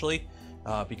later, actually,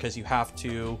 because you have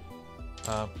to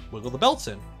wiggle the belts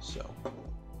in. So.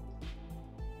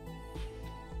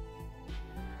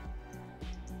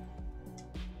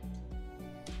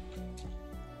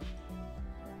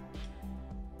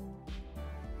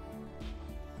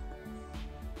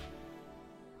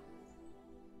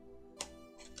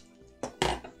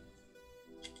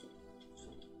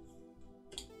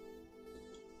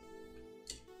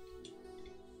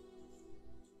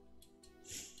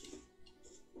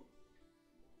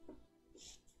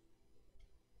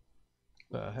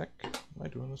 The heck? Am I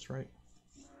doing this right?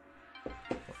 Oh,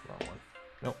 wrong one.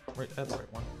 Nope, right, that's the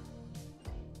right one.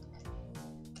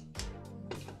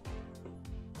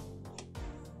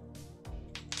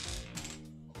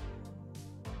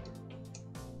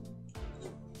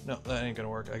 No, that ain't gonna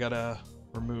work. I gotta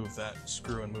remove that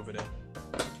screw and move it in.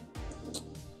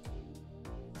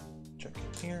 Check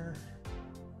in here.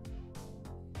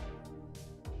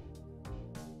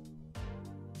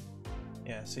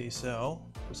 Yeah, see, so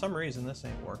for some reason this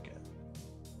ain't working.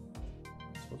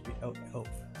 It's supposed to be out,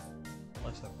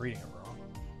 unless I'm reading it wrong.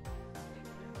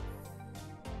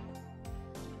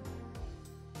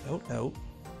 Out.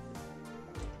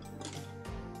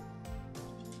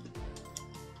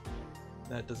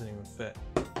 That doesn't even fit.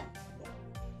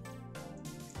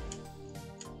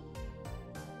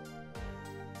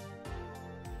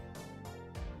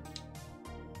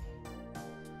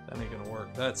 That ain't gonna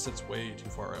work. That sits way too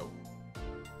far out.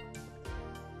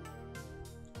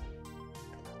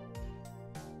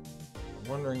 I'm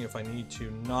wondering if I need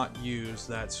to not use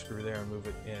that screw there and move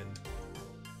it in.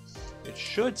 It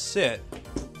should sit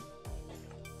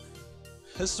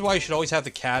This is why you should always have the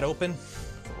CAD open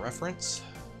for reference.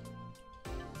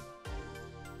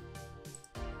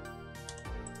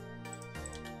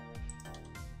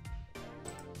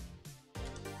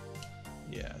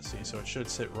 Yeah, see, so it should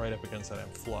sit right up against that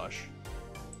end flush.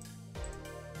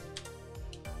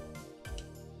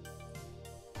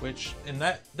 Which, and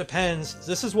that depends.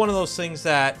 This is one of those things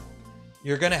that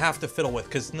you're gonna have to fiddle with,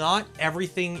 because not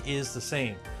everything is the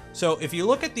same. So if you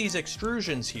look at these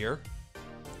extrusions here,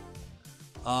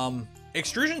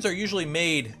 extrusions are usually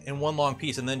made in one long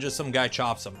piece and then just some guy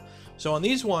chops them. So on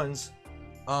these ones,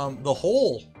 the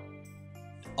hole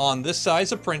on this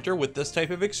size of printer with this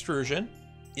type of extrusion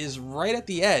is right at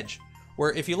the edge,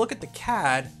 where if you look at the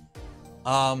CAD,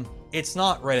 it's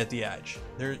not right at the edge.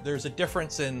 There's a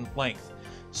difference in length.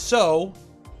 So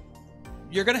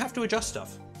you're gonna have to adjust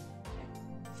stuff.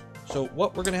 So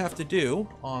what we're gonna have to do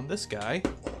on this guy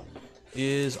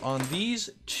is on these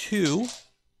two,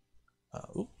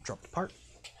 ooh, dropped apart.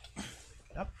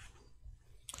 Yep.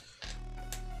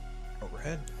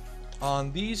 Overhead.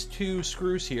 On these two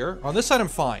screws here, on this side I'm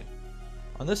fine.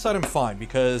 On this side I'm fine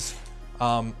because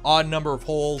odd number of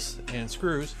holes and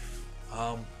screws,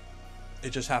 it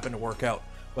just happened to work out.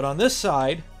 But on this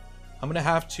side, I'm gonna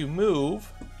have to move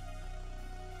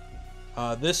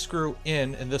this screw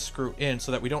in and this screw in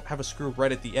so that we don't have a screw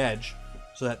right at the edge,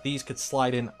 so that these could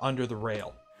slide in under the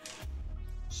rail.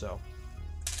 So,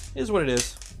 it is what it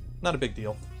is. Not a big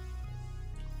deal.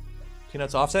 See,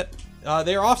 that's offset.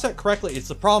 They are offset correctly. It's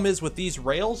the problem is with these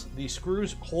rails, these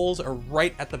screws holes are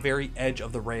right at the very edge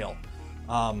of the rail.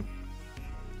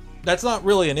 That's not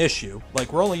really an issue.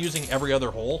 Like, we're only using every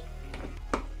other hole,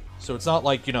 so it's not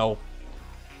like, you know,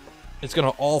 it's gonna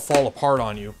all fall apart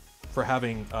on you for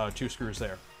having two screws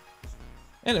there.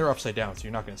 And they're upside down, so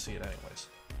you're not gonna see it anyways.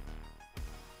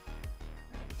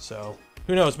 So,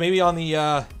 who knows, maybe on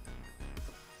the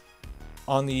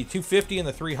 250 and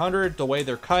the 300, the way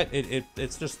they're cut,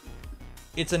 it's just,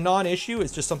 it's a non-issue.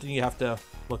 It's just something you have to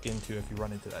look into if you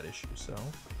run into that issue. So,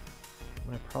 I'm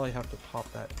gonna probably have to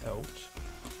pop that out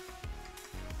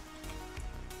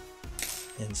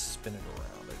and spin it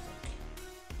around, I think.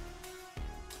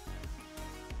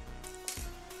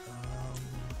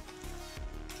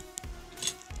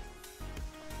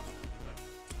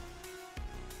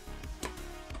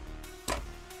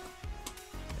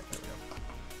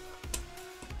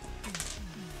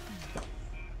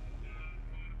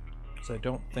 I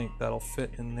don't think that'll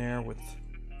fit in there with...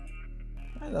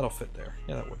 that'll fit there.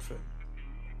 Yeah, that would fit.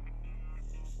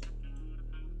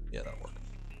 Yeah, that'll work.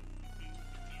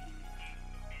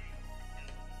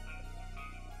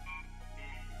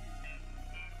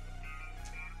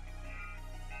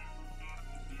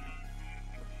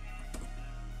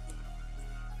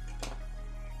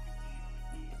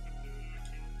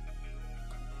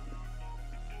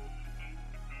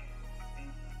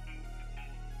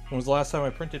 When was the last time I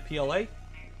printed PLA?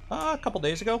 A couple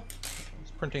days ago. I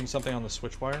was printing something on the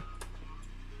switch wire.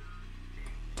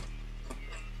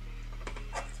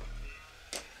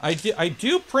 I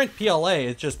do print PLA.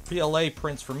 It's just PLA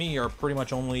prints for me are pretty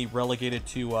much only relegated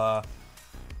to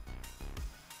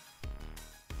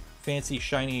fancy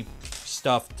shiny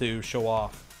stuff to show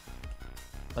off.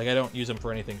 Like, I don't use them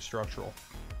for anything structural.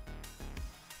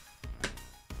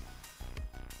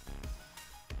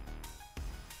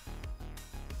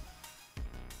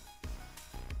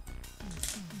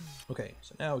 Okay,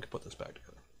 so now we can put this back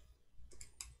together.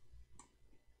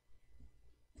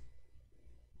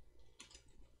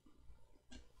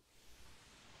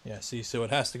 Yeah, see, so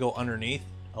it has to go underneath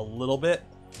a little bit.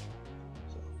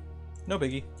 So, no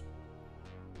biggie.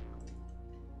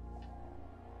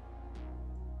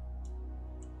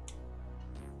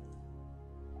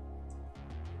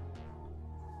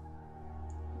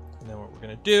 And then what we're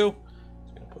gonna do is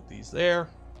we're gonna put these there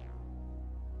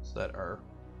so that our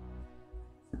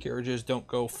carriages don't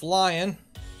go flying,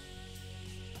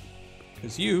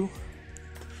 because you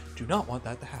do not want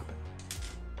that to happen.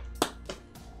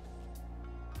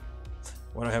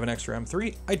 Why do I have an extra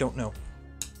M3? I don't know.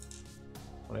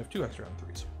 Why do I have two extra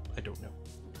M3s? I don't know.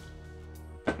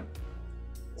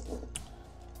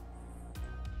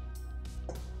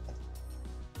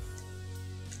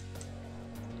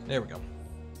 There we go.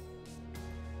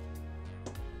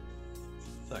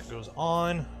 So that goes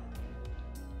on.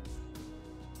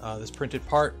 This printed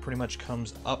part pretty much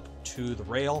comes up to the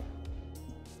rail,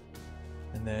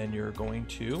 and then you're going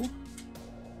to,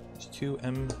 there's two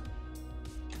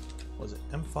was it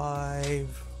M5?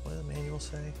 What did the manual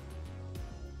say?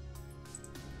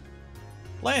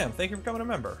 Lamb, thank you for becoming a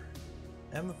member.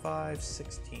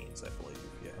 M516s, I believe.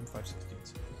 Yeah,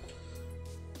 M516s.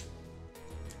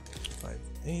 5,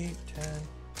 8, 10,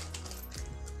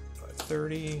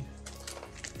 30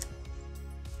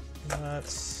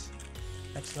 nuts,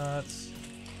 X nuts,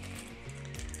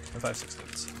 and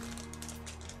 5/16.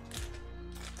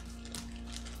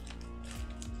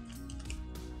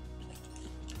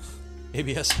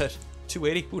 ABS at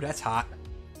 280. Ooh, that's hot.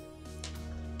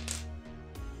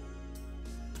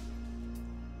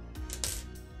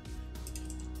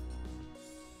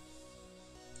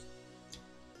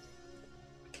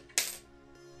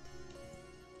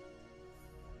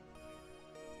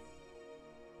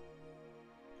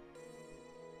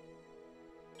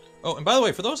 Oh, and by the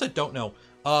way, for those that don't know,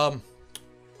 on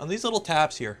these little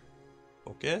tabs here,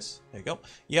 focus, there you go.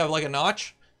 You have like a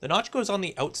notch. The notch goes on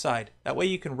the outside. That way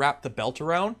you can wrap the belt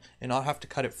around and not have to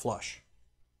cut it flush.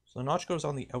 So the notch goes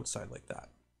on the outside like that.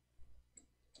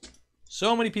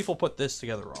 So many people put this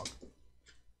together wrong.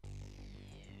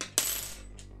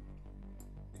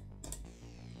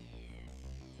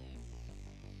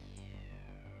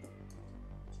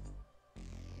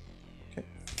 Okay.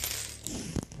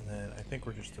 And then I think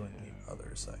we're just doing the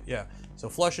other side. Yeah. So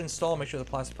flush install, make sure the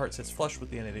plastic part sits flush with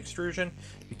the end of the extrusion.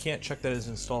 You can't check that it's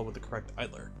installed with the correct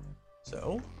idler.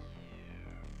 So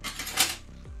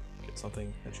get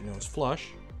something that you know is flush.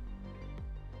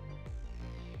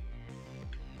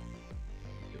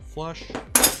 Get flush.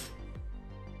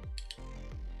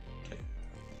 Okay.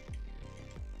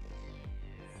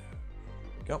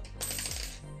 Go.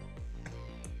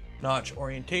 Notch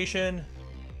orientation.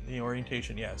 The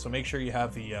orientation, yeah. So make sure you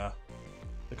have the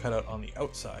cutout on the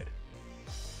outside.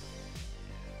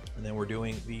 And then we're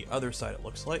doing the other side, it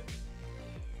looks like.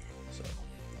 So.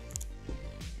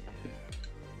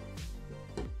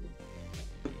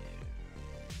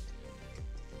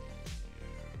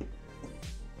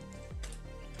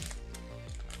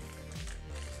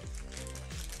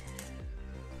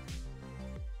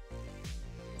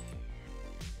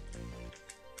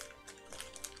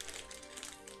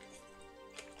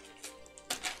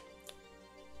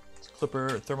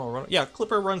 Clipper, thermal run. Yeah,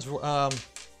 Clipper runs.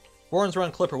 Voron's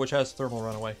run Clipper, which has thermal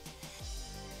runaway.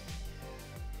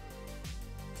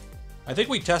 I think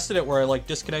we tested it where I like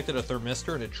disconnected a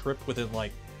thermistor and it tripped within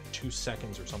like 2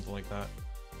 seconds or something like that.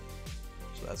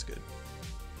 So that's good.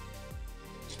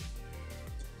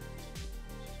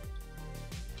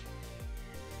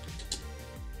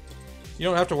 You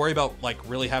don't have to worry about like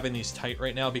really having these tight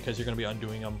right now because you're going to be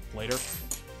undoing them later.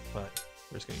 But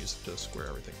we're just going to use it to square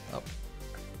everything up.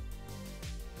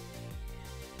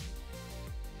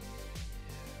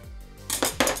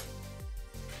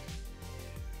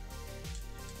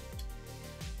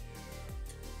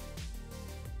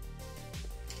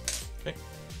 Okay,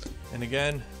 and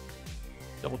again,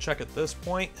 double check at this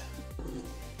point.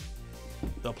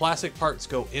 The plastic parts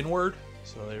go inward,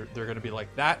 so they're going to be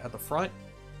like that at the front,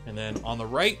 and then on the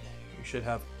right you should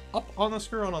have up on the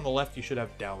screw, and on the left you should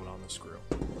have down on the screw.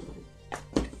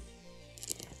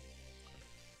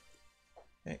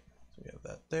 Okay, so we have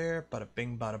that there. Bada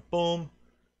bing, bada boom.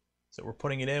 So we're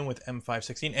putting it in with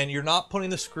M516, and you're not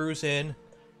putting the screws in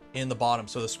the bottom.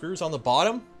 So the screws on the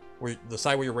bottom, where the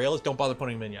side where your rail is, don't bother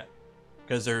putting them in yet.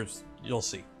 Because you'll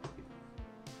see.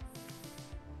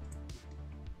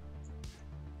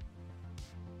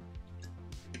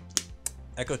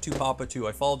 Echo 2 Papa 2.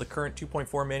 I followed the current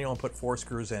 2.4 manual and put 4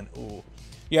 screws in. Ooh.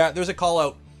 Yeah, there's a call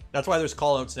out. That's why there's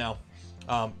call outs now.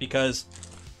 Because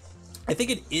I think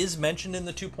it is mentioned in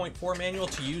the 2.4 manual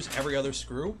to use every other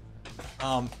screw.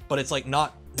 But it's like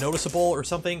not noticeable or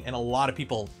something. And a lot of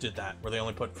people did that where they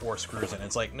only put 4 screws in.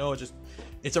 It's like, no,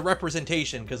 it's a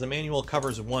representation because the manual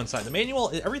covers one side. The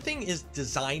manual, everything is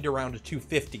designed around a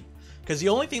 250 because the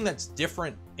only thing that's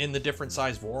different in the different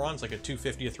size Vorons, like a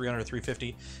 250, a 300, a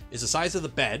 350, is the size of the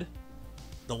bed,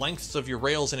 the lengths of your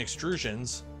rails and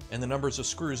extrusions, and the numbers of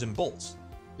screws and bolts.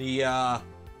 The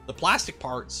plastic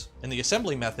parts and the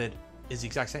assembly method is the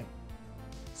exact same.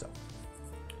 So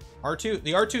R2,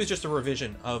 the R2 is just a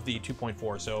revision of the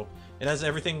 2.4, so it has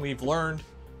everything we've learned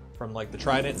from like the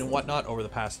Trident and whatnot over the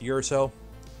past year or so.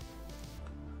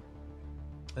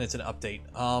 And it's an update.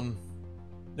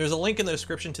 There's a link in the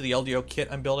description to the LDO kit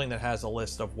I'm building that has a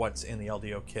list of what's in the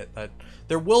LDO kit. That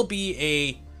there will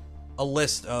be a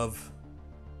list of.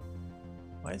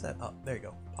 Why is that up? There you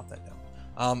go. Pop that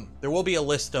down. There will be a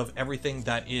list of everything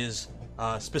that is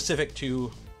specific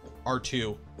to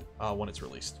R2 when it's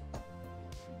released.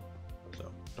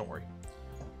 So don't worry.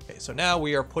 Okay, so now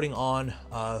we are putting on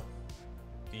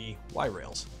the Y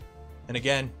rails, and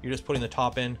again, you're just putting the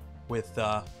top in with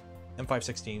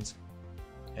M516s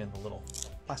and the little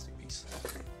plastic piece.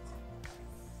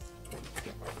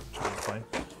 Trying to find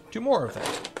 2 more of them.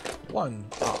 1,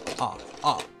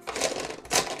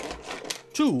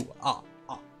 2,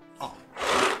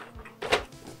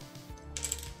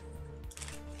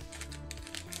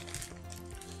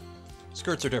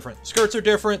 Skirts are different. Skirts are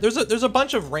different. There's a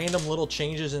bunch of random little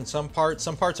changes in some parts.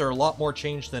 Some parts are a lot more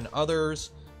changed than others.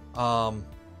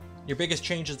 Your biggest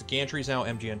change is the gantry is now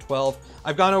MGN12.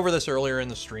 I've gone over this earlier in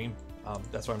the stream.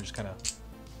 That's why I'm just kind of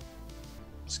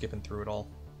skipping through it all.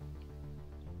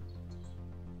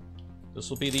 This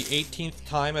will be the 18th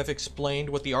time I've explained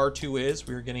what the R2 is.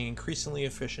 We're getting increasingly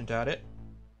efficient at it.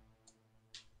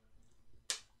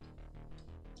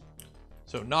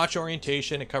 So notch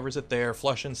orientation, it covers it there.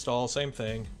 Flush install, same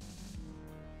thing.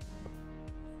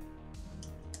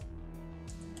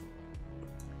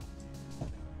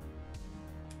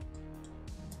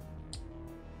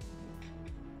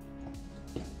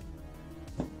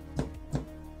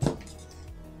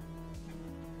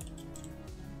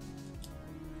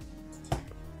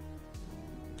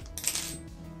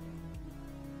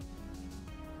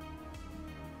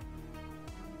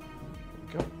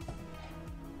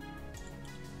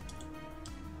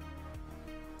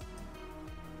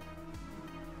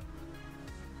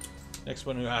 Next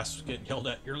one who asks, getting yelled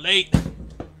at, you're late.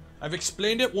 I've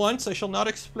explained it once, I shall not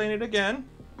explain it again.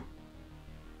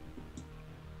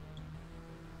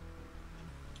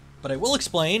 But I will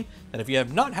explain that if you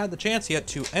have not had the chance yet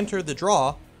to enter the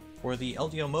draw for the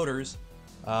LDOmotors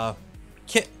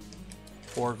kit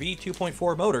for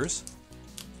V2.4 motors,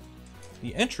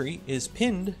 the entry is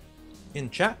pinned in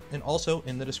chat and also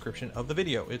in the description of the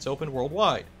video. It's open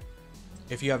worldwide.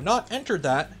 If you have not entered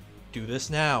that, do this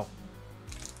now.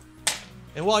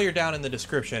 And while you're down in the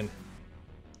description,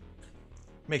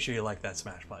 make sure you like that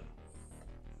smash button.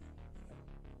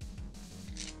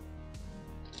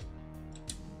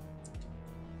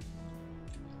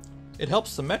 It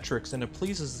helps the metrics and it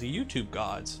pleases the YouTube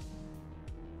gods.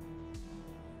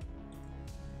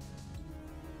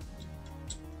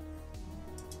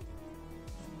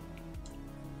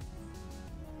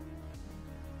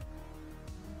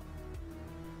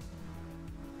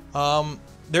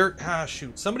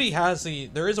 Shoot, somebody has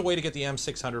there is a way to get the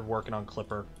M600 working on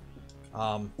Clipper.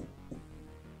 I've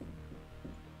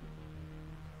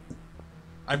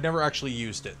never actually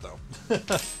used it though,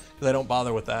 because I don't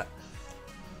bother with that.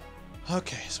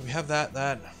 Okay, so we have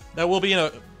that will be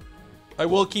I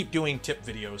will keep doing tip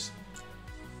videos.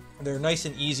 They're nice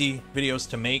and easy videos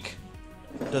to make.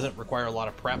 It doesn't require a lot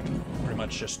of prep. Pretty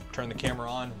much just turn the camera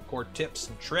on, record tips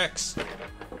and tricks.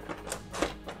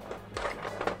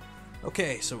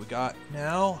 Okay, so we got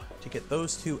now to get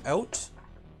those two out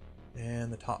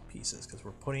and the top pieces because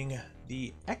we're putting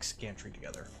the X gantry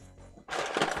together.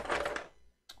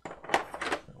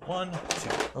 1, 2.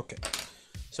 Okay,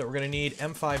 so we're gonna need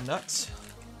M5 nuts.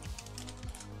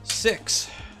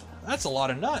 6. That's a lot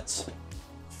of nuts.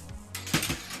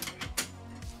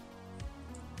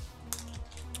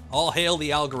 All hail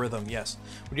the algorithm. Yes.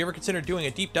 Would you ever consider doing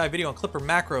a deep dive video on Clipper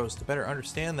macros to better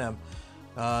understand them?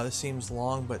 This seems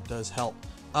long, but does help.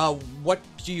 What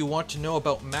do you want to know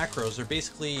about macros? They're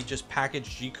basically just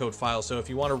packaged G-code files. So if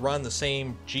you want to run the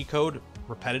same G-code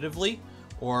repetitively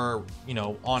or, you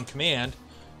know, on command,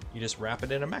 you just wrap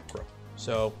it in a macro.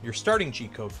 So your starting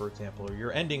G-code, for example, or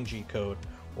your ending G-code,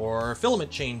 or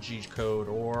filament chain G-code,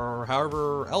 or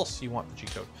however else you want the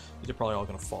G-code. These are probably all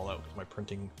going to fall out because my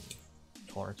printing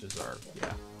tolerances are,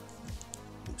 yeah,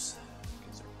 loose.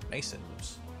 They're nice and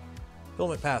loose.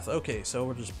 Filament path. Okay,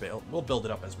 so we'll build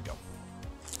it up as we go.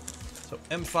 So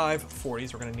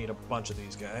M540s, we're going to need a bunch of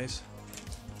these guys.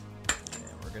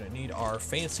 And we're going to need our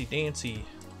fancy dancy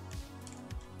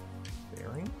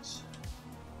bearings.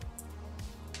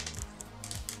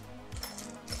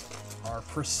 Our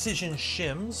precision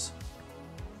shims.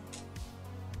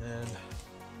 And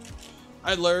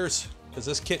idlers, because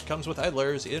this kit comes with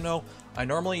idlers. You know, I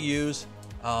normally use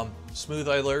smooth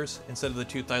idlers instead of the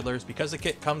tooth idlers. Because the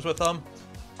kit comes with them,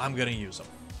 I'm going to use them.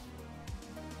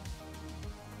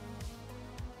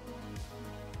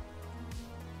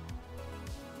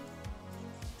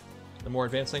 The more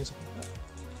advanced things.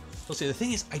 We'll see. The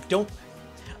thing is, I don't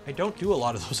do a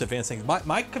lot of those advanced things.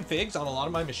 My configs on a lot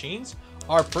of my machines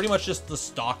are pretty much just the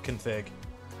stock config.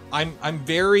 I'm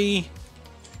very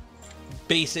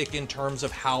basic in terms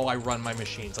of how I run my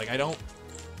machines. Like I don't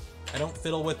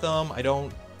fiddle with them. I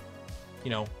don't, you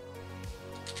know,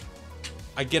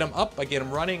 I get them up, I get them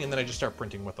running, and then I just start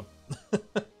printing with them.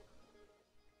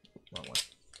 Wrong one.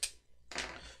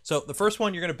 So the first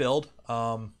one you're going to build,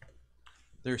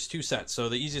 there's two sets. So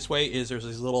the easiest way is there's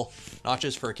these little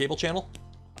notches for a cable channel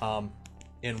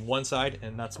in one side,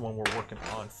 and that's the one we're working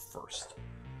on first.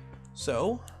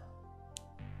 So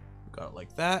we've got it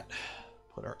like that.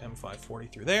 Put our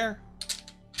M540 through there.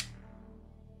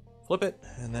 Flip it,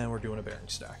 and then we're doing a bearing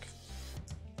stack.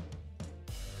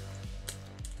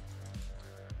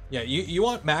 Yeah, you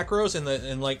want macros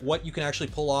and like what you can actually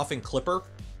pull off in Clipper.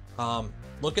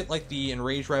 Look at like the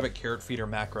Enraged Rabbit carrot feeder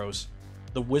macros.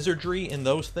 The wizardry in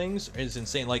those things is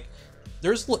insane. Like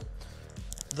there's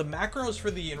the macros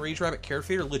for the Enraged Rabbit carrot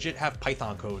feeder legit have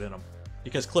Python code in them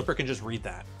because Clipper can just read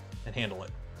that and handle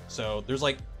it. So there's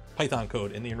like Python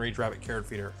code in the Enraged Rabbit carrot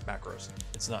feeder macros.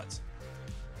 It's nuts.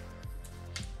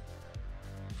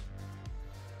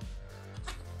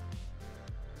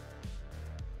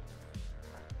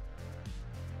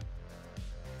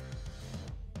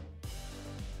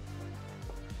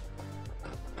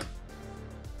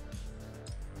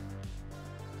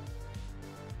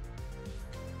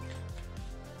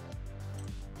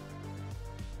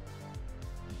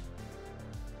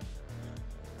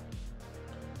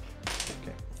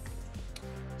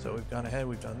 So we've gone ahead,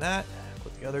 we've done that,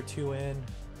 put the other two in,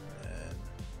 and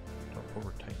don't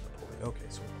over tighten the pulley. Okay,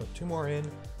 so we put two more in.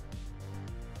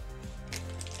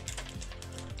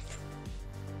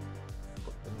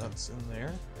 Put the nuts in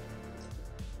there.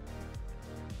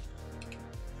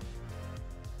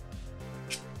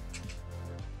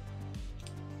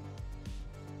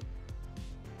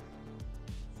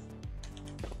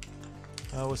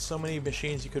 With so many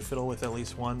machines, you could fiddle with at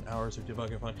least 1 hours of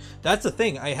debugging fun. That's the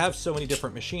thing. I have so many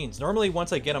different machines. Normally,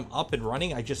 once I get them up and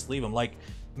running, I just leave them. Like,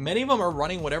 many of them are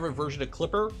running whatever version of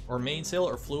Clipper or Mainsail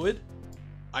or Fluid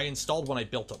I installed when I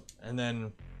built them. And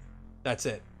then that's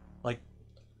it. Like,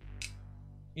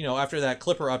 you know, after that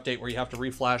Clipper update where you have to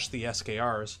reflash the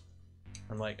SKRs,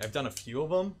 I'm like, I've done a few of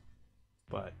them,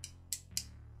 but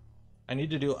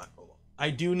I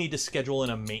do need to schedule in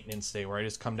a maintenance day where I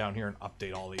just come down here and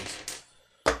update all these.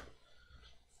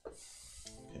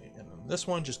 This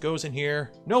one just goes in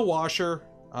here. No washer.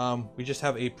 We just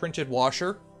have a printed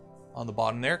washer on the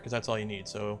bottom there because that's all you need.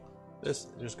 So this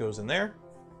just goes in there.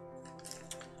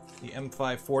 The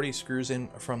M540 screws in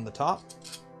from the top.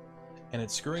 And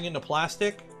it's screwing into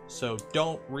plastic, so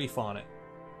don't reef on it.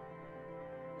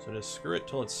 So just screw it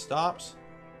till it stops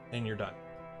and you're done.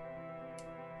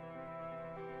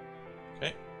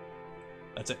 Okay.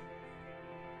 That's it.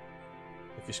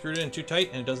 If you screwed it in too tight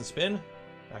and it doesn't spin,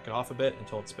 back it off a bit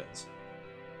until it spins.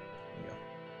 There you go.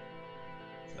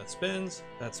 So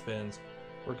that spins,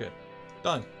 we're good.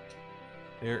 Done.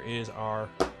 There is our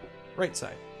right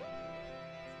side.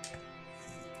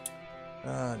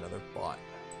 Another bot.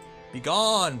 Be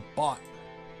gone, bot.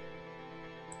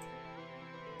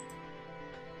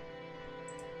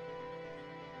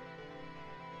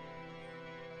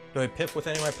 Do I pip with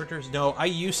any of my printers? No, I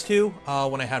used to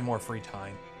when I had more free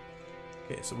time.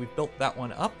 Okay, so we've built that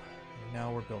one up.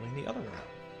 Now we're building the other one up.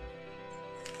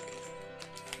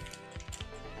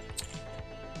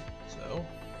 So,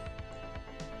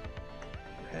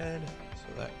 head,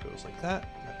 so that goes like that.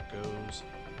 That goes.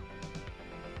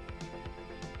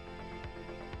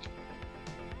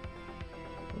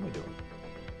 What am I doing?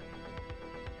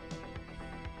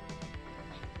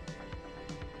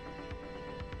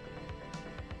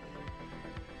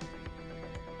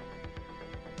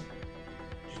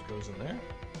 Just goes in there.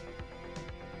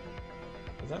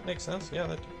 Does that make sense? Yeah,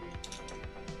 that.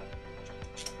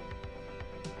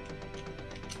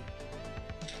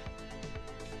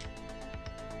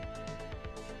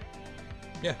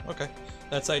 Yeah, okay.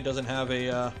 That side doesn't have a.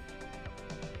 Huh.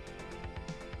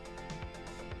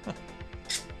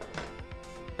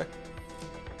 Okay.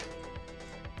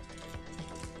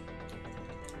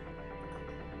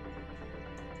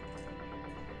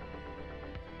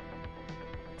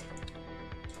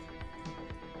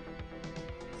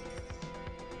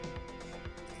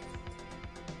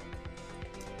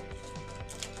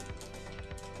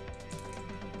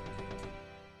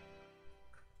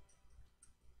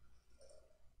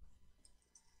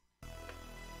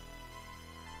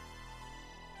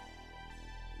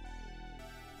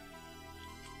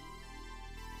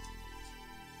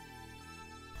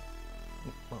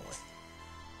 Wrong way.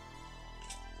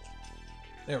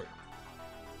 There we go.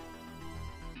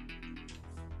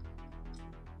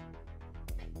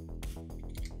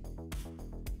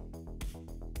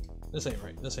 This ain't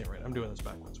right. This ain't right. I'm doing this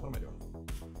backwards. What am I doing?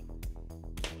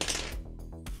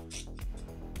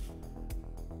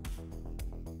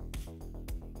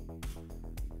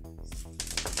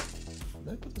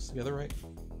 Did I put this together right?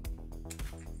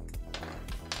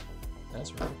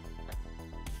 That's right.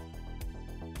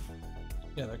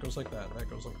 Yeah, that goes like that. That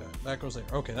goes like that. That goes there.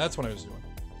 Okay, that's what I was doing.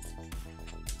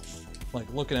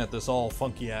 Like looking at this all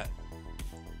funky at.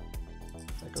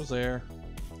 That goes there.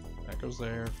 That goes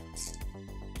there.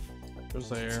 That goes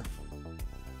there.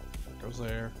 That goes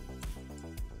there.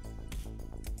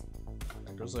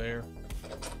 That goes there.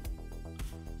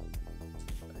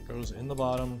 That goes in the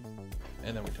bottom.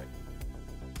 And then we take it.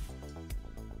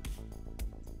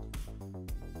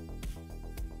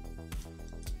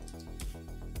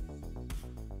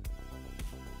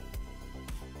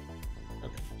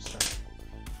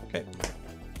 Okay.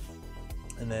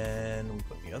 And then we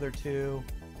put the other two,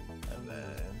 and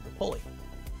then the pulley.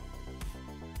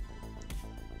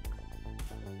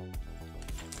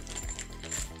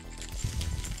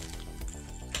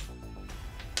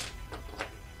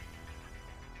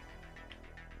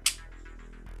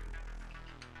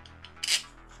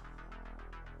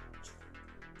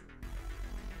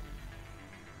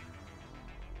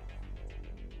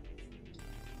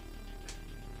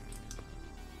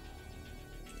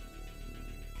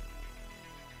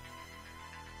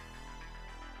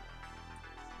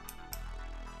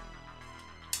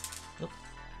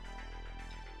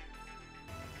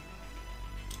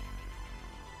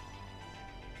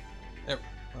 There.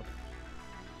 Okay.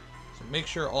 So make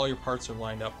sure all your parts are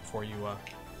lined up before you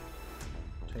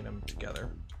tighten them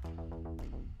together.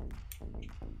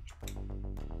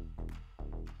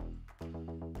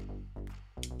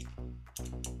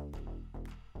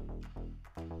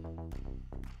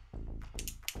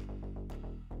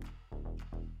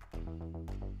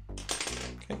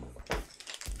 Okay.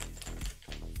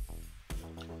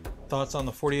 Thoughts on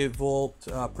the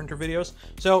 48-volt printer videos?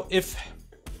 So if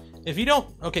you don't,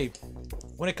 okay,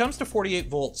 when it comes to 48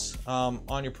 volts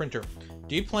on your printer,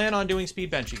 do you plan on doing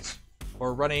speed benchies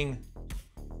or running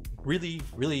really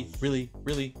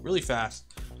fast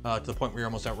to the point where you're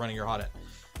almost outrunning your Hotend?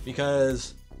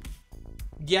 Because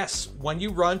yes, when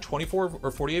you run 24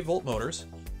 or 48 volt motors,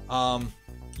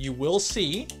 you will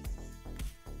see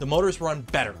the motors run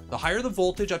better. The higher the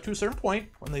voltage up to a certain point,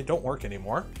 when they don't work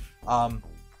anymore,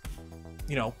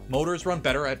 you know, motors run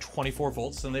better at 24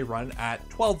 volts than they run at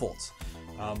 12 volts.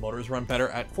 Motors run better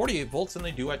at 48 volts than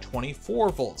they do at 24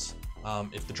 volts.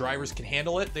 If the drivers can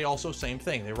handle it, they also, same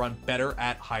thing. They run better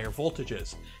at higher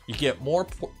voltages. You get more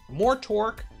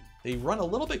torque. They run a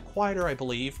little bit quieter, I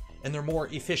believe, and they're more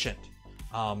efficient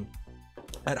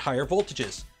at higher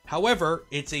voltages. However,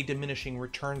 it's a diminishing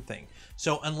return thing.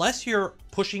 So unless you're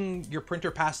pushing your printer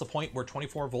past the point where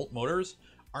 24 volt motors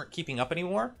aren't keeping up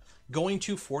anymore, going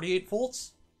to 48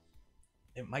 volts,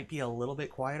 it might be a little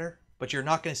bit quieter, but you're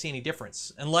not going to see any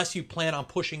difference unless you plan on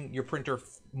pushing your printer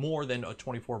more than a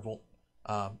 24 volt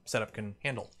setup can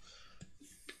handle.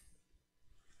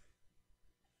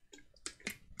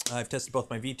 I've tested both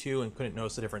my V2 and couldn't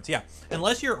notice the difference. Yeah,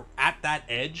 unless you're at that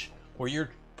edge where you're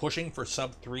pushing for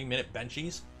sub 3 minute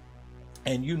benchies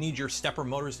and you need your stepper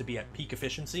motors to be at peak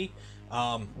efficiency,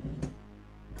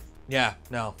 yeah,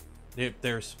 no,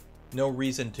 there's no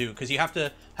reason to, because you have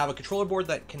to have a controller board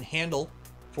that can handle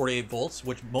 48 volts,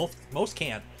 which most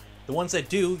can't. The ones that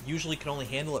do usually can only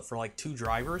handle it for like 2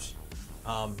 drivers.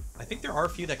 I think there are a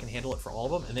few that can handle it for all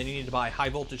of them, and then you need to buy high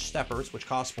voltage steppers, which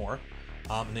cost more.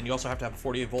 And then you also have to have a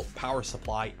 48 volt power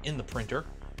supply in the printer.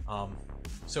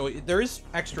 So there is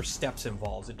extra steps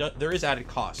involved. There is added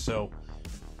cost. So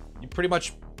you pretty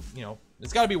much, you know,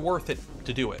 it's got to be worth it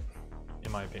to do it,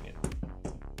 in my opinion.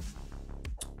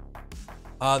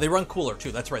 They run cooler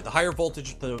too. That's right. The higher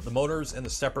voltage, the motors and the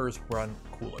steppers run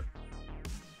cooler.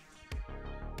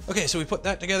 Okay, so we put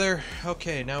that together.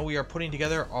 Okay, now we are putting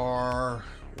together our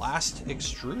last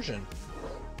extrusion.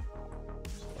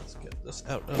 So let's get this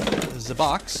out of the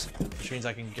box, which means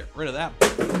I can get rid of that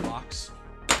box.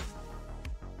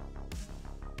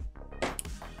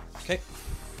 Okay.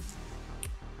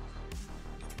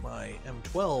 My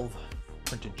M12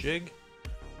 printed jig.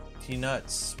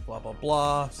 T-nuts, blah, blah,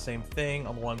 blah. Same thing.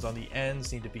 All the ones on the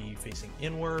ends need to be facing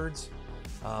inwards.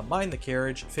 Mine, the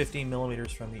carriage, 15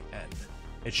 millimeters from the end.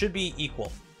 It should be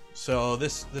equal. So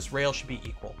this rail should be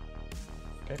equal.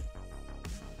 Okay.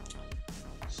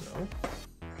 So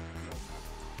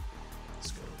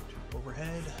let's go to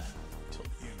overhead. Tilt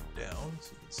you down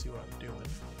so you can see what I'm doing.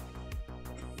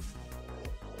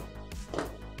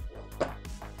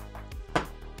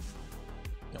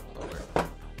 No, over.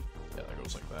 Yeah, that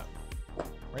goes like that.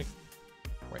 Right?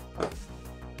 Right.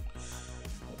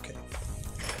 Okay.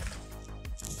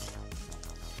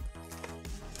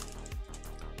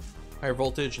 Higher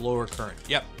voltage, lower current.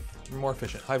 Yep. More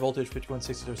efficient. High voltage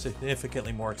 5160s are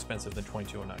significantly more expensive than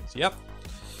 2209s. Yep.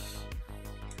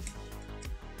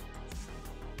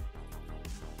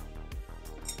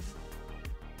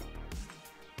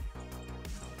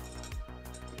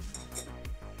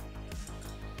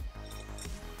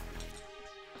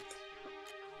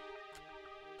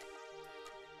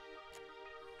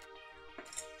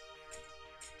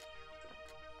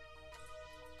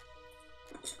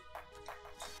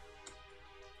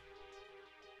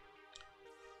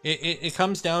 It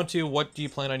comes down to what do you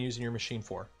plan on using your machine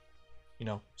for? You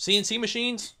know, CNC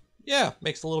machines, yeah,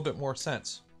 makes a little bit more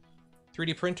sense.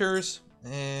 3D printers,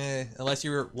 unless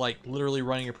you're like literally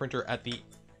running your printer at the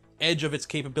edge of its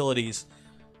capabilities,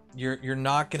 you're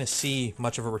not going to see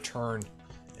much of a return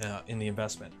in the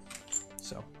investment.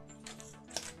 So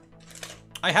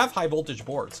I have high voltage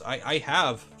boards. I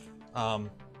have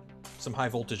some high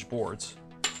voltage boards.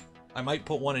 I might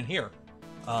put one in here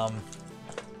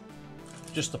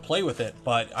just to play with it,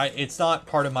 but it's not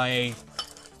part of my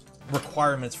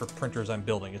requirements for printers I'm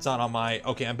building. It's not on my,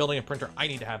 okay, I'm building a printer, I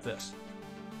need to have this,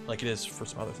 like it is for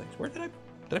some other things. Where did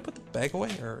I put the bag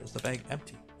away, or is the bag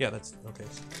empty? Yeah, that's okay.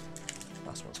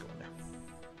 Last one's going there.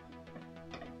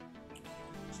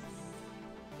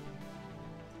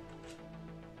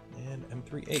 And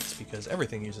M3/8s, because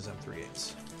everything uses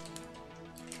M3/8s.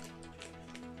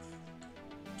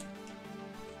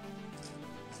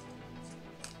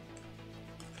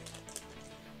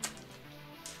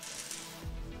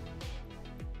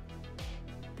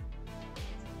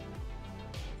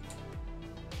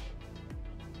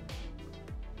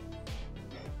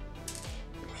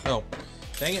 Oh,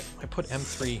 dang it, I put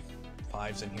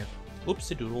M3/5s in here.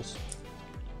 Whoopsie doodles.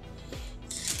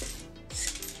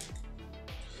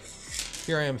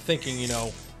 Here I am thinking, you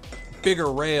know,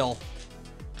 bigger rail,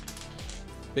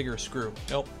 bigger screw.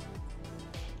 Nope.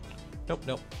 Nope,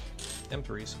 nope.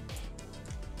 M3s.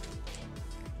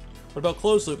 What about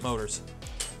closed loop motors?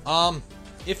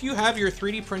 If you have your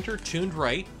 3D printer tuned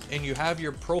right and you have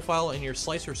your profile and your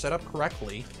slicer set up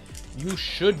correctly, you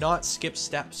should not skip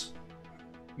steps.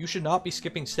 You should not be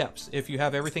skipping steps if you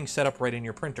have everything set up right in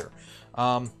your printer.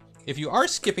 If you are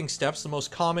skipping steps, the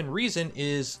most common reason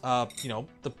is, you know,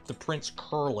 the print's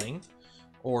curling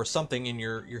or something, and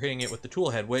you're hitting it with the tool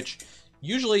head, which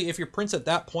usually if your print's at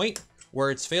that point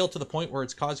where it's failed to the point where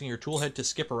it's causing your tool head to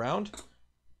skip around,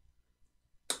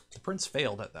 the print's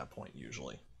failed at that point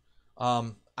usually.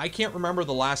 I can't remember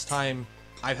the last time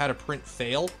I've had a print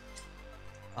fail,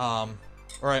 or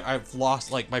I've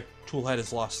lost, like, my tool head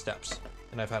has lost steps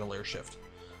and I've had a layer shift.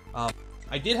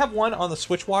 I did have one on the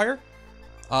switch wire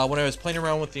when I was playing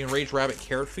around with the Enraged Rabbit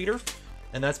carrot feeder,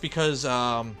 and that's because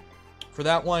for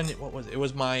that one, what was it? It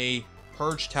was my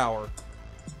purge tower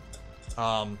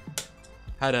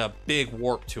had a big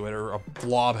warp to it, or a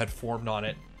blob had formed on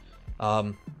it.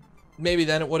 Maybe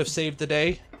then it would have saved the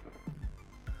day,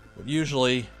 but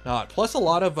usually not. Plus, a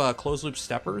lot of closed loop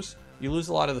steppers, you lose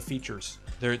a lot of the features.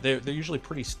 They're usually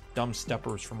pretty dumb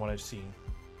steppers from what I've seen.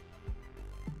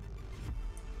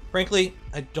 Frankly,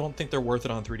 I don't think they're worth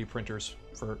it on 3D printers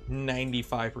for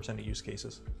 95% of use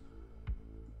cases.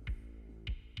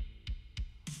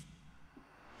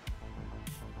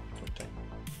 Okay,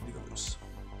 let me go loose.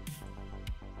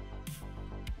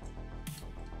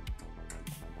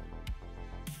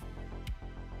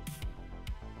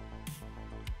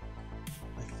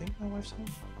 I think my wife's home.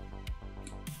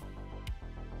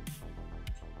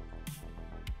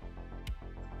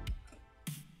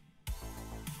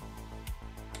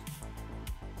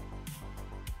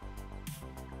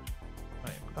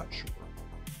 Not sure.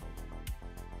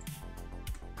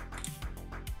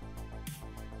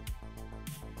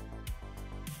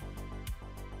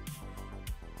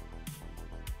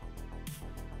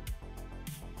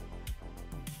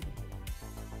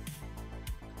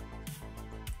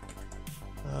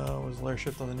 Was layer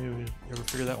shift on the new? You ever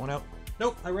figure that one out?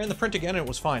 Nope, I ran the print again and it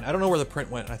was fine. I don't know where the print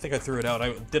went. I think I threw it out.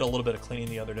 I did a little bit of cleaning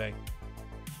the other day.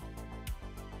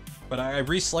 But I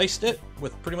resliced it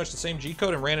with pretty much the same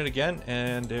G-code and ran it again,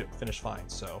 and it finished fine,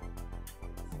 so.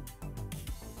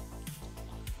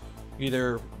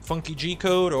 Either funky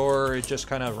G-code, or it just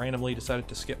kind of randomly decided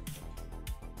to skip.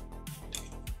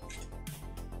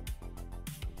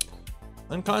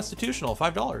 Unconstitutional,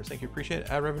 $5. Thank you, appreciate it.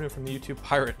 Ad revenue from the YouTube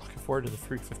pirate. Looking forward to the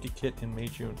 350 kit in May,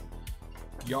 June.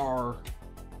 Yar.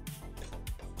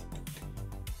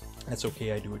 That's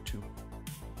okay, I do it too.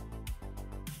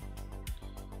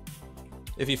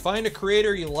 If you find a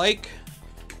creator you like,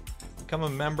 become a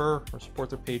member or support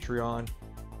their Patreon.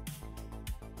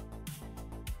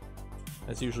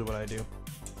 That's usually what I do.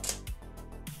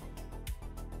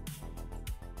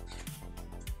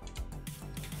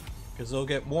 Because they'll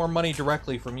get more money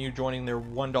directly from you joining their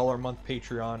 $1 a month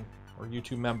Patreon or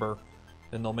YouTube member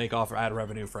than they'll make off ad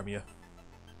revenue from you.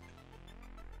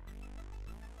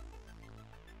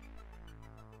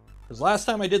 Because last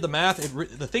time I did the math,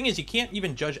 the thing is you can't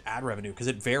even judge ad revenue because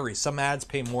it varies. Some ads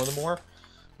pay more than more,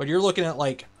 but you're looking at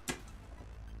like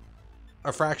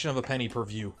a fraction of a penny per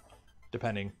view,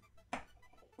 depending.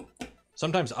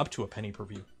 Sometimes up to a penny per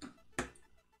view.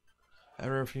 Ad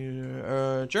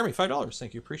revenue, Jeremy, $5.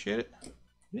 Thank you, appreciate it.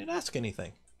 You didn't ask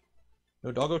anything.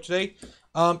 No doggo today.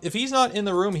 If he's not in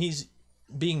the room, he's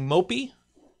being mopey.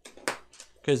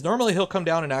 Because normally he'll come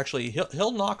down and actually,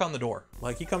 he'll knock on the door.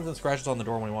 Like, he comes and scratches on the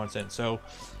door when he wants in. So,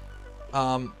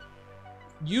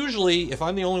 Usually, if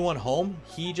I'm the only one home,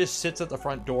 he just sits at the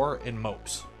front door and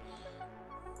mopes.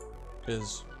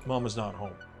 Because Mom is not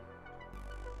home.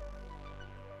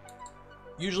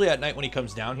 Usually at night when he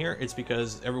comes down here, it's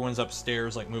because everyone's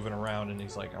upstairs like moving around and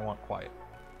he's like, I want quiet.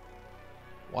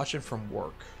 Watching from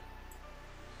work.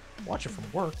 Watching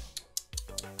from work?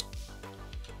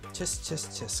 Tisk,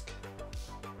 tisk, tisk.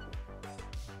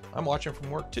 I'm watching from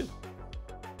work too.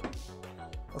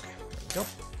 Okay, there we go.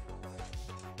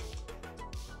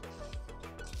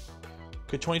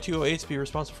 Could 2208s be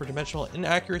responsible for dimensional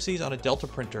inaccuracies on a Delta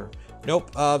printer?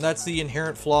 Nope, that's the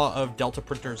inherent flaw of Delta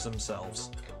printers themselves.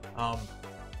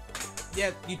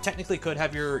 Yeah, you technically could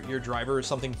have your drivers,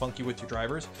 something funky with your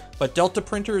drivers, but Delta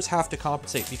printers have to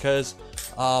compensate because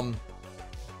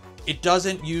it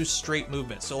doesn't use straight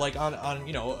movement. So like on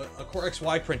you know, a Core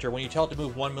XY printer, when you tell it to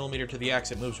move 1 millimeter to the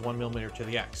X, it moves 1 millimeter to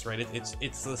the X, right?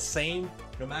 It's the same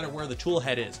no matter where the tool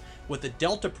head is. With the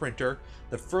Delta printer,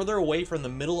 the further away from the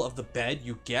middle of the bed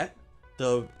you get,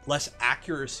 the less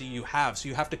accuracy you have. So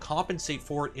you have to compensate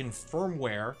for it in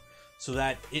firmware so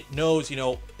that it knows, you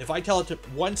know, if I tell it to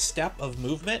one step of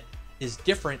movement is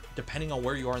different depending on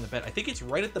where you are in the bed. I think it's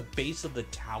right at the base of the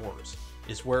towers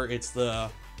is where it's the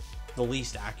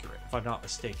least accurate, if I'm not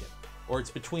mistaken. Or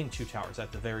it's between two towers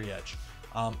at the very edge.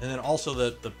 And then also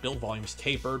the build volume's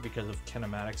tapered because of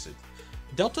kinematics.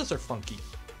 Deltas are funky.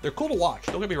 They're cool to watch,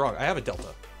 don't get me wrong, I have a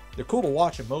Delta. They're cool to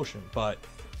watch in motion, but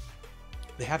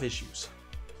they have issues.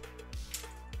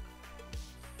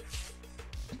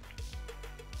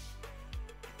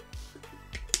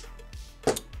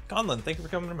 Conlon, thank you for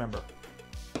coming to member.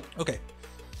 Okay,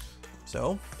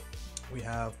 so we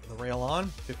have the rail on,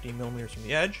 15 millimeters from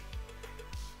the edge,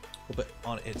 a little bit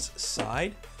on its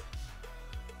side.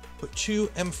 Put 2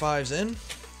 M5s in,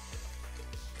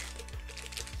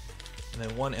 and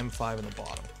then 1 M5 in the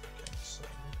bottom. Okay, so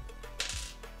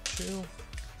 2, 1,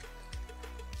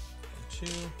 2,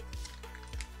 1,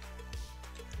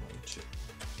 2.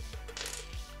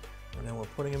 And then we're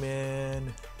putting them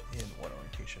in what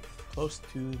orientation? Close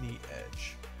to the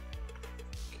edge.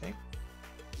 Okay.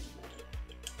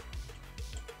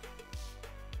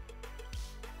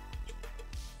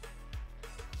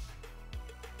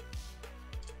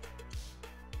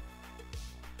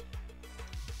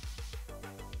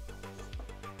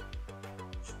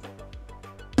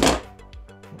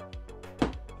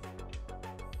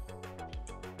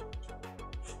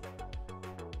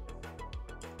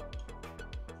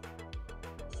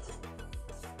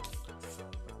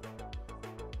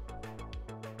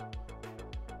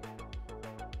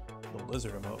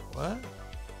 Lizard emote. What?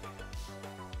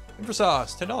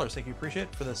 Infrasauce, $10. Thank you, appreciate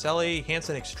it for the Sally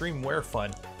Hansen Extreme Wear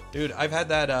Fun. Dude, I've had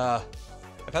that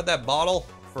bottle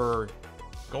for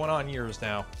going on years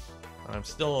now. And I'm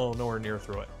still nowhere near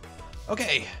through it.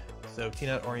 Okay, so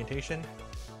T-nut orientation.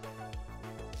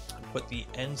 Put the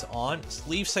ends on.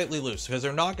 Leave slightly loose because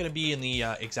they're not going to be in the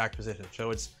exact position.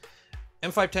 So it's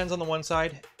M510s on the one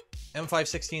side,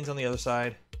 M516s on the other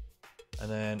side, and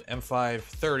then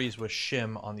M530s with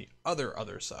shim on the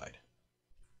other side.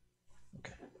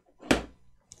 Okay.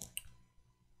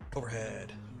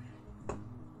 Overhead.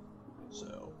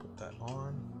 So put that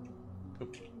on.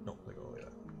 Oops, no, let go like that.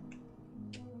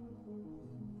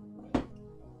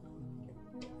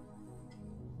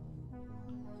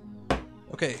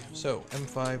 Okay, so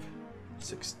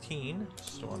M516,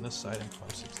 still on this side,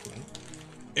 M516.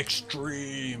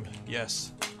 Extreme,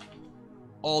 yes.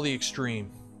 All the extreme.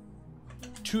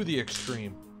 To the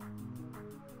extreme.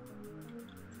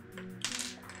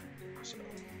 So.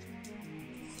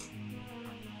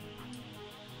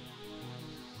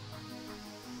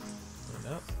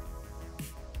 Line up.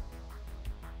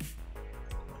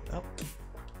 Line up.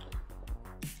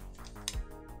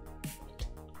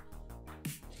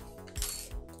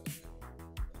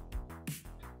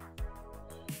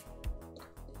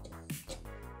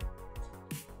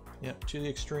 Yep, to the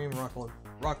extreme,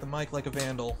 rock the mic like a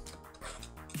vandal.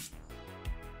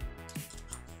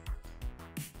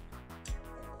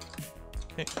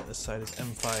 Okay, this side is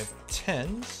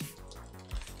M510s,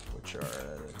 which are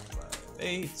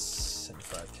M5.8s,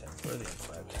 M510s. Where are the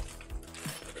M510s?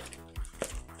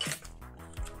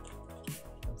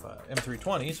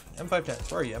 M320s,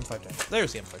 M510s. Where are you, M510s?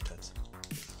 There's the M510s.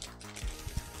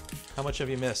 How much have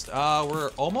you missed? We're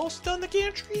almost done the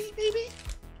gantry, maybe?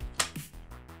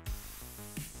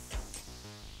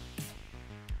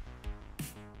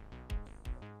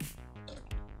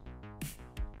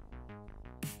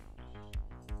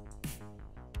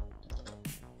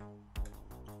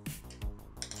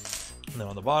 And then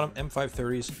on the bottom,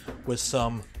 M530s with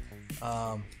some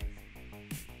M5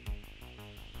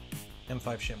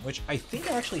 shim, which I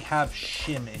think I actually have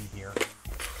shim in here.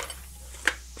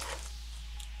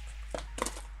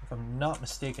 not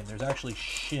mistaken, there's actually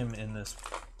shim in this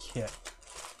kit.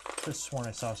 Just sworn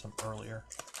I saw some earlier.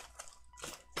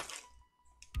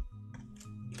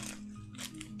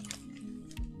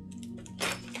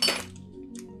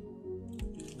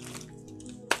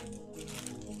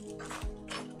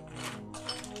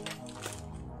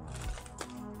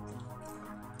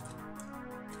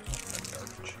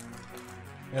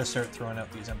 I gotta start throwing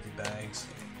out these empty bags.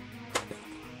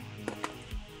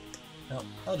 No,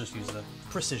 I'll just use the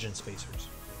precision spacers.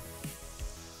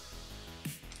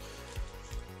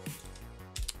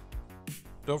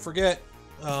 Don't forget,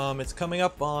 it's coming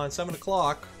up on 7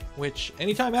 o'clock, which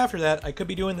anytime after that, I could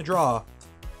be doing the draw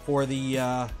for the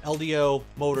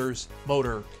LDOmotors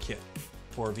motor kit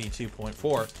for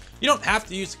V2.4. You don't have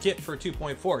to use the kit for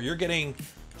 2.4. You're getting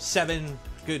 7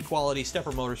 good quality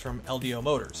stepper motors from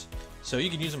LDOmotors. So you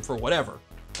can use them for whatever,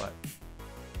 but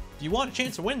if you want a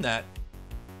chance to win that,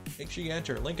 make sure you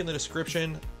enter. Link in the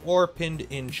description or pinned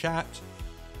in chat.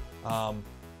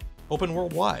 Open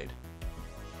worldwide.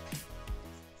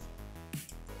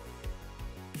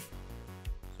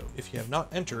 So if you have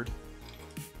not entered,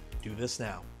 do this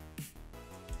now.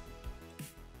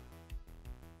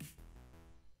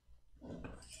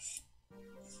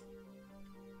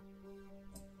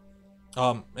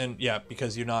 And yeah,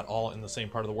 because you're not all in the same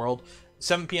part of the world.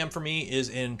 7 p.m. for me is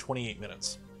in 28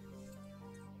 minutes.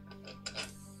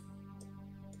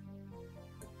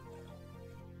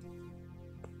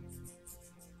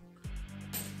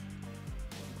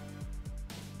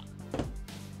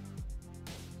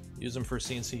 Use them for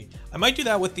CNC. I might do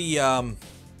that with the Revo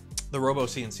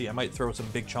CNC. I might throw some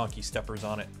big chunky steppers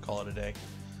on it, call it a day.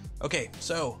 Okay,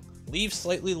 so leave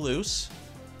slightly loose.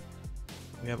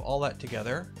 We have all that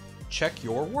together. Check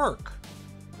your work.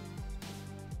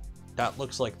 That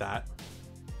looks like that.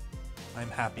 I'm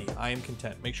happy. I am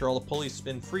content. Make sure all the pulleys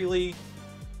spin freely.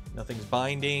 Nothing's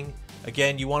binding.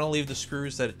 Again, you want to leave the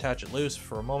screws that attach it loose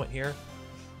for a moment here.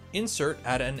 Insert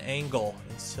at an angle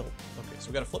and tilt. Okay, so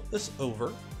we got to flip this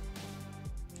over.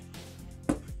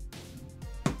 Okay.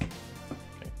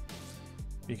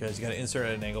 Because you got to insert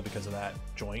at an angle because of that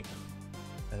joint.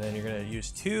 And then you're going to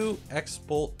use two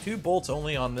bolts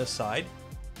only on this side.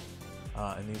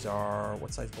 And these are,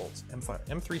 what size bolts?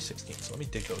 M316. So let me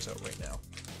dig those out right now.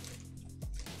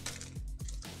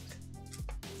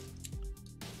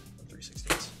 M316.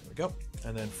 There we go.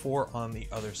 And then 4 on the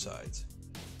other sides.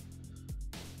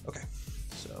 Okay,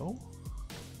 so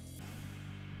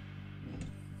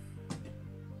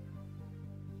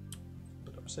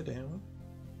put it upside down.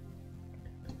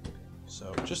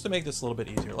 So just to make this a little bit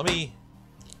easier, let me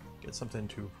get something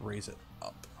to raise it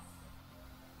up.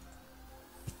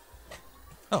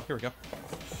 Oh, here we go.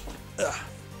 Ugh.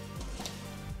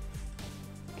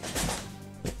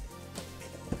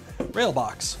 Rail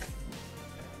box.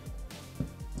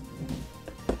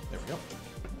 There we go.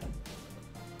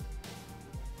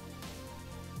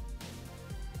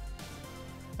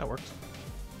 That works.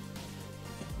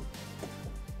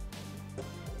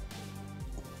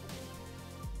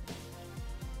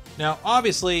 Now,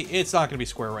 obviously, it's not going to be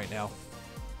square right now.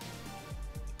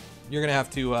 You're going to have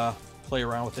to play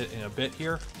around with it in a bit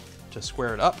here to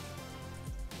square it up.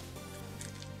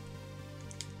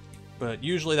 But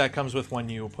usually that comes with when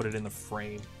you put it in the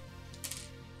frame.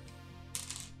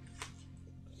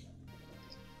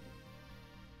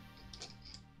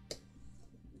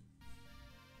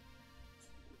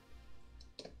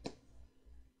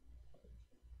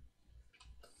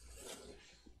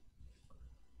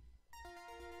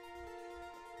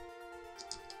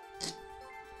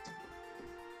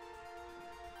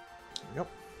 Yep.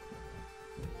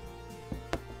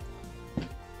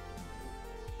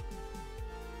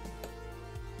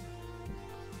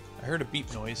 I heard a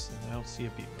beep noise, and I don't see a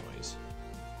beep noise.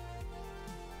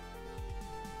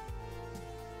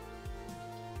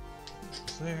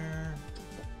 Goes there.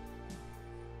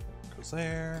 Goes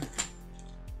there.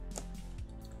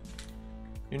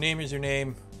 Your name is your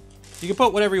name. You can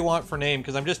put whatever you want for name,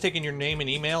 because I'm just taking your name and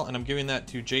email, and I'm giving that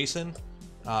to Jason.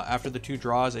 After the 2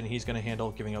 draws, and he's going to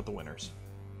handle giving out the winners.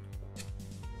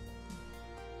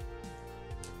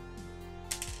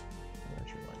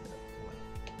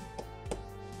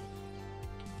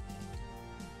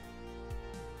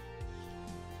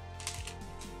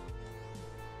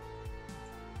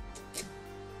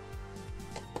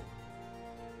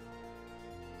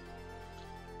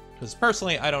 Because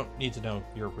personally, I don't need to know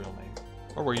your real name,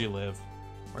 or where you live,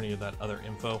 or any of that other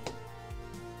info.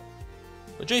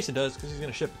 But Jason does, because he's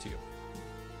going to ship it to you.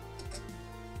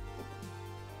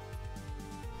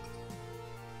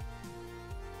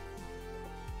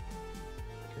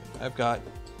 Okay, I've got...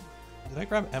 Did I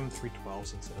grab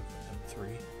M312s instead of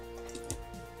M3?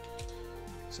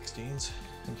 16s,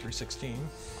 M316.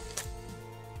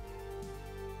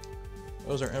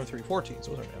 Those are M314s.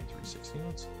 Those are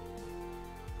M316s.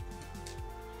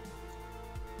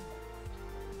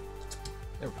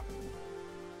 There we go.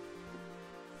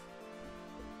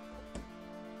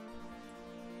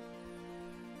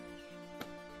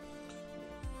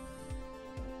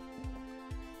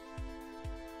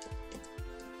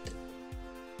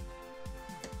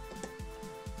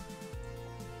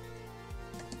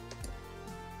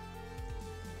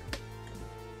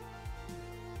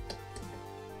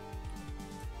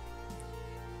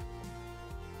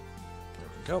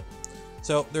 Go.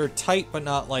 So they're tight, but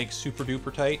not like super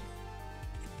duper tight,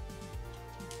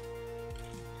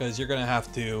 because you're gonna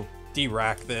have to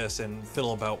de-rack this and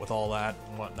fiddle about with all that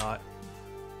and whatnot.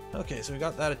 Okay, so we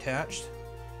got that attached.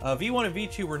 V1 and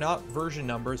V2 were not version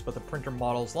numbers, but the printer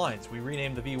model's lines. We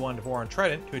renamed the V1 to Voron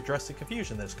Trident to address the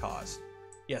confusion this caused.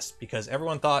 Yes, because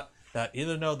everyone thought that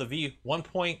even though the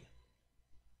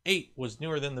V1.8 was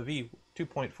newer than the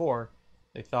V2.4,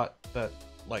 they thought that,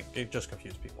 like, it just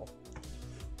confused people.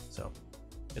 So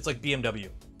it's like BMW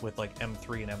with like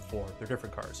M3 and M4. They're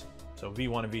different cars. So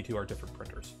V1 and V2 are different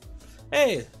printers.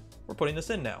 Hey, we're putting this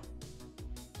in now.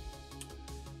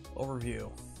 Overview.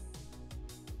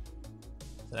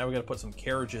 So now we got to put some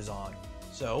carriages on.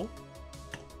 So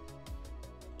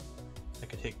I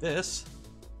could take this.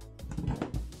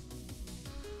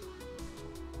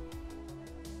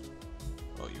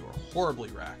 Oh, you are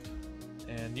horribly racked.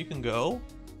 And you can go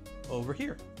over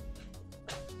here.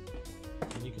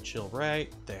 And you can chill right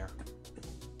there.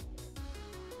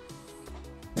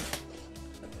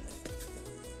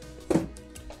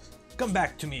 Come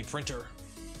back to me, printer.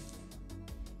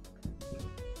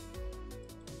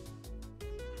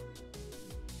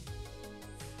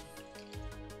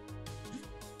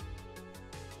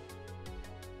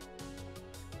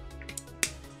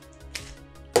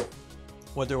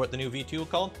 Wonder what the new V2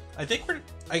 called? I think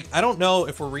I don't know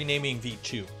if we're renaming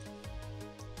V2.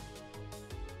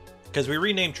 Because we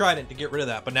renamed Trident to get rid of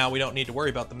that, but now we don't need to worry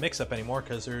about the mix-up anymore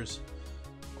because there's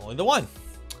only the one.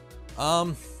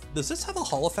 Does this have a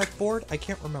Hall effect board? I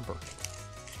can't remember.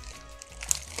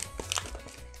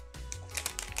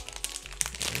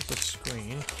 There's the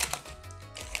screen.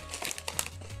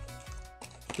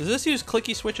 Does this use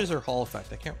clicky switches or Hall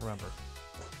effect? I can't remember.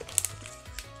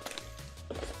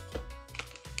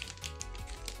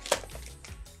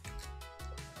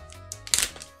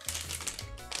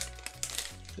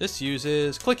 This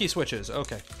uses clicky switches.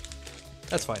 Okay,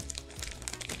 that's fine.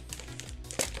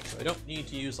 So I don't need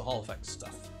to use the Hall effect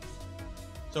stuff.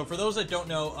 So for those that don't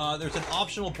know, there's an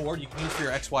optional board you can use for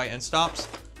your X, Y, end stops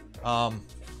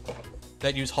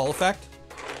that use Hall effect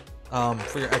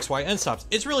for your X, Y, end stops.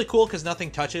 It's really cool because nothing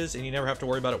touches and you never have to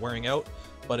worry about it wearing out,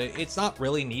 but it's not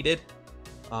really needed.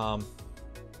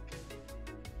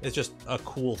 It's just a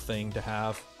cool thing to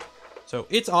have. So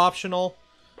it's optional.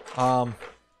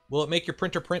 Will it make your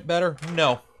printer print better?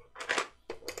 No.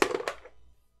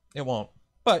 It won't.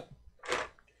 But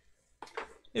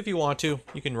if you want to,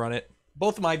 you can run it.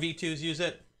 Both of my V2s use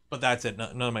it, but that's it.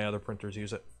 None of my other printers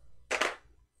use it.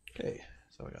 Okay,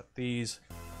 so we got these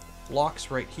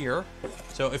locks right here.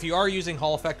 So if you are using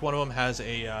Hall effect, one of them has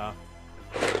a...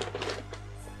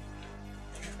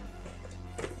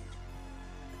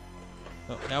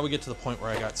 Oh, now we get to the point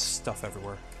where I got stuff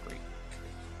everywhere. Great.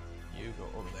 You go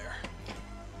over there.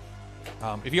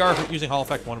 If you are using Hall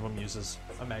effect, one of them uses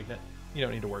a magnet. You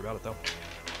don't need to worry about it though.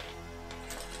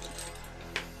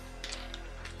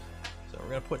 So we're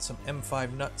gonna put some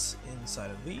M5 nuts inside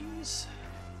of these.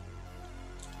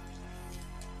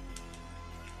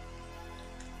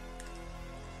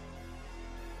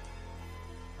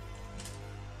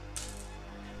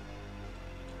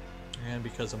 And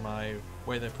because of my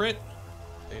way they print,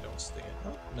 they don't stay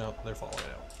in. Oh, no, they're falling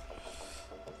out.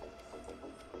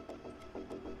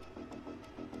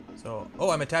 So, oh,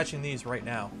 I'm attaching these right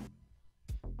now.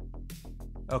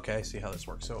 Okay, I see how this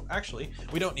works. So actually,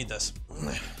 we don't need this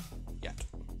yet.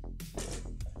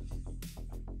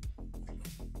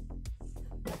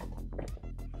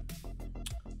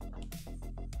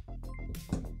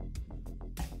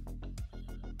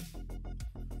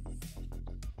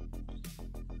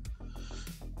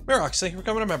 Mirox, thank you for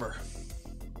becoming a member.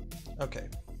 Okay.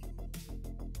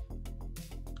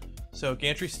 So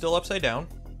Gantry's still upside down.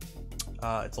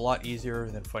 It's a lot easier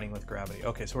than fighting with gravity.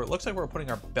 Okay, so it looks like we're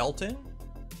putting our belt in,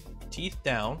 teeth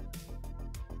down,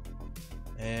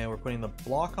 and we're putting the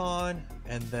block on,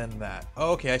 and then that.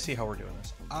 Okay, I see how we're doing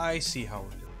this. I see how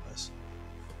we're doing this.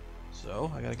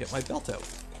 So I gotta get my belt out.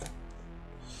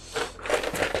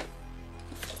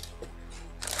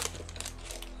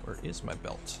 Where is my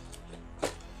belt?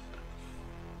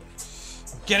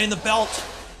 getting the belt.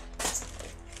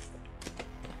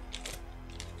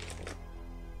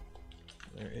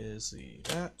 There is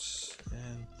that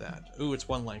and that. Ooh, it's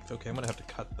one length. Okay, I'm gonna have to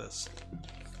cut this.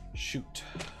 Shoot.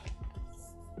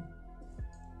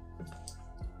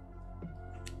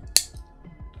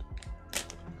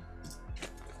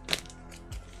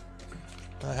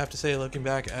 I have to say, looking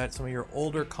back at some of your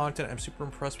older content, I'm super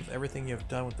impressed with everything you have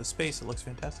done with the space. It looks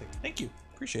fantastic. Thank you.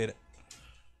 Appreciate it.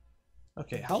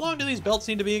 Okay, how long do these belts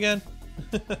need to be again?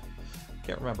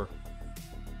 Can't remember.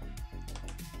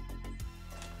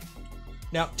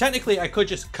 Now, technically, I could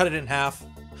just cut it in half,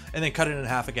 and then cut it in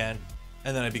half again,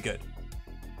 and then I'd be good.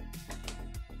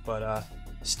 But,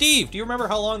 Steve, do you remember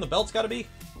how long the belt's got to be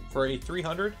for a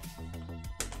 300?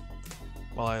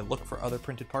 While I look for other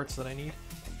printed parts that I need.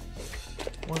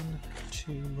 1,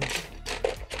 2, 3,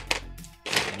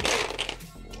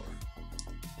 4.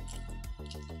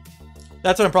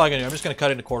 That's what I'm probably gonna do. I'm just gonna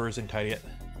cut into quarters and tidy it.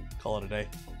 Call it a day.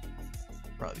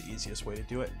 Probably the easiest way to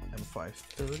do it.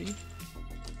 M530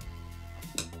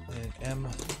 and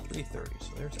M330. So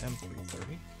there's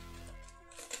M330.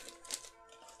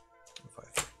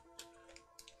 M530.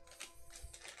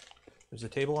 There's a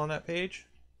table on that page.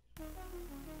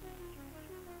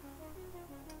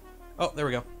 Oh, there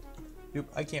we go. Oop,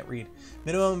 I can't read.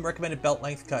 Minimum recommended belt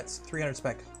length cuts, 300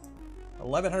 spec.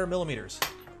 1100 millimeters.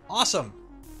 Awesome.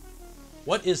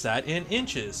 What is that in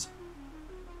inches?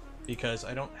 Because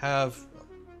I don't have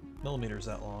millimeters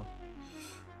that long.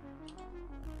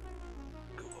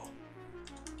 Cool.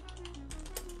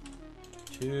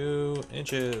 2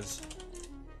 inches.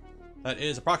 That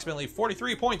is approximately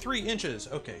 43.3 inches.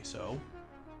 Okay, so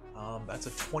that's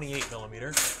a 28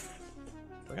 millimeter.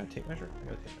 Do I got a tape measure? I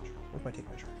got a tape measure. Where's my tape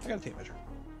measure? I got a tape measure.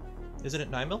 Isn't it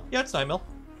 9 mil? Yeah, it's 9 mil.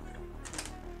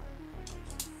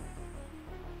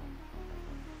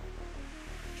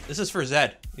 This is for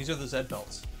Z. These are the Z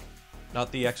belts, not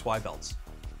the XY belts.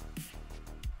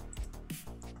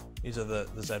 These are the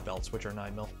Z belts, which are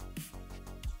 9 mil.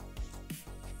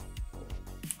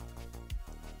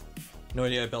 No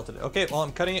idea I belted it. Okay, well,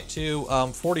 I'm cutting it to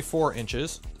 44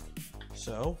 inches.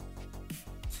 So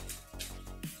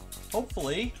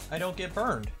hopefully I don't get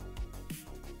burned.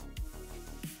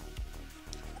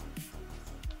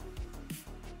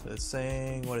 It's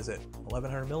saying, what is it?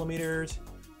 1100 millimeters,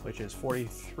 which is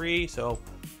 43. So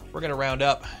we're gonna round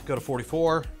up, go to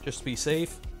 44, just to be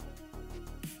safe.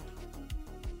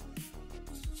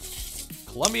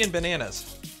 Colombian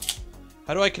bananas.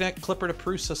 How do I connect Clipper to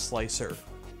Prusa slicer?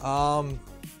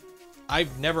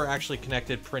 I've never actually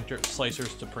connected printer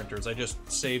slicers to printers. I just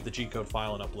save the G-code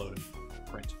file and upload and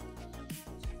print.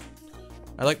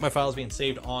 I like my files being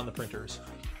saved on the printers.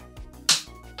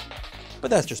 But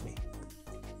that's just me.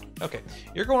 Okay,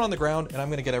 you're going on the ground, and I'm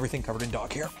going to get everything covered in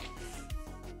dog hair.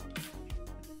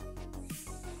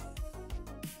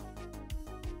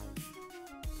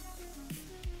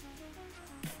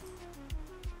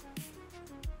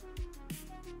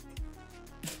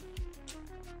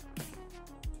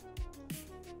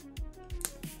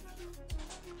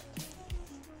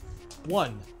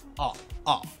 One, ah.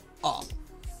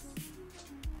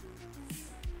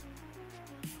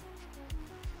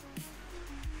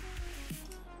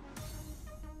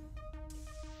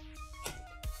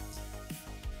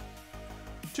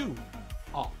 2,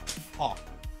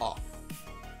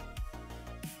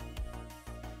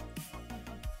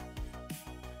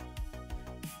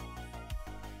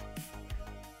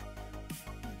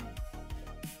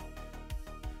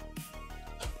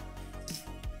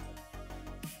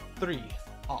 3,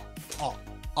 4.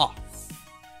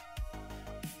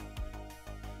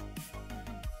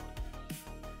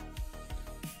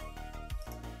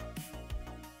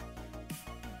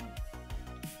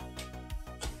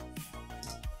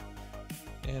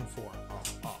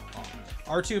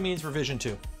 R2 means revision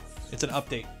 2. It's an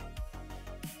update.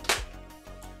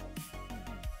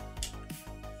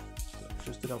 So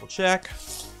just to double check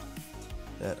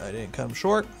that I didn't come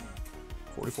short.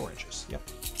 44 inches. Yep.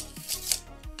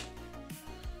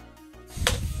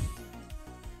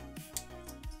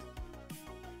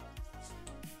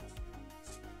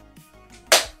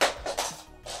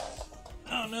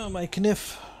 Oh no, my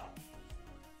kniff.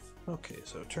 Okay,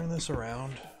 so turn this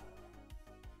around.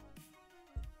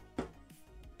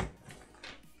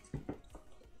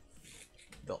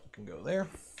 Belt can go there.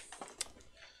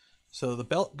 So the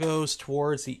belt goes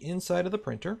towards the inside of the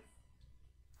printer.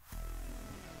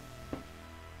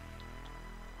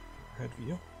 Head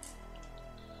view.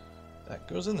 That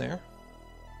goes in there.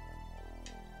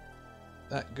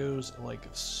 That goes like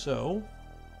so.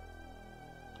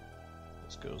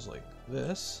 This goes like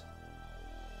this.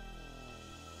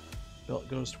 Belt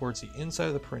goes towards the inside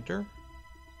of the printer.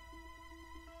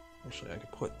 Actually, I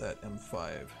could put that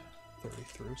M530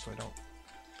 through so I don't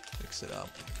mix it up.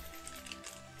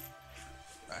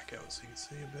 Back out so you can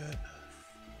see a bit.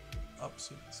 Up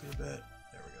so you can see a bit.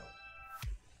 There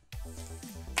we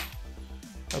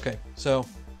go. Okay, so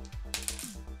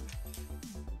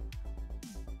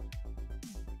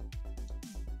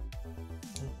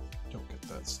don't get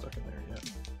that stuck in there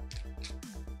yet.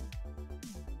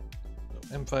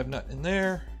 So M5 nut in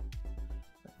there.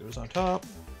 That goes on top.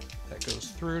 That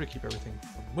goes through to keep everything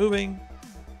from moving.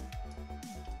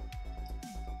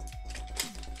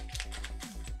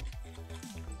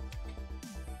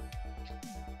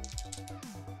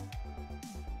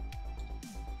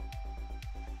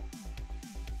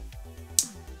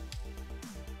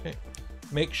 Okay,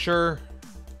 make sure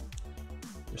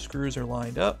your screws are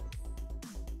lined up.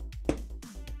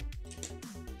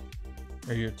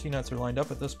 Or your T-nuts are lined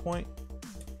up at this point.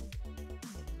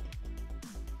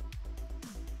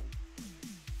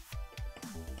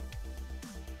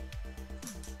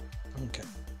 Okay.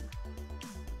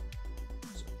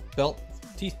 So belt,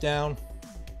 teeth down.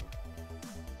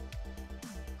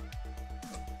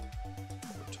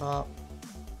 Over top.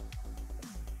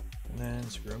 And then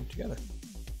screw them together.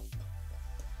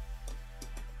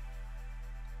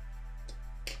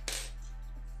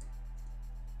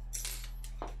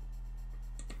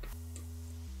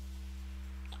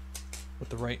 With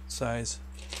the right size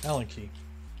Allen key,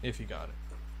 if you got it.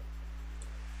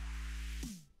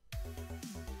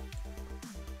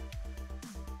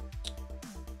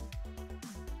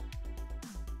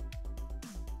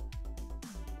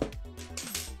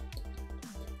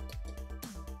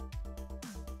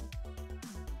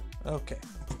 Okay,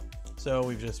 so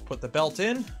we've just put the belt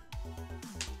in,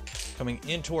 coming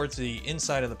in towards the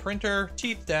inside of the printer,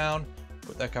 teeth down,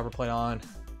 put that cover plate on,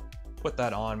 put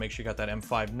that on, make sure you got that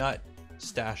M5 nut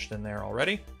stashed in there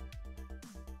already.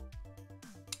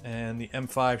 And the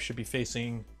M5 should be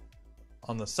facing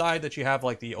on the side that you have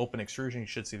like the open extrusion, you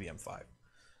should see the M5.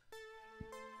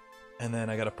 And then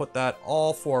I got to put that,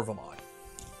 all 4 of them on.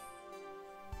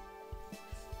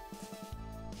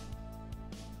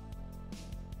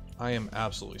 I am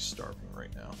absolutely starving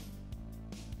right now.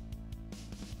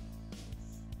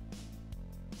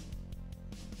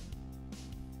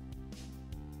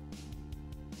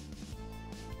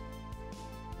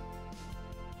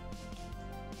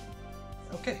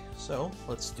 Okay, so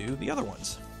let's do the other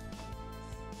ones.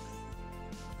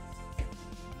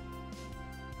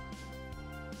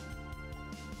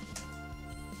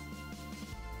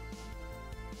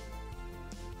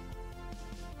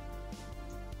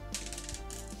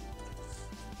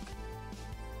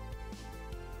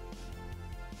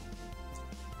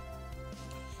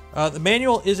 The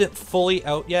manual isn't fully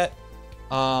out yet.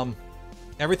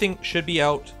 Everything should be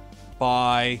out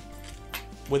by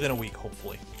within a week,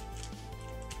 hopefully.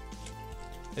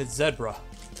 It's Zebra.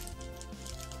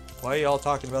 Why are y'all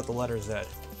talking about the letter Z?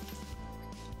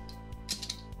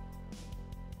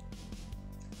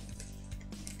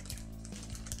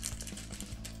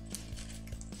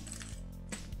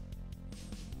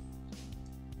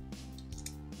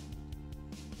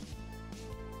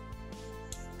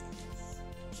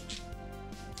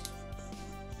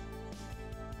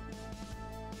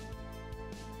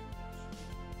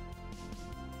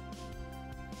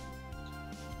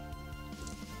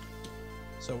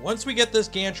 So once we get this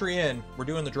gantry in, we're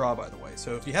doing the draw, by the way.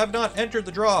 So if you have not entered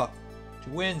the draw to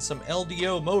win some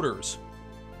LDO motors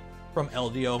from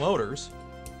LDOmotors,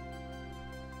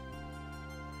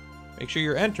 make sure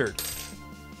you're entered.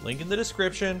 Link in the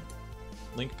description,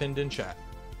 link pinned in chat.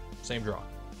 Same draw.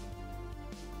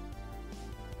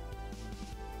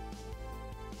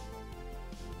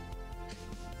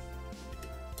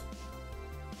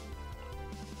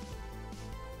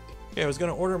 Okay, I was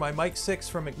going to order my Mic 6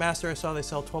 from McMaster. I saw they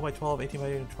sell 12 by 12, 18 by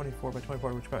 8, and 24 by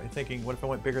 24, which got me thinking, what if I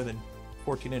went bigger than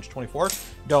 14-inch 24?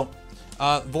 Don't.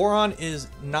 Voron is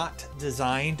not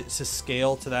designed to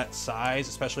scale to that size,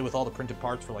 especially with all the printed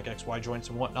parts for like XY joints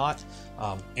and whatnot,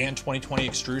 and 2020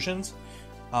 extrusions.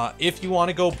 If you want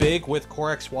to go big with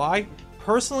Core XY,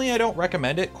 personally, I don't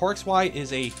recommend it. Core XY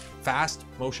is a fast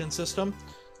motion system,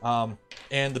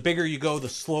 and the bigger you go, the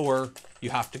slower you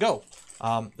have to go.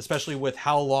 Especially with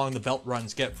how long the belt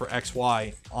runs get for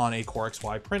XY on a Core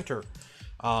XY printer.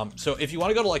 So if you want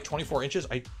to go to like 24 inches,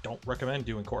 I don't recommend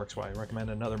doing Core XY. I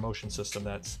recommend another motion system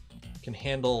that can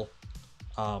handle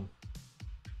the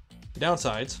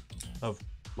downsides of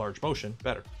large motion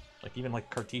better. Like even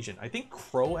like Cartesian. I think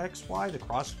Crow XY, the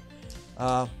cross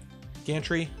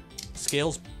gantry,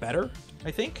 scales better,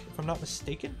 I think, if I'm not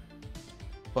mistaken.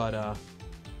 But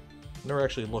never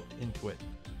actually looked into it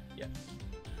yet.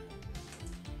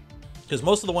 Because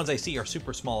most of the ones I see are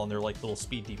super small and they're like little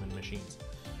speed demon machines.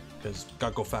 Because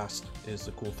gotta go fast is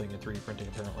the cool thing in 3D printing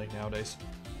apparently nowadays.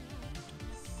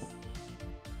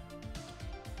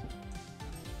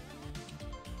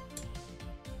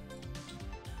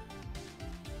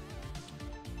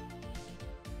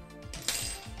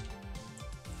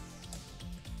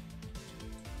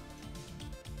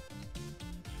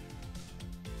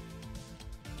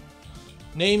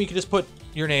 Name, you can just put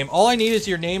your name. All I need is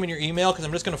your name and your email, because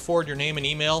I'm just going to forward your name and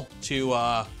email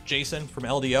to Jason from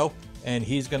LDO, and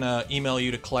he's going to email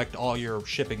you to collect all your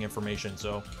shipping information.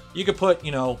 So you could put,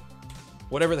 you know,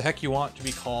 whatever the heck you want to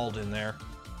be called in there.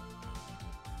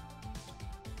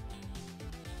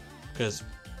 Because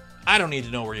I don't need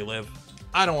to know where you live.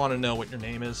 I don't want to know what your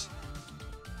name is.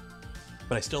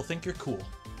 But I still think you're cool.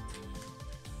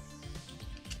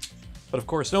 But of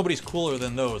course, nobody's cooler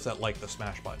than those that like the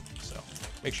smash button. So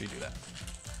make sure you do that.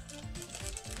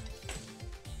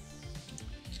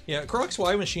 Yeah, Crow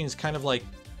XY machine is kind of like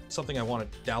something I want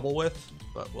to dabble with,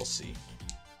 but we'll see.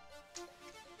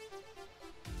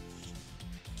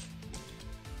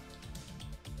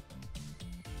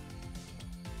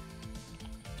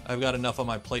 I've got enough on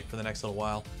my plate for the next little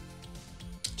while.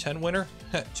 10 winner?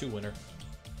 2 winner.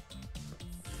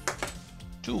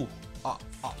 2.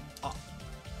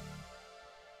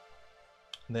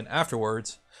 And then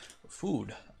afterwards,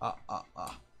 food.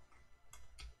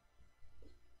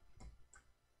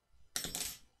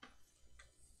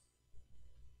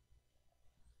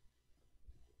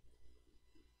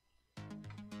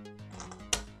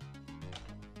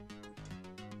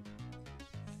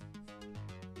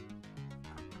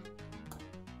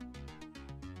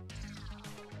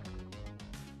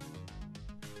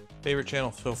 Favorite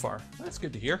channel so far. That's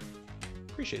good to hear.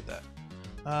 Appreciate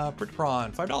that. Pretty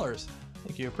Prawn, $5.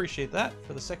 Thank you, appreciate that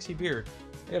for the sexy beard.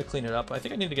 I gotta clean it up. I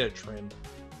think I need to get it trimmed.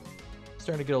 It's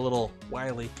starting to get a little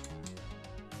wily.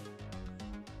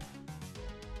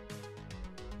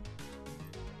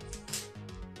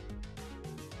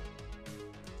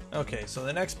 Okay, so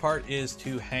the next part is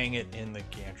to hang it in the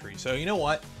gantry. So you know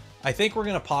what? I think we're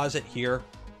gonna pause it here.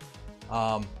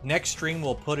 Next stream,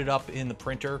 we'll put it up in the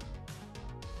printer.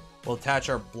 We'll attach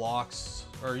our blocks,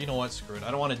 or you know what, screw it. I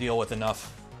don't want to deal with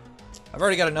enough. I've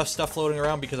already got enough stuff floating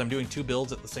around because I'm doing 2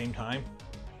 builds at the same time.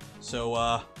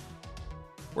 So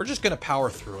we're just gonna power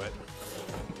through it.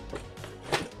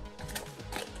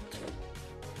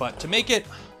 But to make it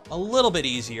a little bit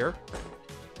easier,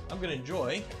 I'm gonna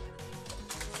enjoy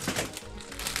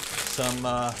some,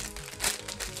 what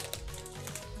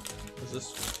is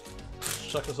this?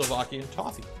 Czechoslovakian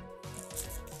toffee.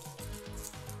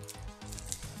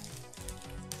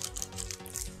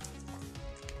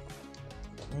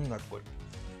 That's good.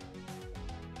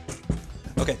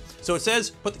 Okay, so it says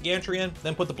put the gantry in,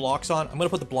 then put the blocks on. I'm going to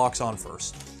put the blocks on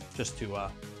first, just to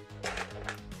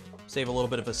save a little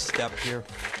bit of a step here.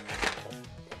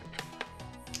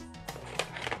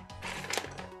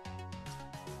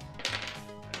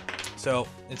 So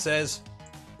it says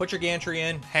put your gantry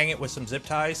in, hang it with some zip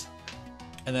ties,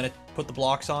 and then put the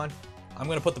blocks on. I'm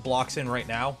going to put the blocks in right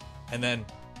now, and then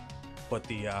put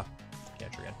the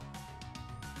gantry in.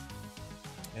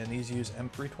 And these use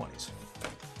M320s.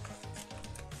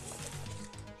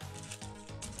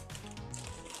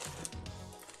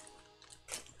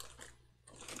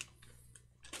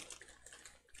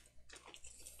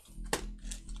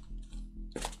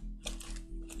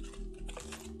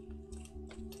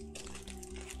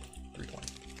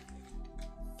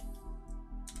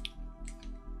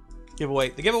 Giveaway.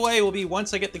 The giveaway will be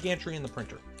once I get the gantry in the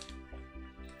printer.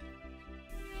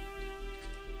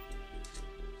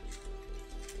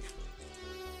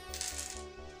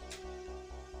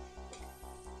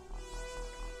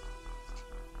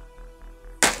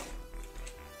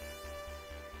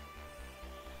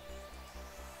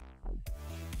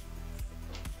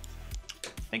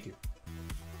 Thank you.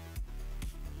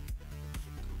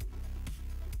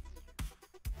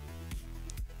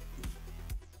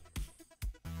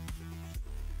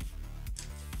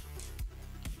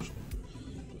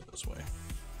 This way.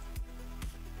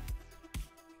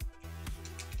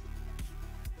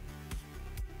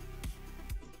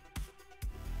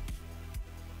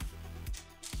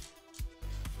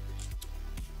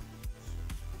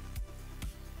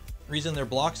 Reason they're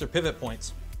blocks are pivot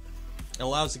points. It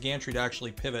allows the gantry to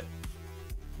actually pivot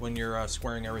when you're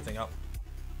squaring everything up.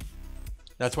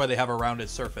 That's why they have a rounded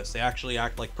surface. They actually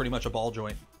act like pretty much a ball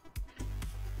joint.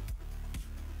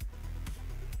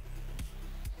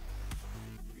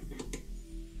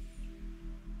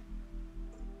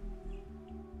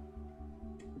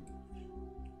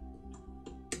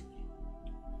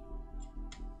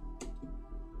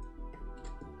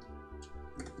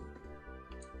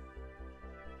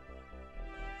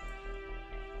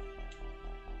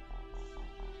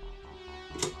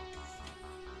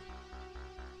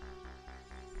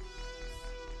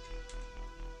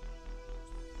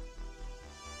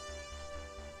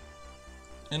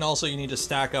 And also you need to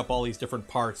stack up all these different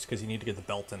parts because you need to get the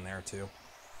belt in there too.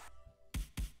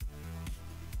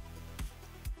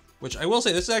 Which I will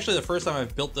say, this is actually the first time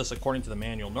I've built this according to the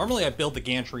manual. Normally I build the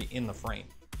gantry in the frame.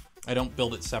 I don't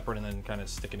build it separate and then kind of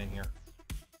stick it in here.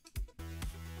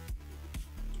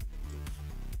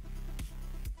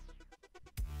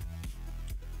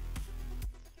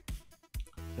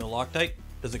 No Loctite?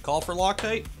 Does it call for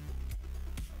Loctite?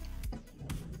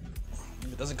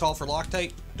 If it doesn't call for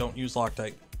Loctite, don't use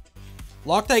Loctite.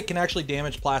 Loctite can actually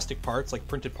damage plastic parts, like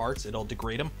printed parts. It'll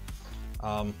degrade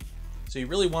them. So you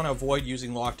really want to avoid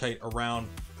using Loctite around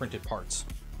printed parts.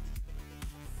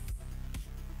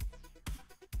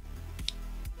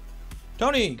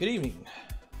 Tony, good evening.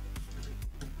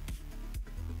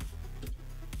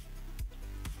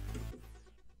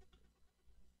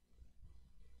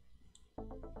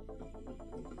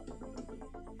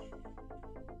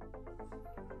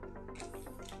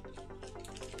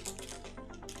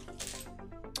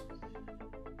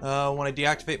 When I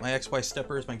deactivate my XY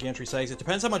steppers, my gantry sags. It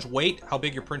depends how much weight, how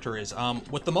big your printer is.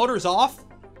 With the motors off,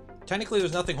 technically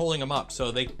there's nothing holding them up, so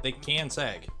they can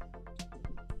sag.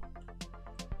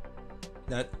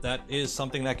 That is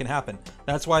something that can happen.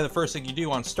 That's why the first thing you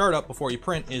do on startup before you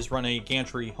print is run a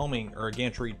gantry homing or a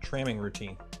gantry tramming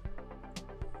routine.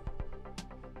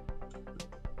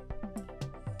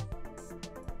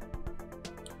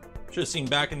 Should have seen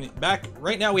back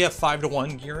right now we have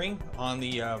 5-to-1 gearing on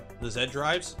the Z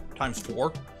drives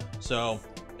 ×4. So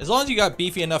as long as you got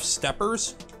beefy enough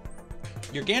steppers,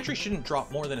 your gantry shouldn't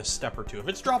drop more than a step or two. If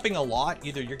it's dropping a lot,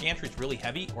 either your gantry is really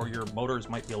heavy or your motors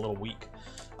might be a little weak.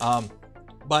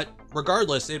 But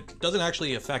regardless, it doesn't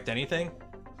actually affect anything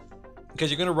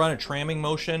because you're going to run a tramming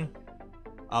motion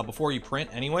before you print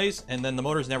anyways, and then the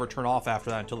motors never turn off after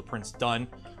that until the print's done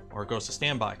or it goes to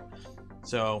standby.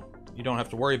 So you don't have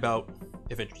to worry about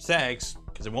if it sags,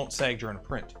 because it won't sag during a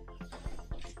print.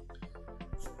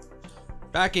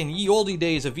 Back in ye olde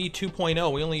days of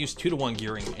V2.0, we only used 2-to-1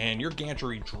 gearing, and your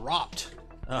gantry dropped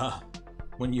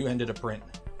when you ended a print,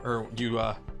 or you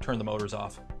turned the motors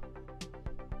off.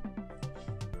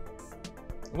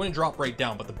 It wouldn't drop right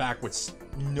down, but the back would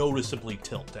noticeably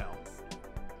tilt down.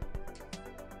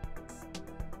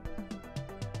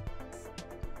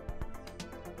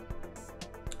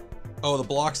 Oh, the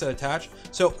blocks that attach?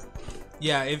 So,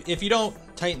 yeah, if you don't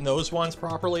tighten those ones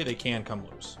properly, they can come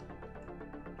loose.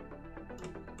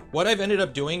 What I've ended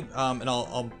up doing, and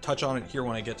I'll touch on it here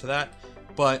when I get to that,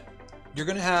 but you're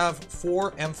going to have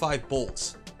 4 M5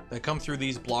 bolts that come through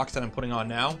these blocks that I'm putting on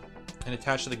now and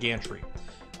attach to the gantry.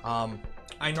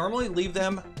 I normally leave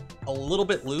them a little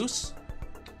bit loose,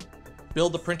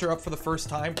 build the printer up for the first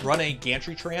time, run a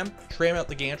gantry tram out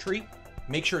the gantry,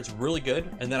 make sure it's really good,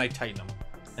 and then I tighten them.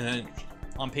 And then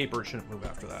on paper, it shouldn't move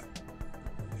after that.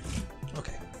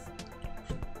 Okay.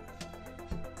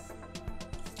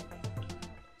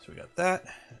 So we got that,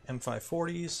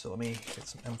 M540s. So let me get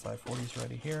some M540s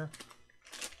ready here.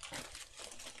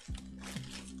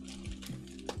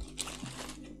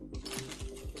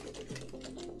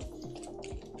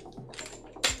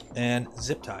 And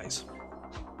zip ties.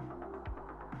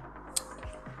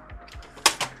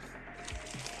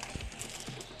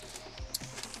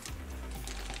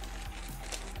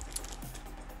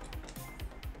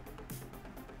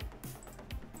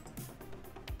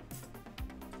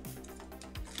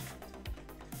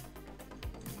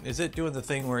 Is it doing the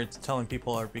thing where it's telling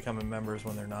people are becoming members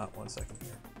when they're not? 1 second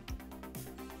here.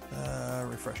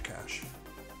 Refresh cache.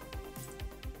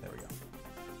 There we go.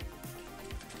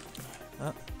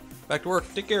 Back to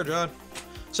work. Take care, John.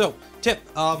 So, tip.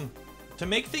 To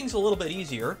make things a little bit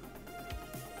easier,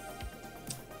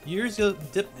 use a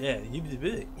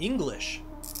English.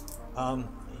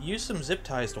 Use some zip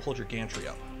ties to hold your gantry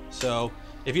up. So,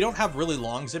 if you don't have really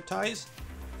long zip ties,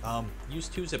 use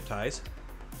 2 zip ties.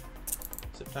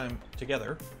 Zip tie them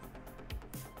together.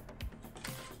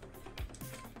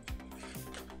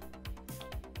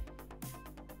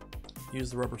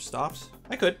 Use the rubber stops.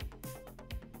 I could.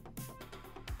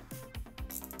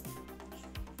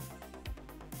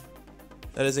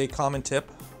 That is a common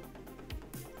tip.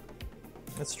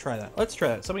 Let's try that. Let's try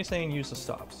that. Somebody's saying use the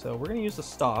stops. So we're going to use the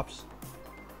stops.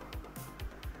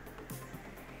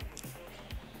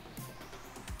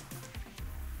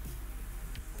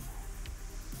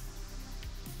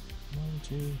 One,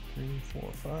 2, 3,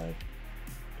 4, 5.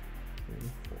 3,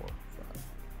 4, 5.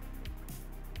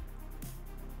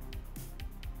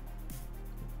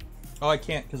 Oh, I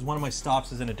can't because one of my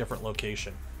stops is in a different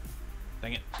location.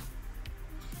 Dang it.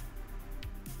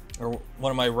 Or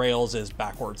one of my rails is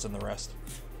backwards than the rest.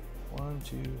 1,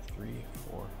 2, 3,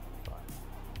 4, 5.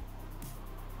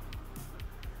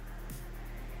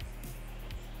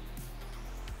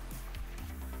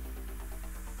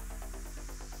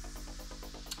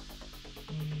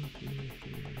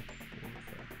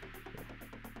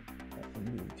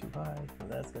 5, so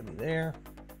that's gonna be there,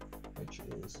 which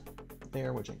is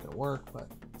there, which ain't gonna work, but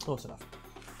close enough.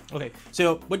 Okay,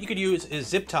 so what you could use is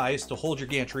zip ties to hold your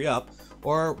gantry up,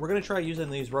 or we're gonna try using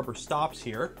these rubber stops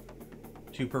here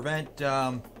to prevent,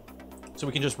 so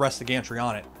we can just rest the gantry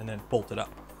on it and then bolt it up.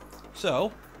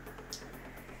 So,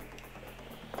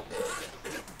 there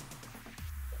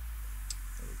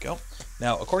we go.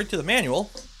 Now, according to the manual,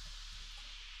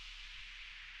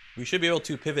 we should be able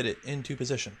to pivot it into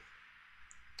position.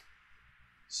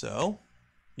 So,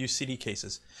 use CD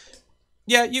cases.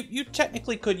 Yeah, you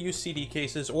technically could use CD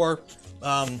cases or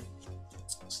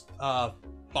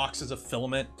boxes of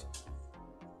filament.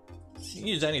 You can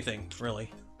use anything,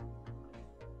 really.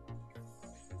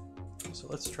 So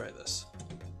let's try this.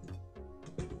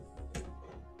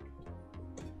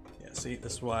 Yeah, see,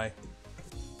 this is why.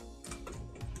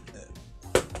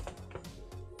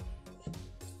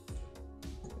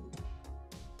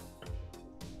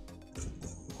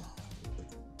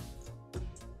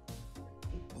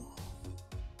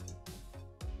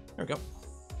 There we go.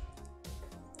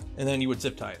 And then you would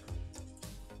zip tie it.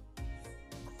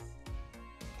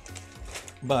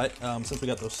 But since we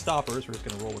got those stoppers, we're just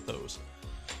going to roll with those.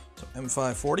 So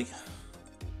M540.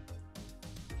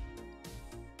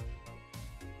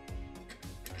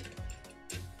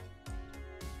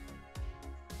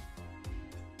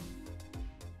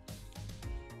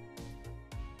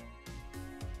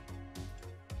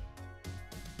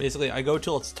 Basically, I go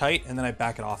till it's tight, and then I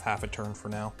back it off half a turn for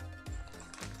now.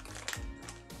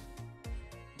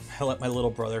 I let my little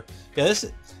brother. Yeah,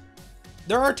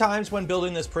 there are times when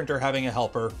building this printer, having a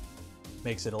helper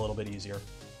makes it a little bit easier.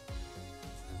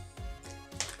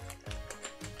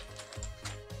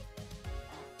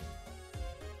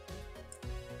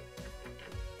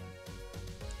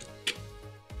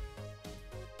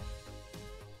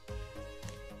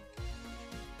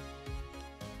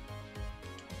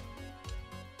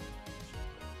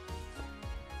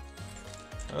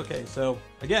 Okay, so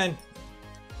again,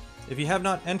 if you have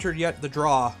not entered yet the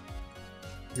draw,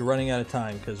 you're running out of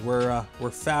time because we're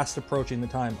fast approaching the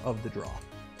time of the draw.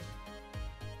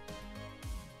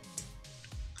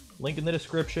 Link in the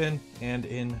description and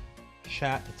in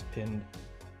chat, it's pinned.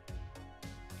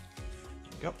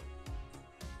 There you go.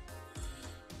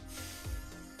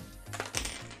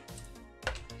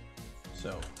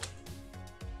 So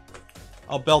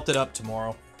I'll belt it up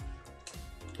tomorrow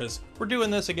because we're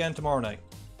doing this again tomorrow night.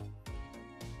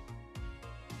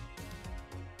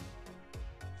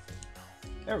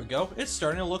 There we go. It's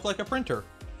starting to look like a printer.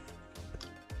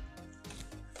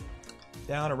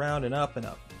 Down, around, and up and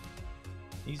up.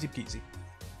 Easy peasy.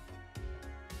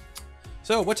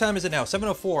 So, what time is it now?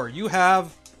 7:04. You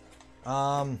have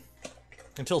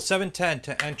until 7:10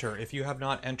 to enter if you have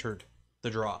not entered the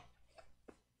draw.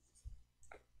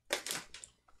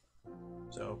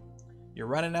 So, you're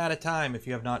running out of time if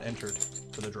you have not entered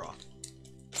for the draw.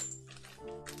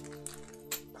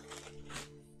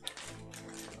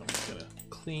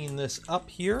 Clean this up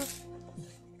here.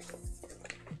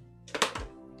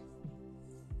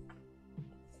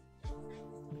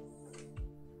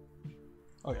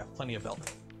 Oh yeah, plenty of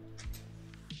belt.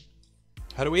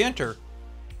 How do we enter?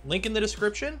 Link in the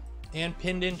description and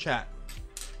pinned in chat.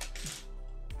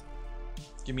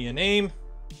 Give me a name.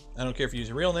 I don't care if you use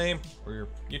your real name or your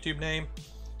YouTube name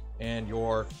and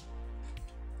your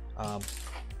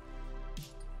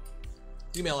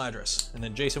email address, and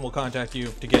then Jason will contact you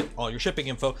to get all your shipping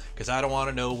info because I don't want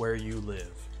to know where you live.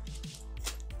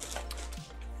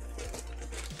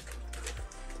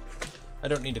 I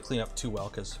don't need to clean up too well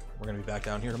because we're going to be back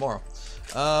down here tomorrow.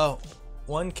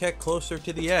 One keck closer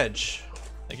to the edge.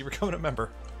 Thank you for becoming a member.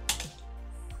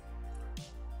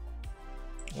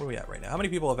 What are we at right now? How many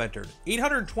people have entered?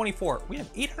 824. We have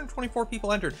 824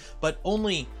 people entered, but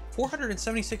only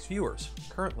 476 viewers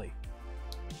currently.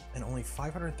 And only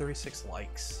 536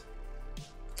 likes.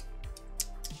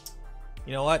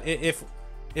 You know what? If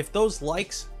those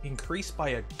likes increase by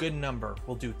a good number,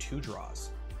 we'll do 2 draws.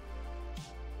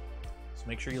 So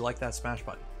make sure you like that smash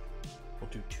button. We'll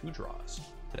do 2 draws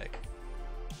today.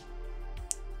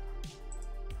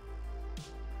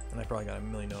 And I probably got a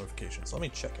million notifications. So let me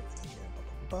check everything here.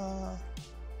 Blah, blah, blah.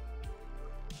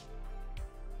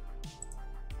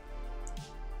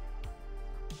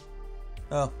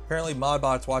 Oh, apparently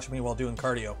Modbot's watching me while doing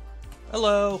cardio.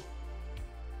 Hello.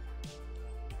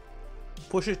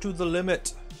 Push it to the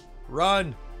limit.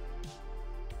 Run.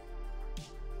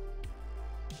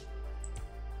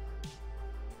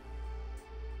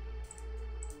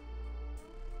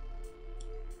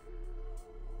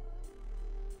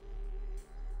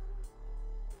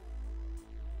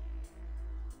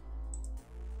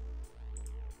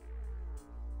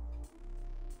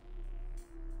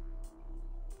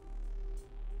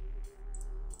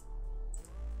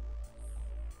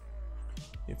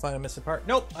 You find a missing part?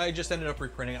 Nope, I just ended up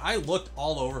reprinting it. I looked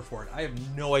all over for it. I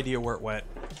have no idea where it went.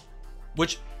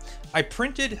 Which I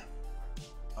printed,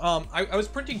 I was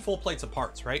printing full plates of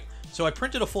parts, right? So I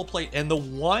printed a full plate and the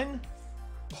one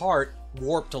part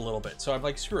warped a little bit. So I'm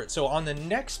like, screw it. So on the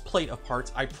next plate of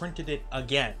parts, I printed it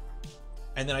again.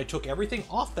 And then I took everything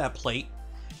off that plate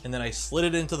and then I slid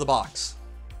it into the box.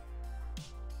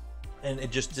 And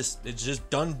it's just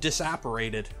done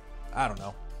disapparated. I don't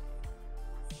know.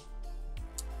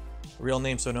 Real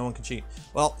name so no one can cheat.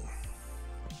 Well,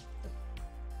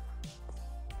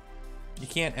 you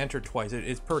can't enter twice.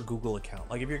 It's per Google account.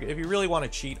 Like if you really want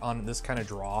to cheat on this kind of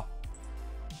draw,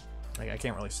 like I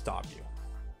can't really stop you.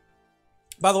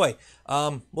 By the way,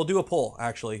 we'll do a poll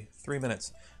actually. 3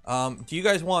 minutes. Do you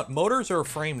guys want motors or a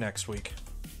frame next week?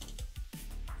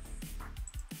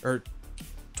 Or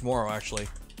tomorrow actually.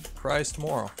 Prize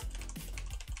tomorrow.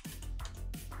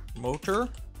 Motor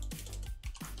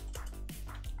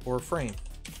or frame?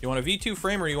 You want a V2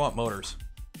 frame or you want motors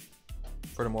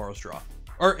for tomorrow's draw?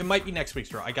 Or it might be next week's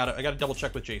draw. I gotta double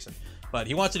check with Jason. But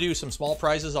he wants to do some small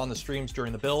prizes on the streams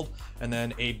during the build and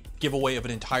then a giveaway of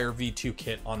an entire V2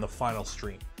 kit on the final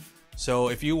stream. So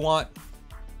if you want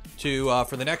to,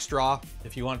 for the next draw,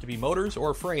 if you want it to be motors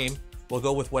or frame, we'll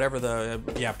go with whatever the,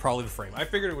 yeah, probably the frame. I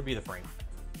figured it would be the frame.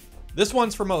 This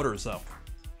one's for motors though.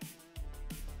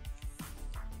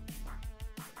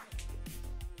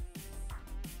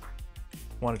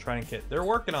 Want to try and kit? They're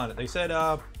working on it. They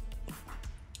said,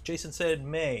 Jason said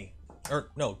May, or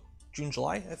no, June,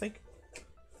 July, I think.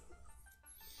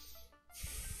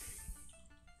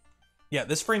 Yeah,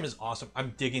 this frame is awesome.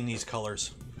 I'm digging these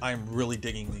colors. I'm really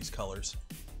digging these colors.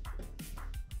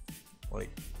 Wait.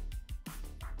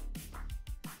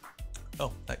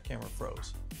 Oh, that camera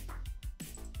froze.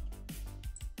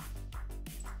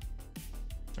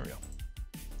 There we go.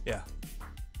 Yeah.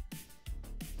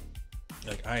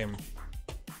 Like, I am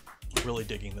really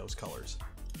digging those colors.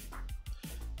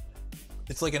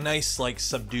 It's like a nice, like,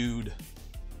 subdued,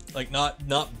 like, not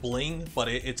bling, but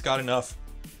it's got enough.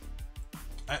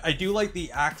 I do like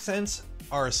the accents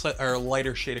are a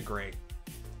lighter shade of gray.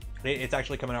 It's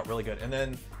actually coming out really good. And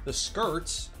then the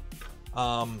skirts,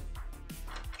 let me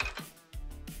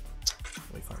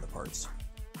find the parts,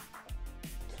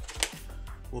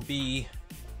 will be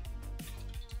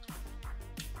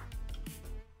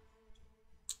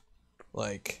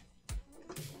like,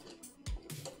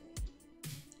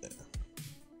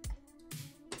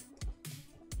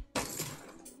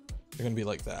 they're gonna be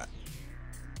like that.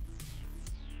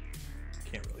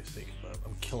 Can't really see, but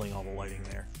I'm killing all the lighting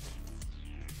there.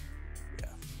 Yeah.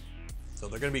 So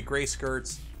they're gonna be gray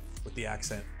skirts with the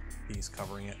accent piece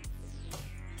covering it.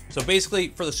 So basically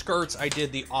for the skirts, I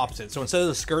did the opposite. So instead of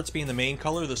the skirts being the main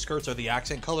color, the skirts are the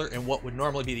accent color, and what would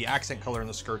normally be the accent color in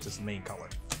the skirts is the main color.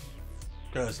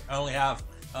 Because I only have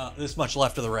this much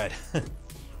left of the red.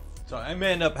 So I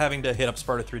may end up having to hit up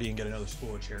Sparta 3D and get another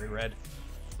spool of cherry red,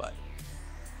 but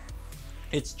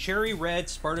it's cherry red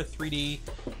Sparta 3D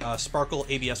Sparkle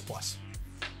ABS Plus,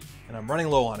 and I'm running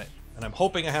low on it, and I'm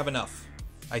hoping I have enough.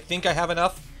 I think I have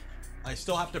enough. I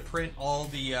still have to print all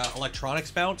the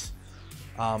electronics mounts,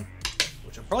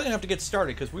 which I'm probably gonna have to get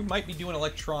started because we might be doing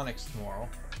electronics tomorrow.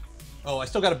 Oh, I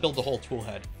still got to build the whole tool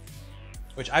head,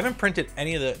 which I haven't printed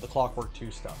any of the Clockwork 2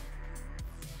 stuff,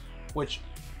 which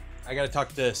I got to talk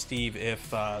to Steve if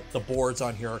the boards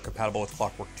on here are compatible with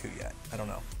Clockwork 2 yet. I don't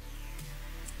know.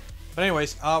 But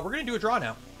anyways, we're going to do a draw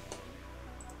now.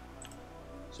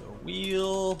 So,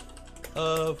 Wheel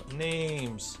of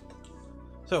Names.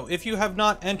 So, if you have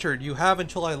not entered, you have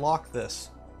until I lock this.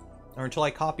 Or until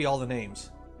I copy all the names.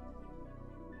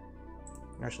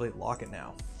 Actually, lock it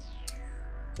now.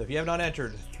 So, if you have not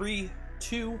entered, 3,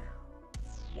 2,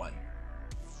 1.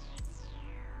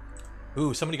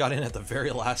 Ooh, somebody got in at the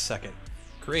very last second.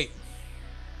 Great.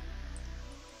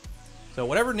 So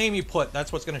whatever name you put,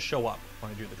 that's what's going to show up when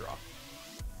I do the draw.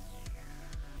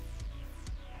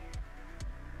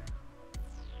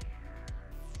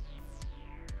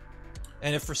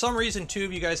 And if for some reason 2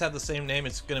 of you guys have the same name,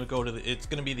 it's going to go to it's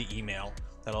going to be the email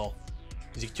that'll,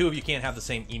 because 2 of you can't have the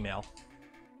same email.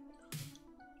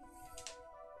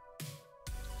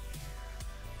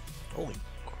 Holy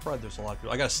crud, there's a lot of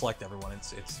people. I got to select everyone.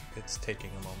 It's taking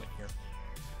a moment here.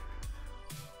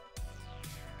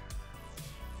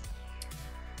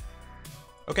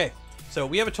 Okay, so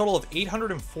we have a total of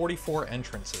 844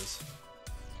 entrances.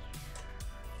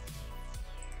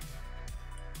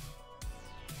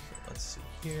 So let's see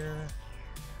here.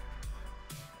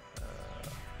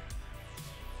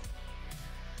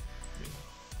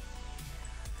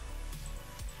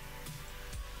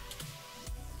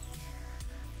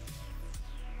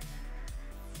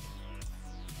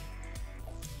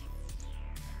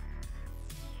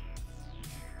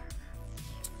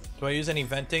 Do I use any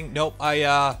venting? Nope. When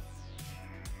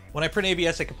I print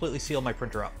ABS, I completely seal my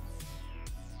printer up.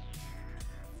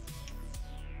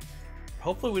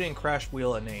 Hopefully we didn't crash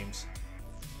wheel at names.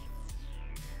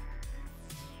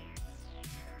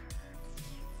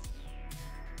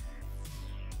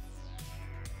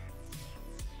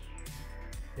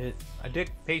 I did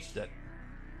paste it.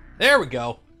 There we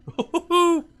go.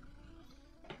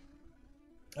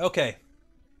 Okay.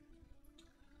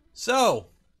 So,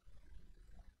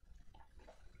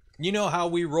 you know how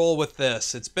we roll with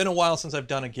this. It's been a while since I've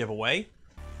done a giveaway,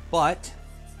 but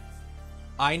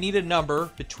I need a number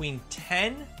between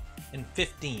 10 and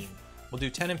 15. We'll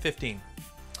do 10 and 15.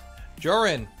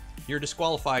 Joran, you're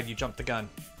disqualified. You jumped the gun.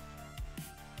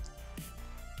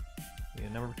 Need a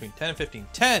number between 10 and 15.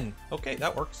 10. Okay,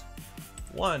 that works.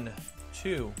 1,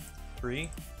 2, 3,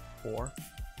 4,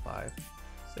 5,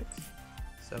 6,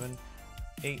 7,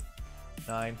 8,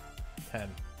 9, 10.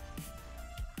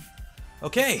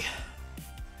 Okay.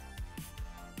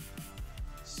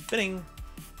 Spinning.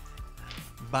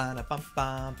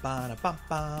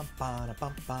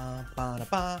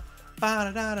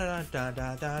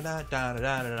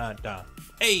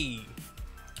 Hey!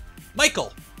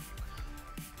 Michael!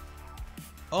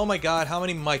 Oh my god, how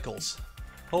many Michaels?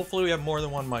 Hopefully we have more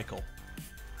than one Michael.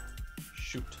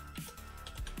 Shoot.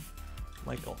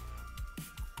 Michael.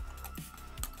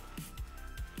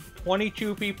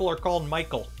 22 people are called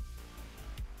Michael.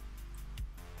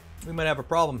 We might have a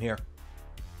problem here.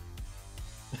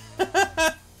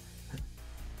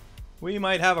 We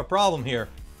might have a problem here.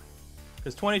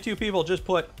 Because 22 people just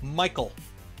put Michael.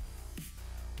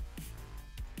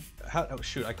 Oh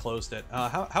shoot, I closed it.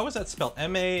 How is that spelled?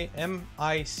 M-A-M-I-C-H-A-E-L?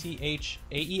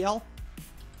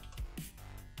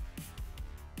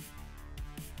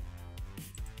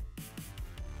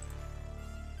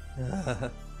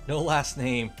 No last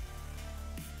name.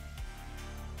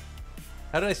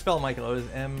 How did I spell Michael? It was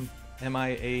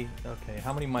M-I-A. Okay,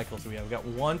 how many Michaels do we have? We got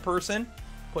one person.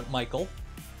 Put Michael.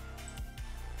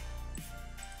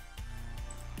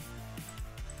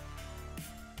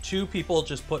 Two people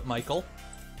just put Michael.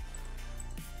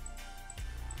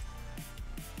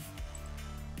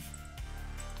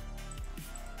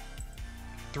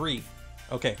 Three.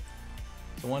 Okay.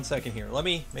 So 1 second here. Let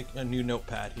me make a new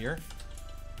notepad here.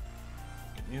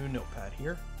 New notepad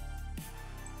here.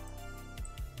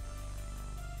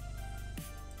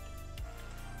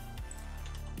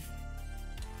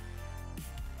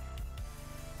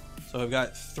 So I've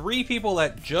got 3 people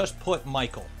that just put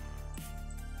Michael.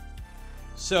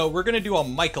 So we're going to do a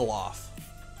Michael off.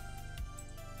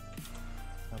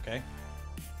 Okay.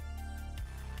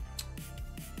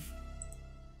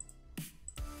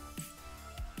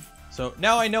 So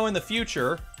now I know in the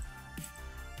future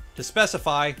to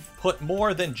specify, put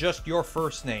more than just your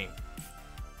first name.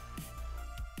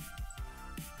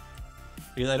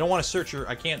 Because I don't want to search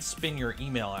I can't spin your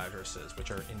email addresses, which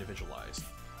are individualized.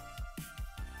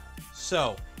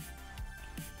 So.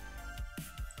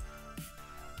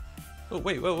 Oh,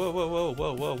 wait, whoa, whoa, whoa, whoa,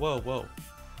 whoa, whoa, whoa, whoa.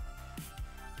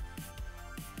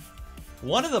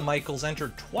 One of the Michaels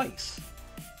entered twice.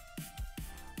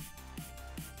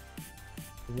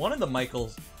 One of the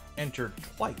Michaels entered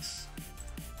twice.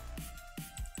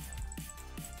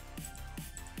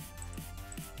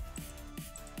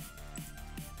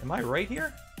 Am I right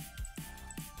here?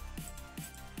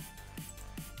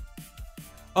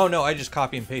 Oh no, I just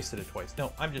copy and pasted it twice.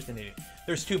 No, I'm just an idiot.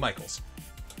 There's 2 Michaels.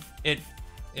 It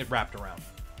wrapped around.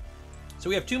 So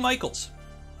we have 2 Michaels.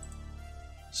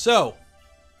 So,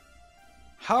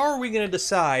 how are we going to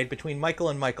decide between Michael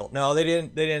and Michael? No, they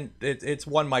didn't. It's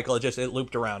one Michael. It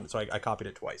looped around, so I copied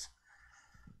it twice.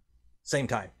 Same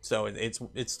time. So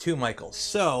it's 2 Michaels.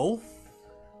 So,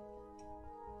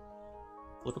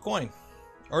 flip a coin.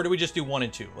 Or do we just do 1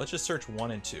 and 2? Let's just search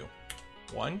 1 and 2.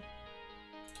 1,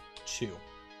 2.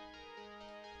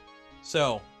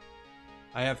 So,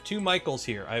 I have 2 Michaels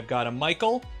here. I've got a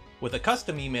Michael with a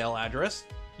custom email address.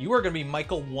 You are going to be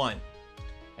Michael 1.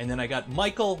 And then I got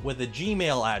Michael with a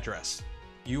Gmail address.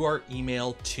 You are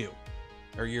email 2.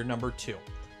 Or you're number 2.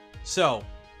 So,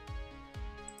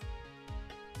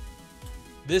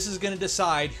 this is going to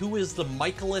decide who is the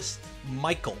Michaelist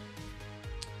Michael.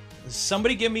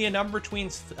 Somebody give me a number between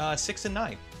 6 and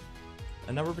 9.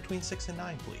 A number between 6 and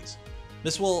 9, please.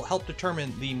 This will help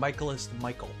determine the Michaelist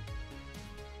Michael.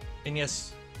 And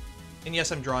yes,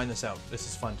 I'm drawing this out. This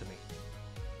is fun to me.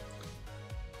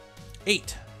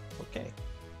 8. Okay.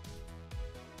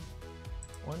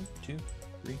 1, 2,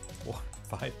 3, 4,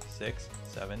 5, 6,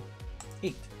 7,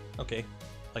 8. Okay.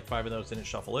 Like 5 of those didn't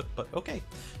shuffle it, but okay.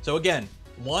 So again,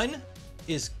 1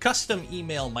 is custom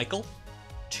email Michael.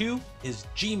 2 is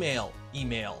Gmail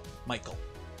email Michael.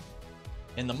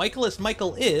 And the Michaelist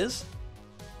Michael is...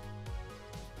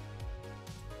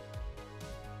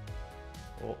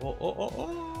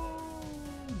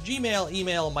 Gmail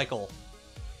email Michael.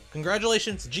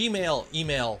 Congratulations, Gmail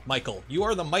email Michael. You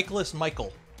are the Michaelist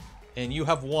Michael. And you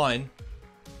have won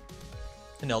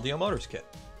an LDOmotors kit.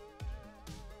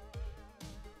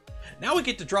 Now we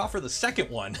get to draw for the second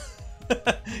one.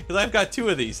 Because I've got 2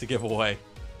 of these to give away.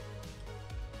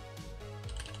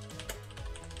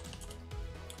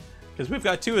 Because we've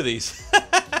got 2 of these.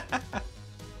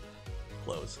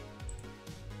 Close.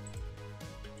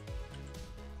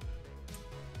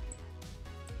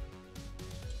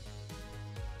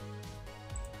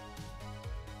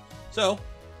 So,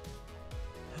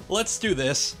 let's do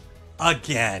this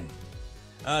again.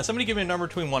 Somebody give me a number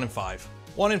between 1 and 5.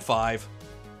 1 and 5.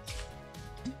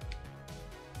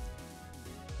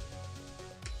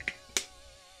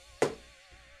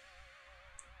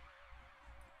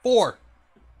 Four.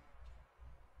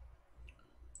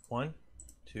 1,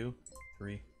 2,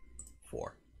 3,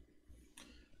 4.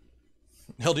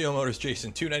 LDOmotors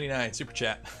Jason, $2.99 super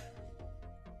chat.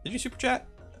 Did you super chat,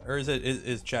 or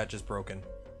is chat just broken?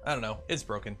 I don't know. It's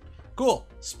broken. Cool.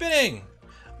 Spinning.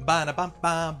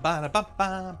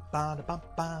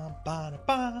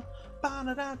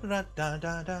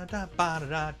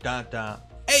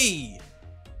 Hey.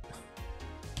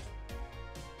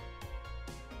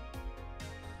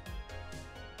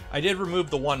 I did remove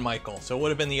the one Michael, so it would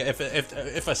have been the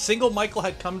if a single Michael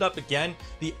had come up again,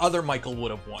 the other Michael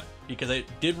would have won because I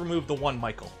did remove the one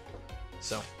Michael.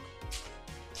 So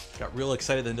got real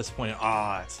excited and disappointed.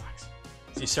 Ah, it sucks.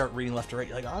 So you start reading left to right,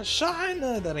 you're like, oh, shine,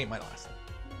 that ain't my last.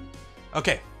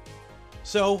 Okay,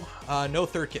 so no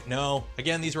third kit. No,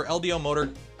 again, these were LDO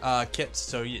motor kits,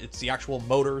 so it's the actual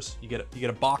motors. You get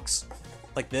a box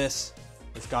like this.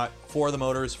 It's got 4 of the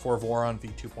motors for Voron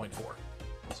V2.4.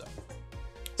 So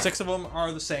 6 of them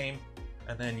are the same,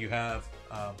 and then you have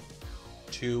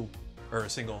 2 or a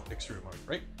single extruder motor,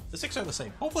 right? The 6 are the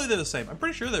same. Hopefully they're the same. I'm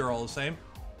pretty sure they're all the same.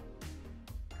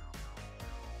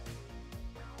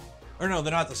 Or no,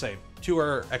 they're not the same. 2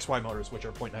 are XY motors, which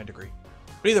are 0.9 degree.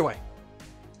 But either way.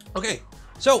 Okay,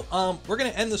 so we're gonna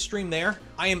end the stream there.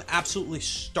 I am absolutely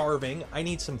starving. I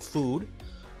need some food.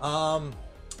 So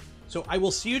I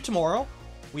will see you tomorrow.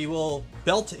 We will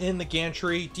belt in the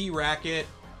gantry, de-rack it,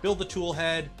 build the tool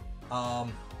head,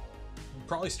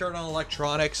 probably start on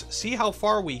electronics, see how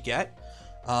far we get.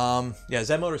 Yeah,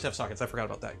 Z motors have sockets. I forgot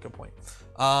about that. Good point.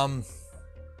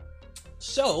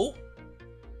 So,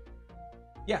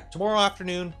 yeah, tomorrow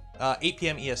afternoon, 8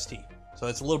 p.m. EST. So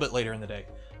that's a little bit later in the day,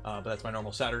 but that's my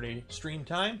normal Saturday stream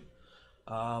time.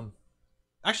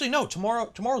 Actually, no,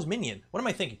 tomorrow's Minion. What am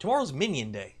I thinking? Tomorrow's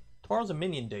Minion Day. Tomorrow's a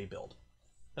Minion Day build.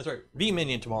 That's right,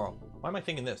 V-Minion tomorrow. Why am I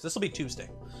thinking this? This will be Tuesday.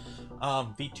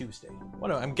 V-Tuesday.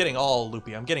 I'm getting all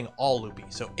loopy. I'm getting all loopy.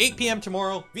 So 8 p.m.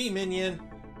 tomorrow, V-Minion,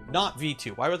 not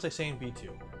V2. Why was I saying V2?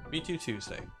 V2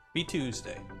 Tuesday.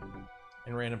 V-Tuesday.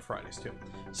 And random Fridays too.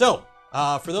 So,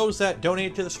 for those that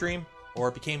donated to the stream or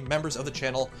became members of the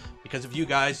channel, because of you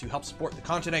guys, you help support the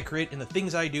content I create and the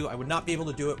things I do. I would not be able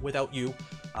to do it without you.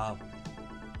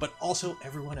 But also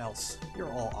everyone else.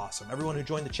 You're all awesome. Everyone who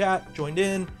joined the chat, joined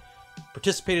in,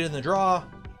 participated in the draw,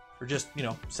 or just, you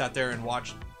know, sat there and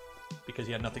watched because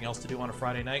you had nothing else to do on a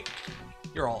Friday night.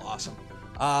 You're all awesome.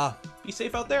 Be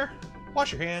safe out there.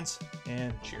 Wash your hands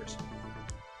and cheers.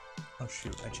 Oh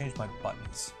shoot, I changed my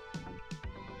buttons.